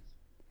screen.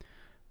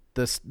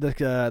 The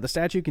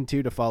statue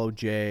continued to follow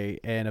Jay,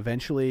 and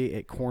eventually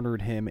it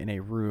cornered him in a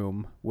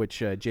room,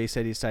 which Jay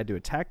said he decided to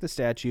attack the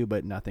statue,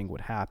 but nothing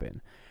would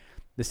happen.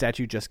 The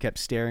statue just kept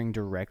staring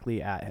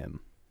directly at him.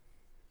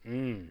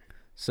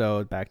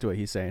 So back to what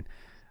he's saying.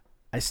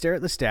 I stared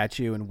at the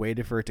statue and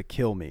waited for it to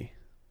kill me.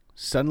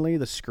 Suddenly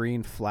the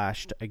screen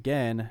flashed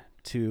again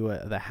to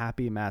the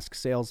happy masked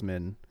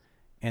salesman,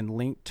 and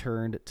Link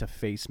turned to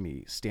face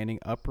me, standing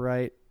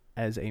upright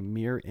as a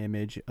mirror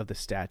image of the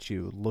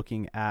statue,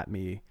 looking at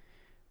me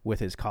with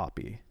his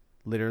copy,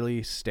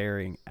 literally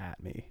staring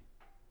at me.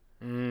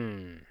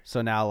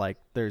 So now like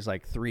there's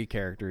like three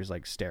characters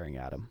like staring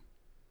at him.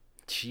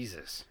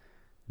 Jesus.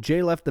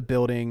 Jay left the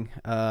building.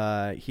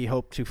 He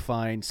hoped to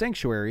find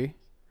sanctuary,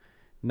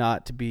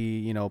 not to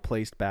be,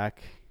 placed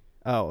back.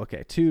 Oh,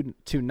 okay.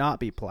 To not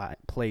be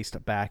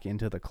placed back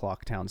into the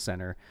Clocktown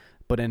Center,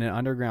 but in an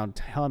underground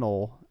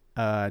tunnel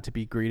to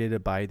be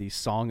greeted by the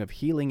Song of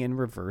Healing in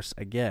reverse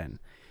again.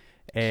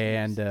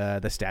 And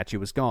the statue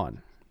was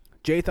gone.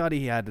 Jay thought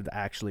he had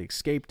actually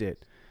escaped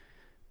it,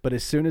 but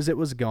as soon as it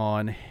was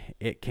gone,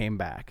 it came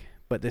back.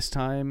 But this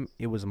time,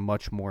 it was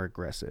much more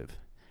aggressive.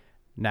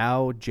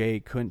 Now,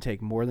 Jay couldn't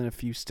take more than a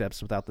few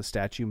steps without the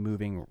statue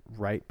moving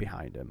right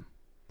behind him.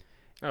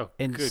 Oh,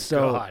 and good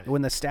so God.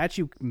 When the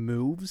statue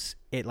moves,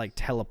 it like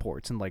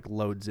teleports and like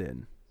loads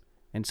in.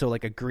 And so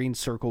like a green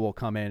circle will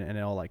come in and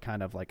it'll like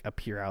kind of like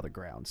appear out of the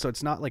ground. So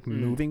it's not like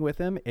moving with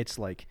him. It's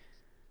like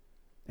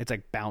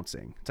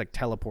bouncing. It's like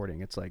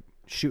teleporting. It's like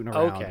shooting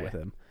around with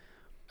him.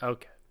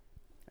 Okay.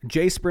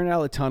 Jay sprinted out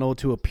of the tunnel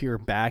to appear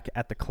back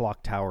at the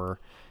clock tower,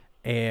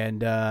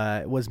 and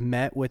was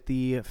met with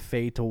the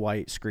fade to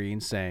white screen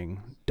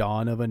saying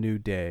 "Dawn of a New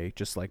Day,"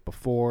 just like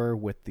before,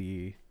 with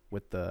the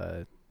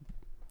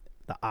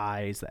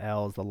I's, the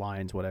L's, the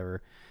lines,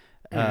 whatever.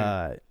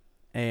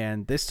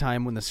 And this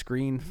time, when the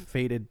screen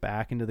faded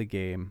back into the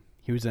game,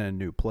 he was in a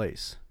new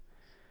place.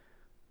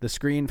 The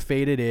screen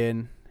faded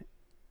in.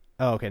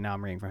 Oh, okay, now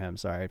I'm reading from him.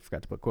 Sorry, I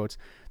forgot to put quotes.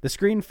 The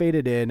screen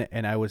faded in,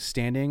 and I was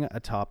standing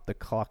atop the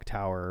clock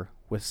tower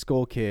with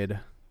Skull Kid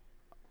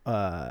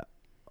hovering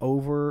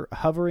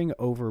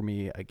over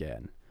me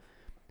again.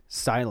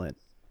 Silent.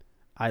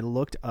 I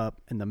looked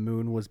up, and the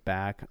moon was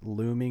back,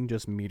 looming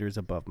just meters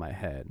above my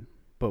head,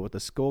 but with the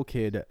Skull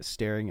Kid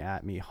staring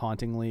at me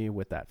hauntingly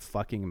with that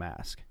fucking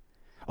mask.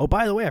 Oh,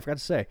 by the way, I forgot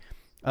to say,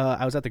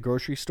 I was at the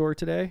grocery store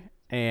today,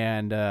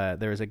 and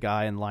there was a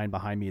guy in line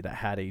behind me that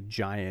had a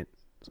giant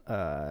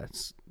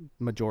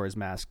Majora's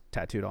Mask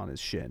tattooed on his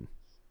shin.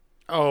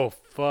 Oh,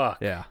 fuck.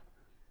 Yeah.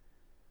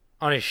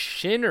 On his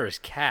shin or his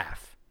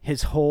calf?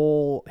 His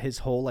whole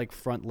like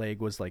front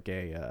leg was like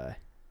a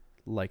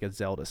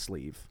Zelda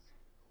sleeve.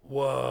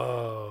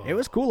 Whoa. It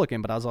was cool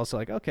looking, but I was also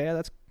like, okay,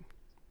 that's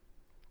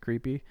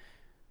creepy.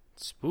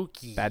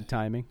 Spooky. Bad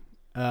timing.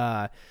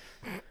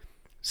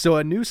 So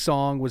a new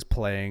song was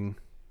playing,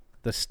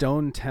 the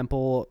Stone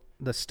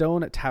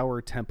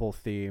Tower Temple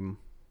theme,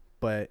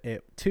 but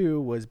it too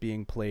was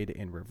being played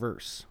in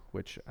reverse,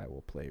 which I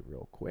will play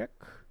real quick.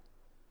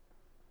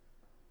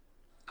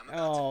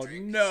 Oh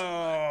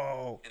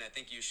no! And I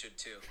think you should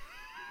too.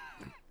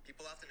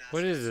 People often ask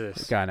What is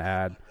this? Got an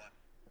ad.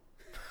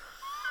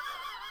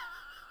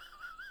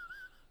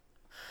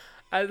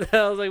 I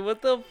was like,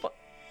 what the fuck?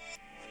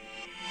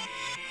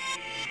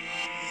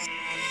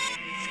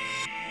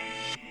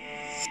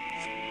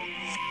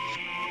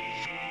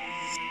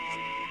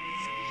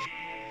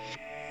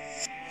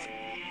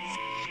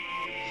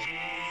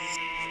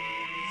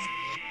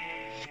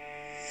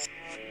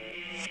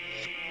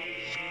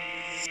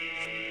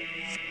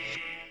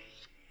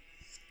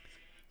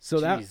 So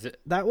Jeez.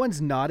 that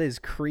one's not as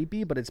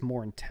creepy, but it's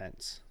more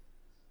intense.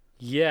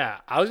 Yeah,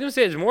 I was gonna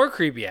say it's more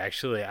creepy.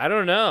 Actually, I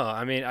don't know.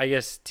 I mean, I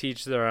guess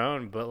teach their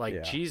own. But like,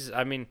 Yeah. geez,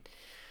 I mean,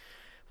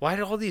 why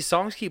do all these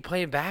songs keep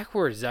playing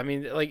backwards? I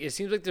mean, like, it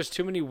seems like there's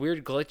too many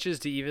weird glitches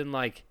to even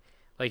like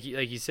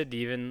you said, to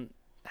even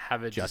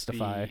have it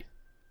Justify. just be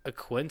a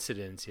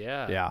coincidence.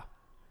 Yeah.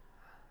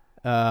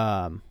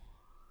 Yeah.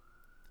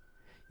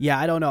 Yeah,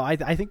 I don't know.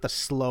 I think the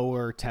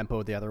slower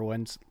tempo of the other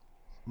one's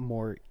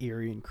more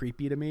eerie and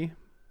creepy to me.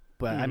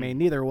 But, I mean,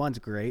 neither one's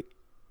great.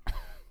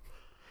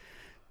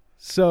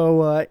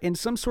 So, in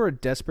some sort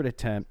of desperate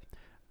attempt,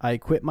 I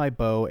quit my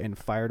bow and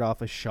fired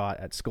off a shot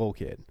at Skull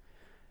Kid.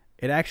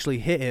 It actually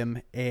hit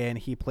him, and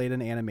he played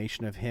an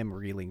animation of him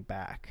reeling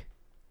back.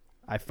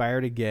 I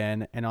fired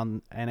again, and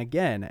on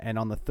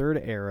the third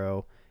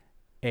arrow,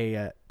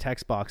 a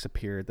text box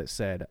appeared that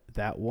said,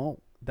 "That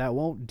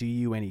won't do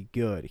you any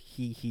good.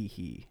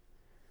 He."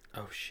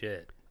 Oh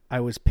shit. I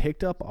was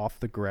picked up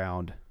off the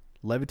ground,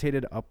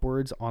 levitated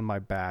upwards on my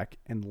back,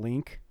 and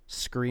Link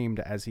screamed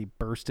as he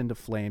burst into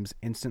flames,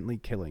 instantly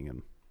killing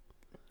him.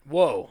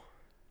 Whoa.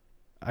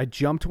 I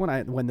jumped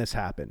when this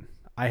happened.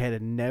 I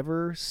had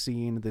never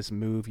seen this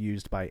move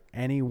used by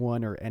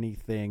anyone or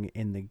anything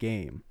in the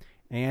game.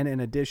 And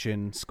in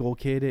addition, Skull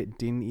Kid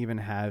didn't even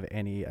have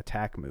any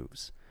attack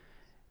moves.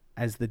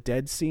 As the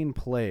dead scene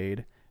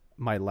played,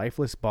 my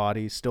lifeless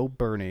body still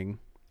burning,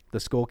 the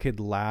Skull Kid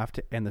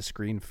laughed and the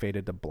screen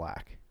faded to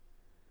black.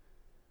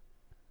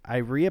 I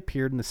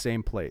reappeared in the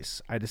same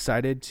place. I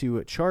decided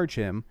to charge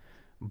him,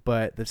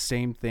 but the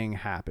same thing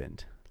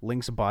happened.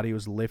 Link's body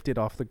was lifted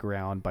off the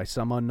ground by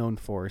some unknown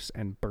force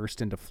and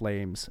burst into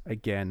flames,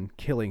 again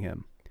killing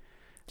him.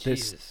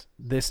 Jesus.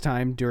 This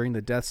time during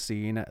the death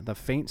scene, the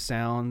faint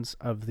sounds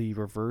of the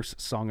reverse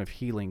Song of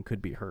Healing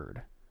could be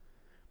heard.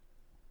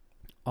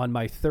 On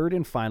my third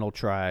and final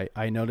try,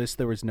 I noticed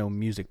there was no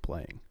music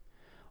playing.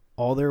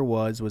 All there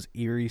was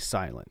eerie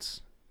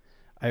silence.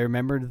 I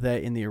remembered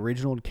that in the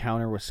original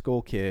encounter with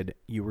Skull Kid,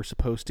 you were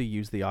supposed to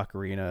use the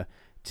ocarina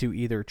to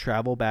either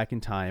travel back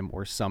in time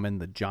or summon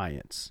the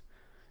giants.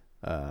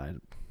 I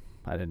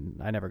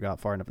never got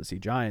far enough to see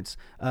giants.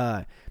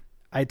 I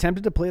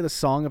attempted to play the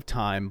Song of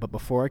Time, but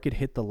before I could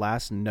hit the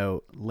last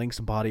note, Link's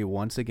body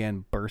once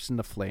again burst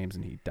into flames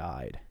and he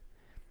died.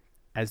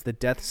 As the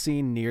death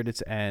scene neared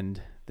its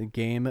end, the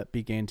game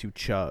began to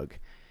chug.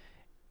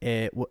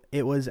 It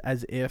was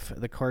as if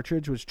the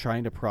cartridge was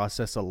trying to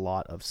process a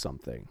lot of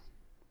something.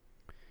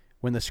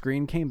 When the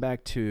screen came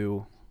back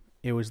to,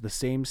 it was the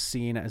same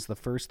scene as the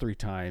first 3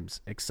 times,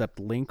 except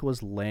Link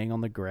was laying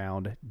on the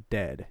ground,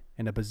 dead,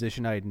 in a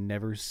position I had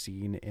never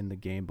seen in the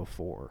game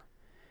before.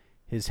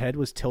 His head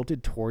was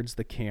tilted towards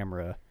the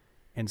camera,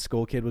 and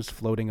Skull Kid was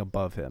floating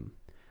above him.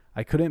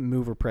 I couldn't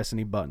move or press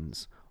any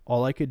buttons.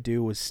 All I could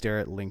do was stare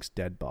at Link's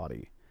dead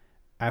body.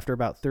 After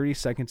about 30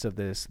 seconds of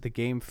this, the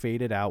game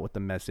faded out with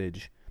the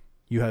message,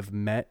 "You have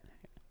met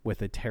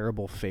with a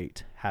terrible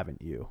fate,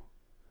 haven't you?"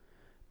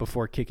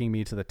 before kicking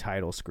me to the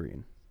title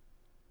screen.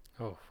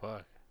 Oh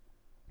fuck.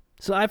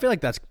 So I feel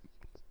like that's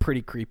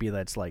pretty creepy.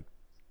 That's like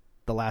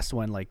the last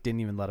one, like, didn't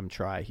even let him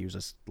try. He was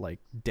just like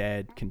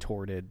dead,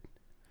 contorted,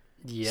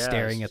 Yeah.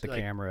 staring at the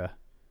like, camera.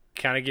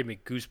 Kind of give me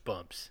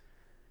goosebumps.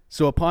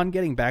 So upon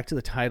getting back to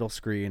the title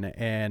screen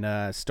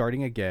and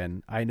starting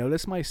again, I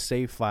noticed my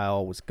save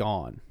file was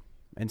gone.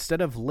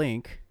 Instead of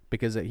Link,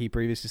 because he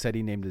previously said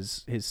he named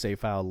his save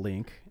file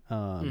Link,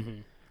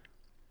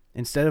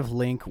 instead of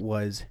Link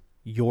was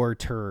your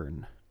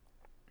turn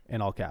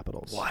in all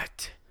capitals.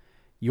 What?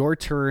 Your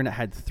turn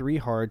had 3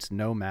 hearts,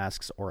 no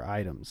masks or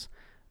items.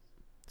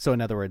 So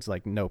in other words,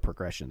 like no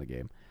progression in the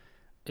game.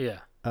 Yeah.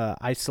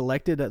 I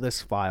selected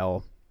this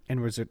file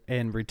and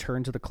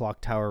returned to the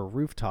clock tower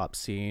rooftop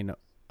scene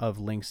of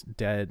Link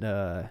dead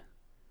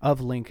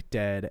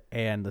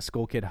and the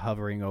Skull Kid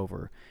hovering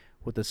over,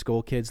 with the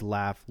Skull Kid's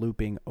laugh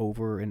looping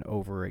over and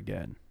over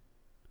again.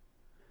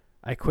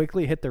 I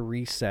quickly hit the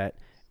reset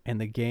and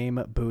the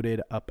game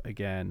booted up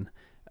again.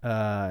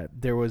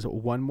 There was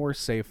one more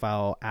save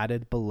file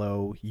added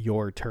below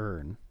your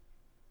turn,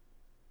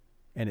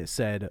 and it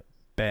said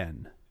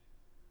Ben.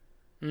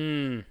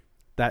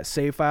 That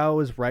save file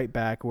was right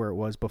back where it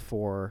was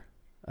before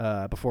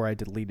I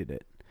deleted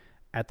it,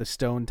 at the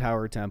Stone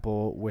Tower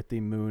Temple with the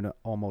moon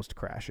almost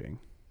crashing.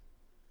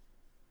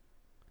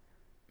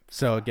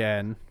 So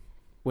again,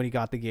 when he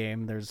got the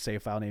game, there's a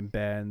save file named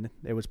Ben.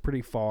 It was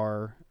pretty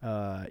far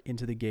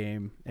into the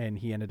game, and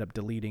he ended up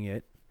deleting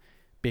it,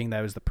 being that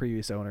it was the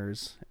previous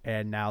owners,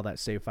 and now that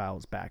save file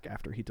is back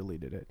after he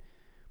deleted it.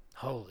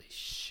 Holy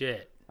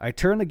shit. I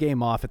turned the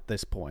game off at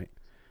this point.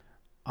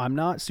 I'm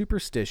not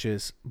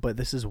superstitious, but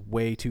this is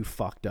way too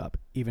fucked up,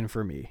 even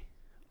for me.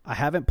 I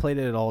haven't played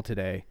it at all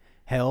today.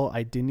 Hell,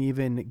 I didn't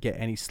even get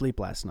any sleep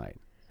last night.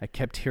 I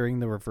kept hearing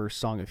the reverse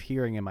Song of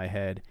Hearing in my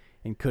head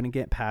and couldn't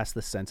get past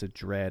the sense of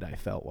dread I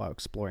felt while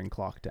exploring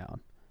Clocktown.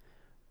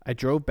 I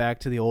drove back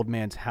to the old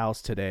man's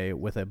house today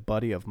with a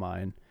buddy of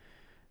mine.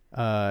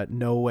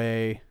 No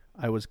way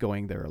I was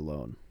going there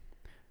alone.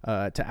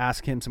 To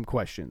ask him some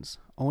questions,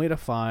 only to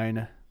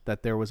find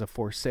that there was a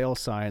for sale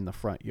sign in the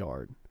front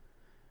yard.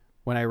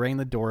 When I rang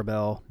the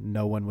doorbell,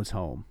 no one was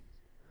home.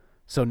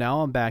 So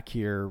now I'm back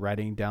here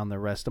writing down the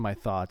rest of my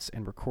thoughts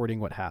and recording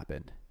what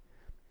happened.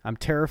 I'm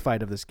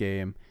terrified of this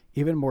game,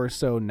 even more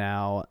so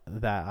now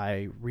that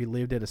I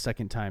relived it a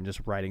second time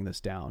just writing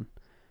this down.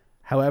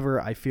 However,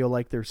 I feel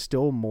like there's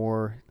still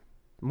more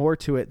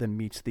to it than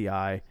meets the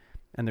eye,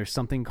 and there's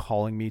something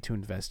calling me to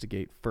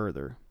investigate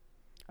further.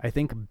 I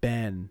think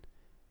Ben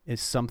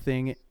is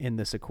something in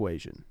this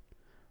equation,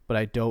 but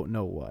I don't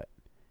know what.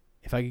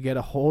 If I could get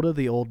a hold of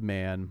the old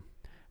man,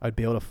 I'd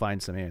be able to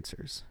find some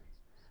answers.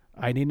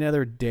 I need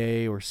another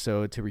day or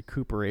so to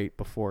recuperate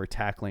before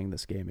tackling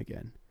this game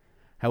again.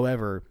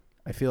 However,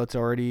 I feel it's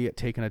already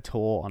taken a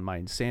toll on my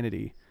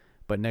insanity,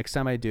 but next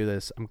time I do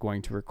this, I'm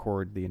going to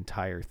record the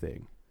entire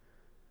thing.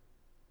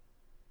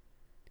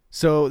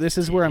 So this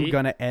is where I'm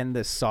going to end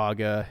this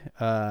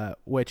saga,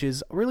 which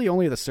is really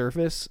only the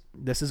surface.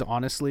 This is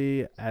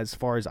honestly as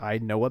far as I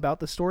know about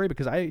the story,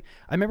 because I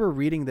remember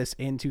reading this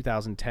in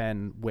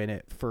 2010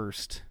 when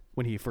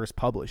he first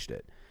published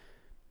it.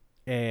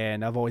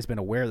 And I've always been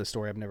aware of the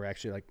story. I've never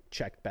actually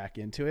checked back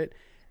into it.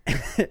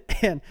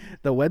 And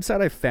the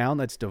website I found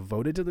that's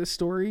devoted to this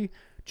story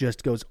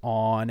just goes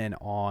on and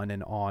on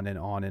and on and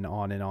on and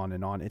on and on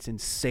and on. It's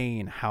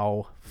insane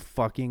how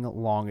fucking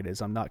long it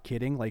is. I'm not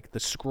kidding. Like the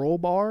scroll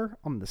bar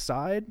on the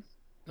side.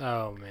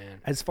 Oh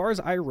man. As far as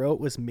I wrote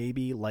was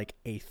maybe like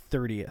a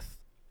 30th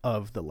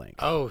of the length.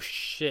 Oh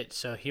shit.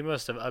 So he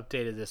must have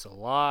updated this a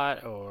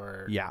lot,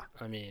 or yeah.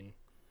 I mean,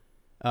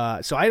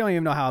 so I don't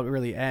even know how it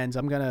really ends.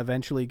 I'm going to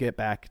eventually get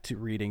back to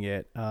reading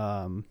it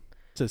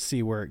to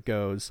see where it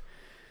goes.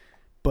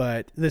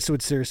 But this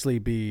would seriously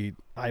be,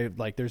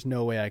 there's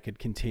no way I could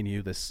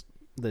continue this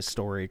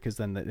story, because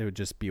then it would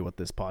just be what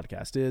this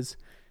podcast is.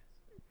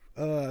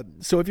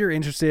 So if you're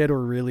interested or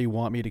really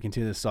want me to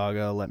continue the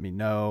saga, let me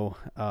know.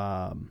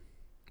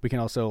 We can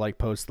also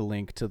post the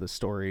link to the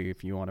story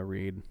if you want to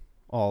read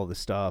all of the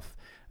stuff.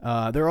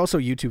 There are also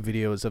YouTube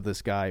videos of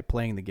this guy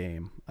playing the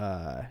game.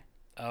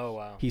 oh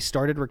wow. He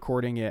started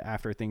recording it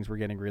after things were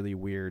getting really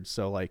weird.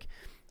 So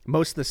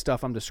most of the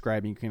stuff I'm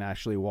describing you can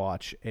actually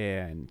watch,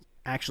 and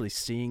actually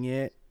seeing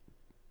it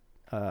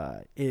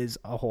is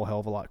a whole hell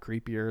of a lot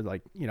creepier.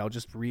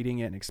 Just reading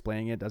it and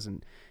explaining it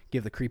doesn't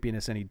give the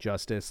creepiness any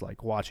justice.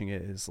 Watching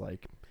it is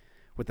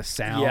with the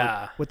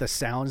sound, with the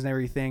sounds and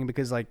everything,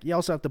 because you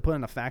also have to put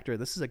in a factor.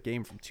 This is a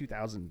game from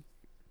 2000.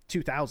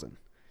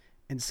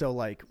 And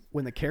so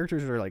when the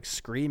characters are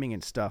screaming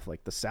and stuff,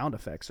 the sound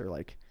effects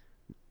are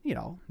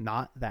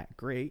not that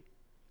great,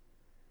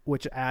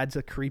 which adds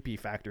a creepy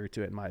factor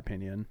to it, in my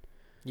opinion.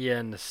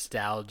 Yeah,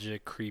 nostalgia,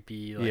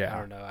 creepy. Yeah. I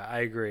don't know. I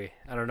agree.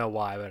 I don't know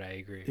why, but I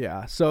agree.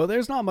 Yeah, so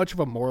there's not much of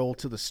a moral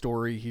to the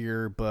story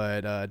here,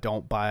 but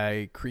don't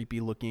buy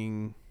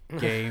creepy-looking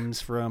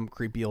games from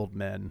creepy old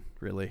men,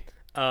 really.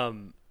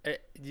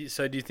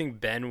 So do you think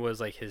Ben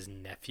was his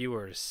nephew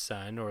or his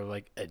son, or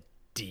a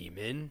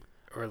demon,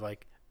 or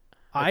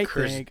a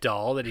cursed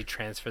doll that he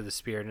transferred the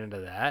spirit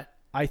into that?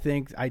 I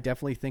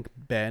definitely think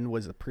Ben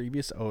was a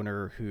previous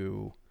owner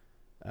who...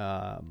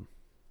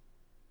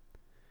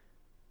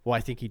 Well, I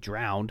think he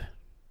drowned.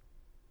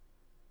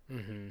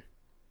 Mm-hmm.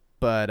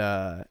 But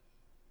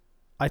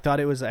I thought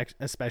it was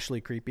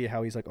especially creepy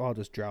how he's I'll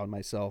just drown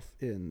myself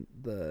in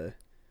the...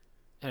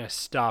 And it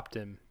stopped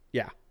him.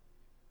 Yeah.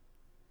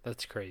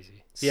 That's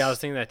crazy. Yeah, I was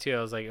thinking that too.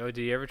 I was like, oh, did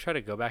he ever try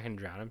to go back and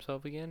drown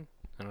himself again?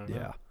 I don't know.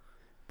 Yeah.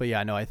 But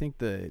yeah, no, I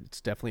think it's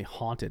definitely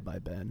haunted by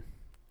Ben.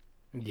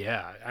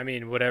 Yeah, I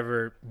mean,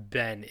 whatever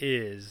Ben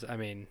is, I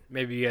mean,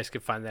 maybe you guys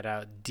could find that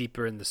out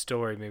deeper in the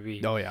story.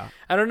 Maybe. Oh yeah.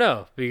 I don't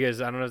know, because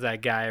I don't know if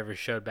that guy ever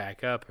showed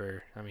back up,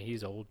 or I mean,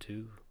 he's old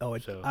too. Oh,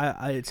 it's so.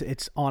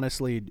 it's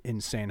honestly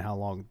insane how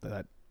long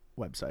that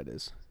website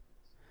is.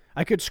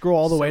 I could scroll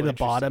all the way to the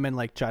bottom and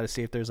like try to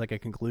see if there's like a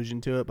conclusion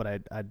to it, but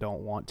I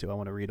don't want to. I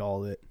want to read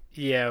all of it.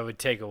 Yeah, it would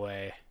take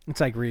away. It's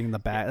like reading the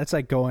back. That's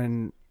like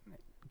going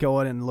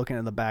and looking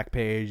at the back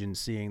page and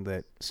seeing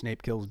that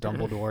Snape kills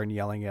Dumbledore and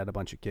yelling at a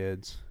bunch of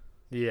kids.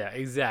 Yeah,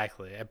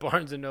 exactly. At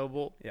Barnes and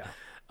Noble. Yeah.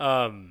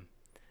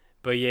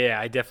 But yeah,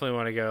 I definitely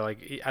want to go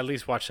like at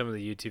least watch some of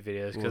the YouTube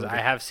videos because I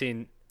have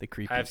seen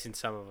creepy. I have seen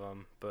some of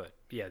them, but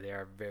yeah, they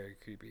are very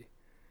creepy.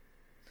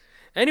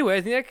 Anyway,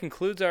 I think that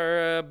concludes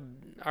our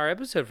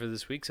episode for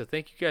this week. So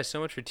thank you guys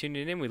so much for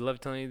tuning in. We love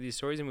telling you these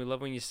stories, and we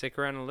love when you stick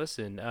around and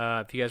listen.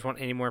 If you guys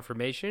want any more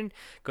information,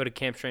 go to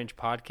Camp Strange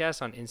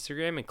Podcast on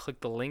Instagram and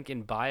click the link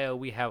in bio.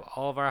 We have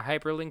all of our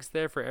hyperlinks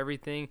there for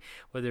everything,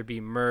 whether it be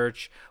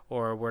merch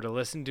or where to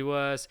listen to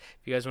us.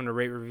 If you guys want to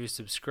rate, review,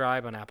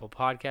 subscribe on Apple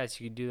Podcasts,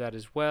 you can do that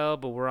as well.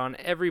 But we're on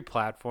every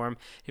platform.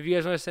 If you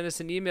guys want to send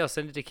us an email,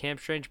 send it to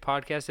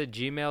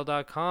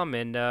campstrangepodcast@gmail.com,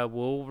 and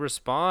we'll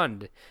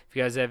respond. If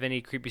you guys have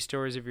any creepy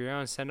stories of your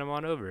own, send them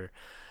on over.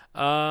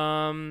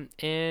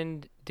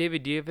 And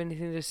David, do you have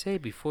anything to say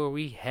before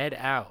we head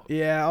out?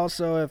 Yeah,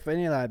 also, if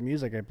any of that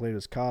music I played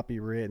was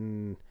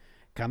copywritten,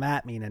 come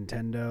at me,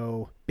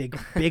 Nintendo. Big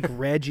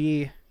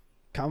Reggie.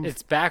 Come.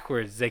 It's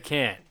backwards. They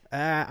can't.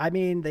 I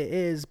mean, there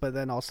is, but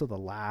then also the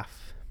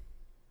laugh.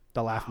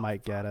 The laugh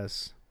might get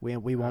us. We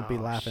won't be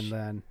laughing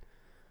then.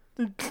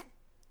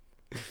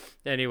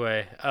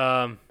 Anyway,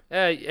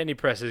 any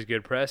press is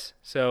good press,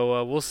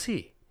 so we'll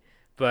see.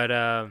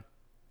 But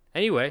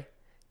anyway,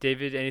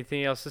 David,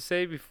 anything else to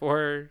say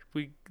before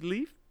we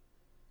leave?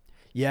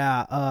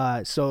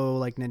 Yeah, so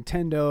like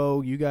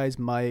Nintendo, you guys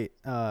might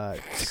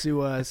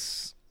sue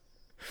us.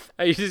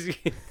 Are you just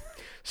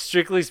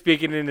strictly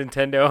speaking to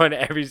Nintendo on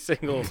every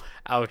single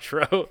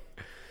outro?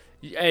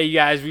 Hey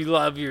guys, we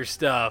love your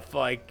stuff.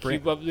 Like,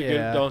 keep up the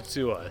good. Don't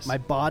sue us. My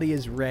body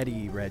is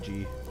ready,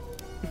 Reggie.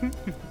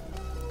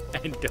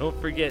 And don't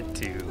forget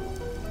to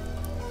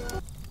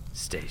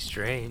stay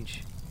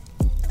strange.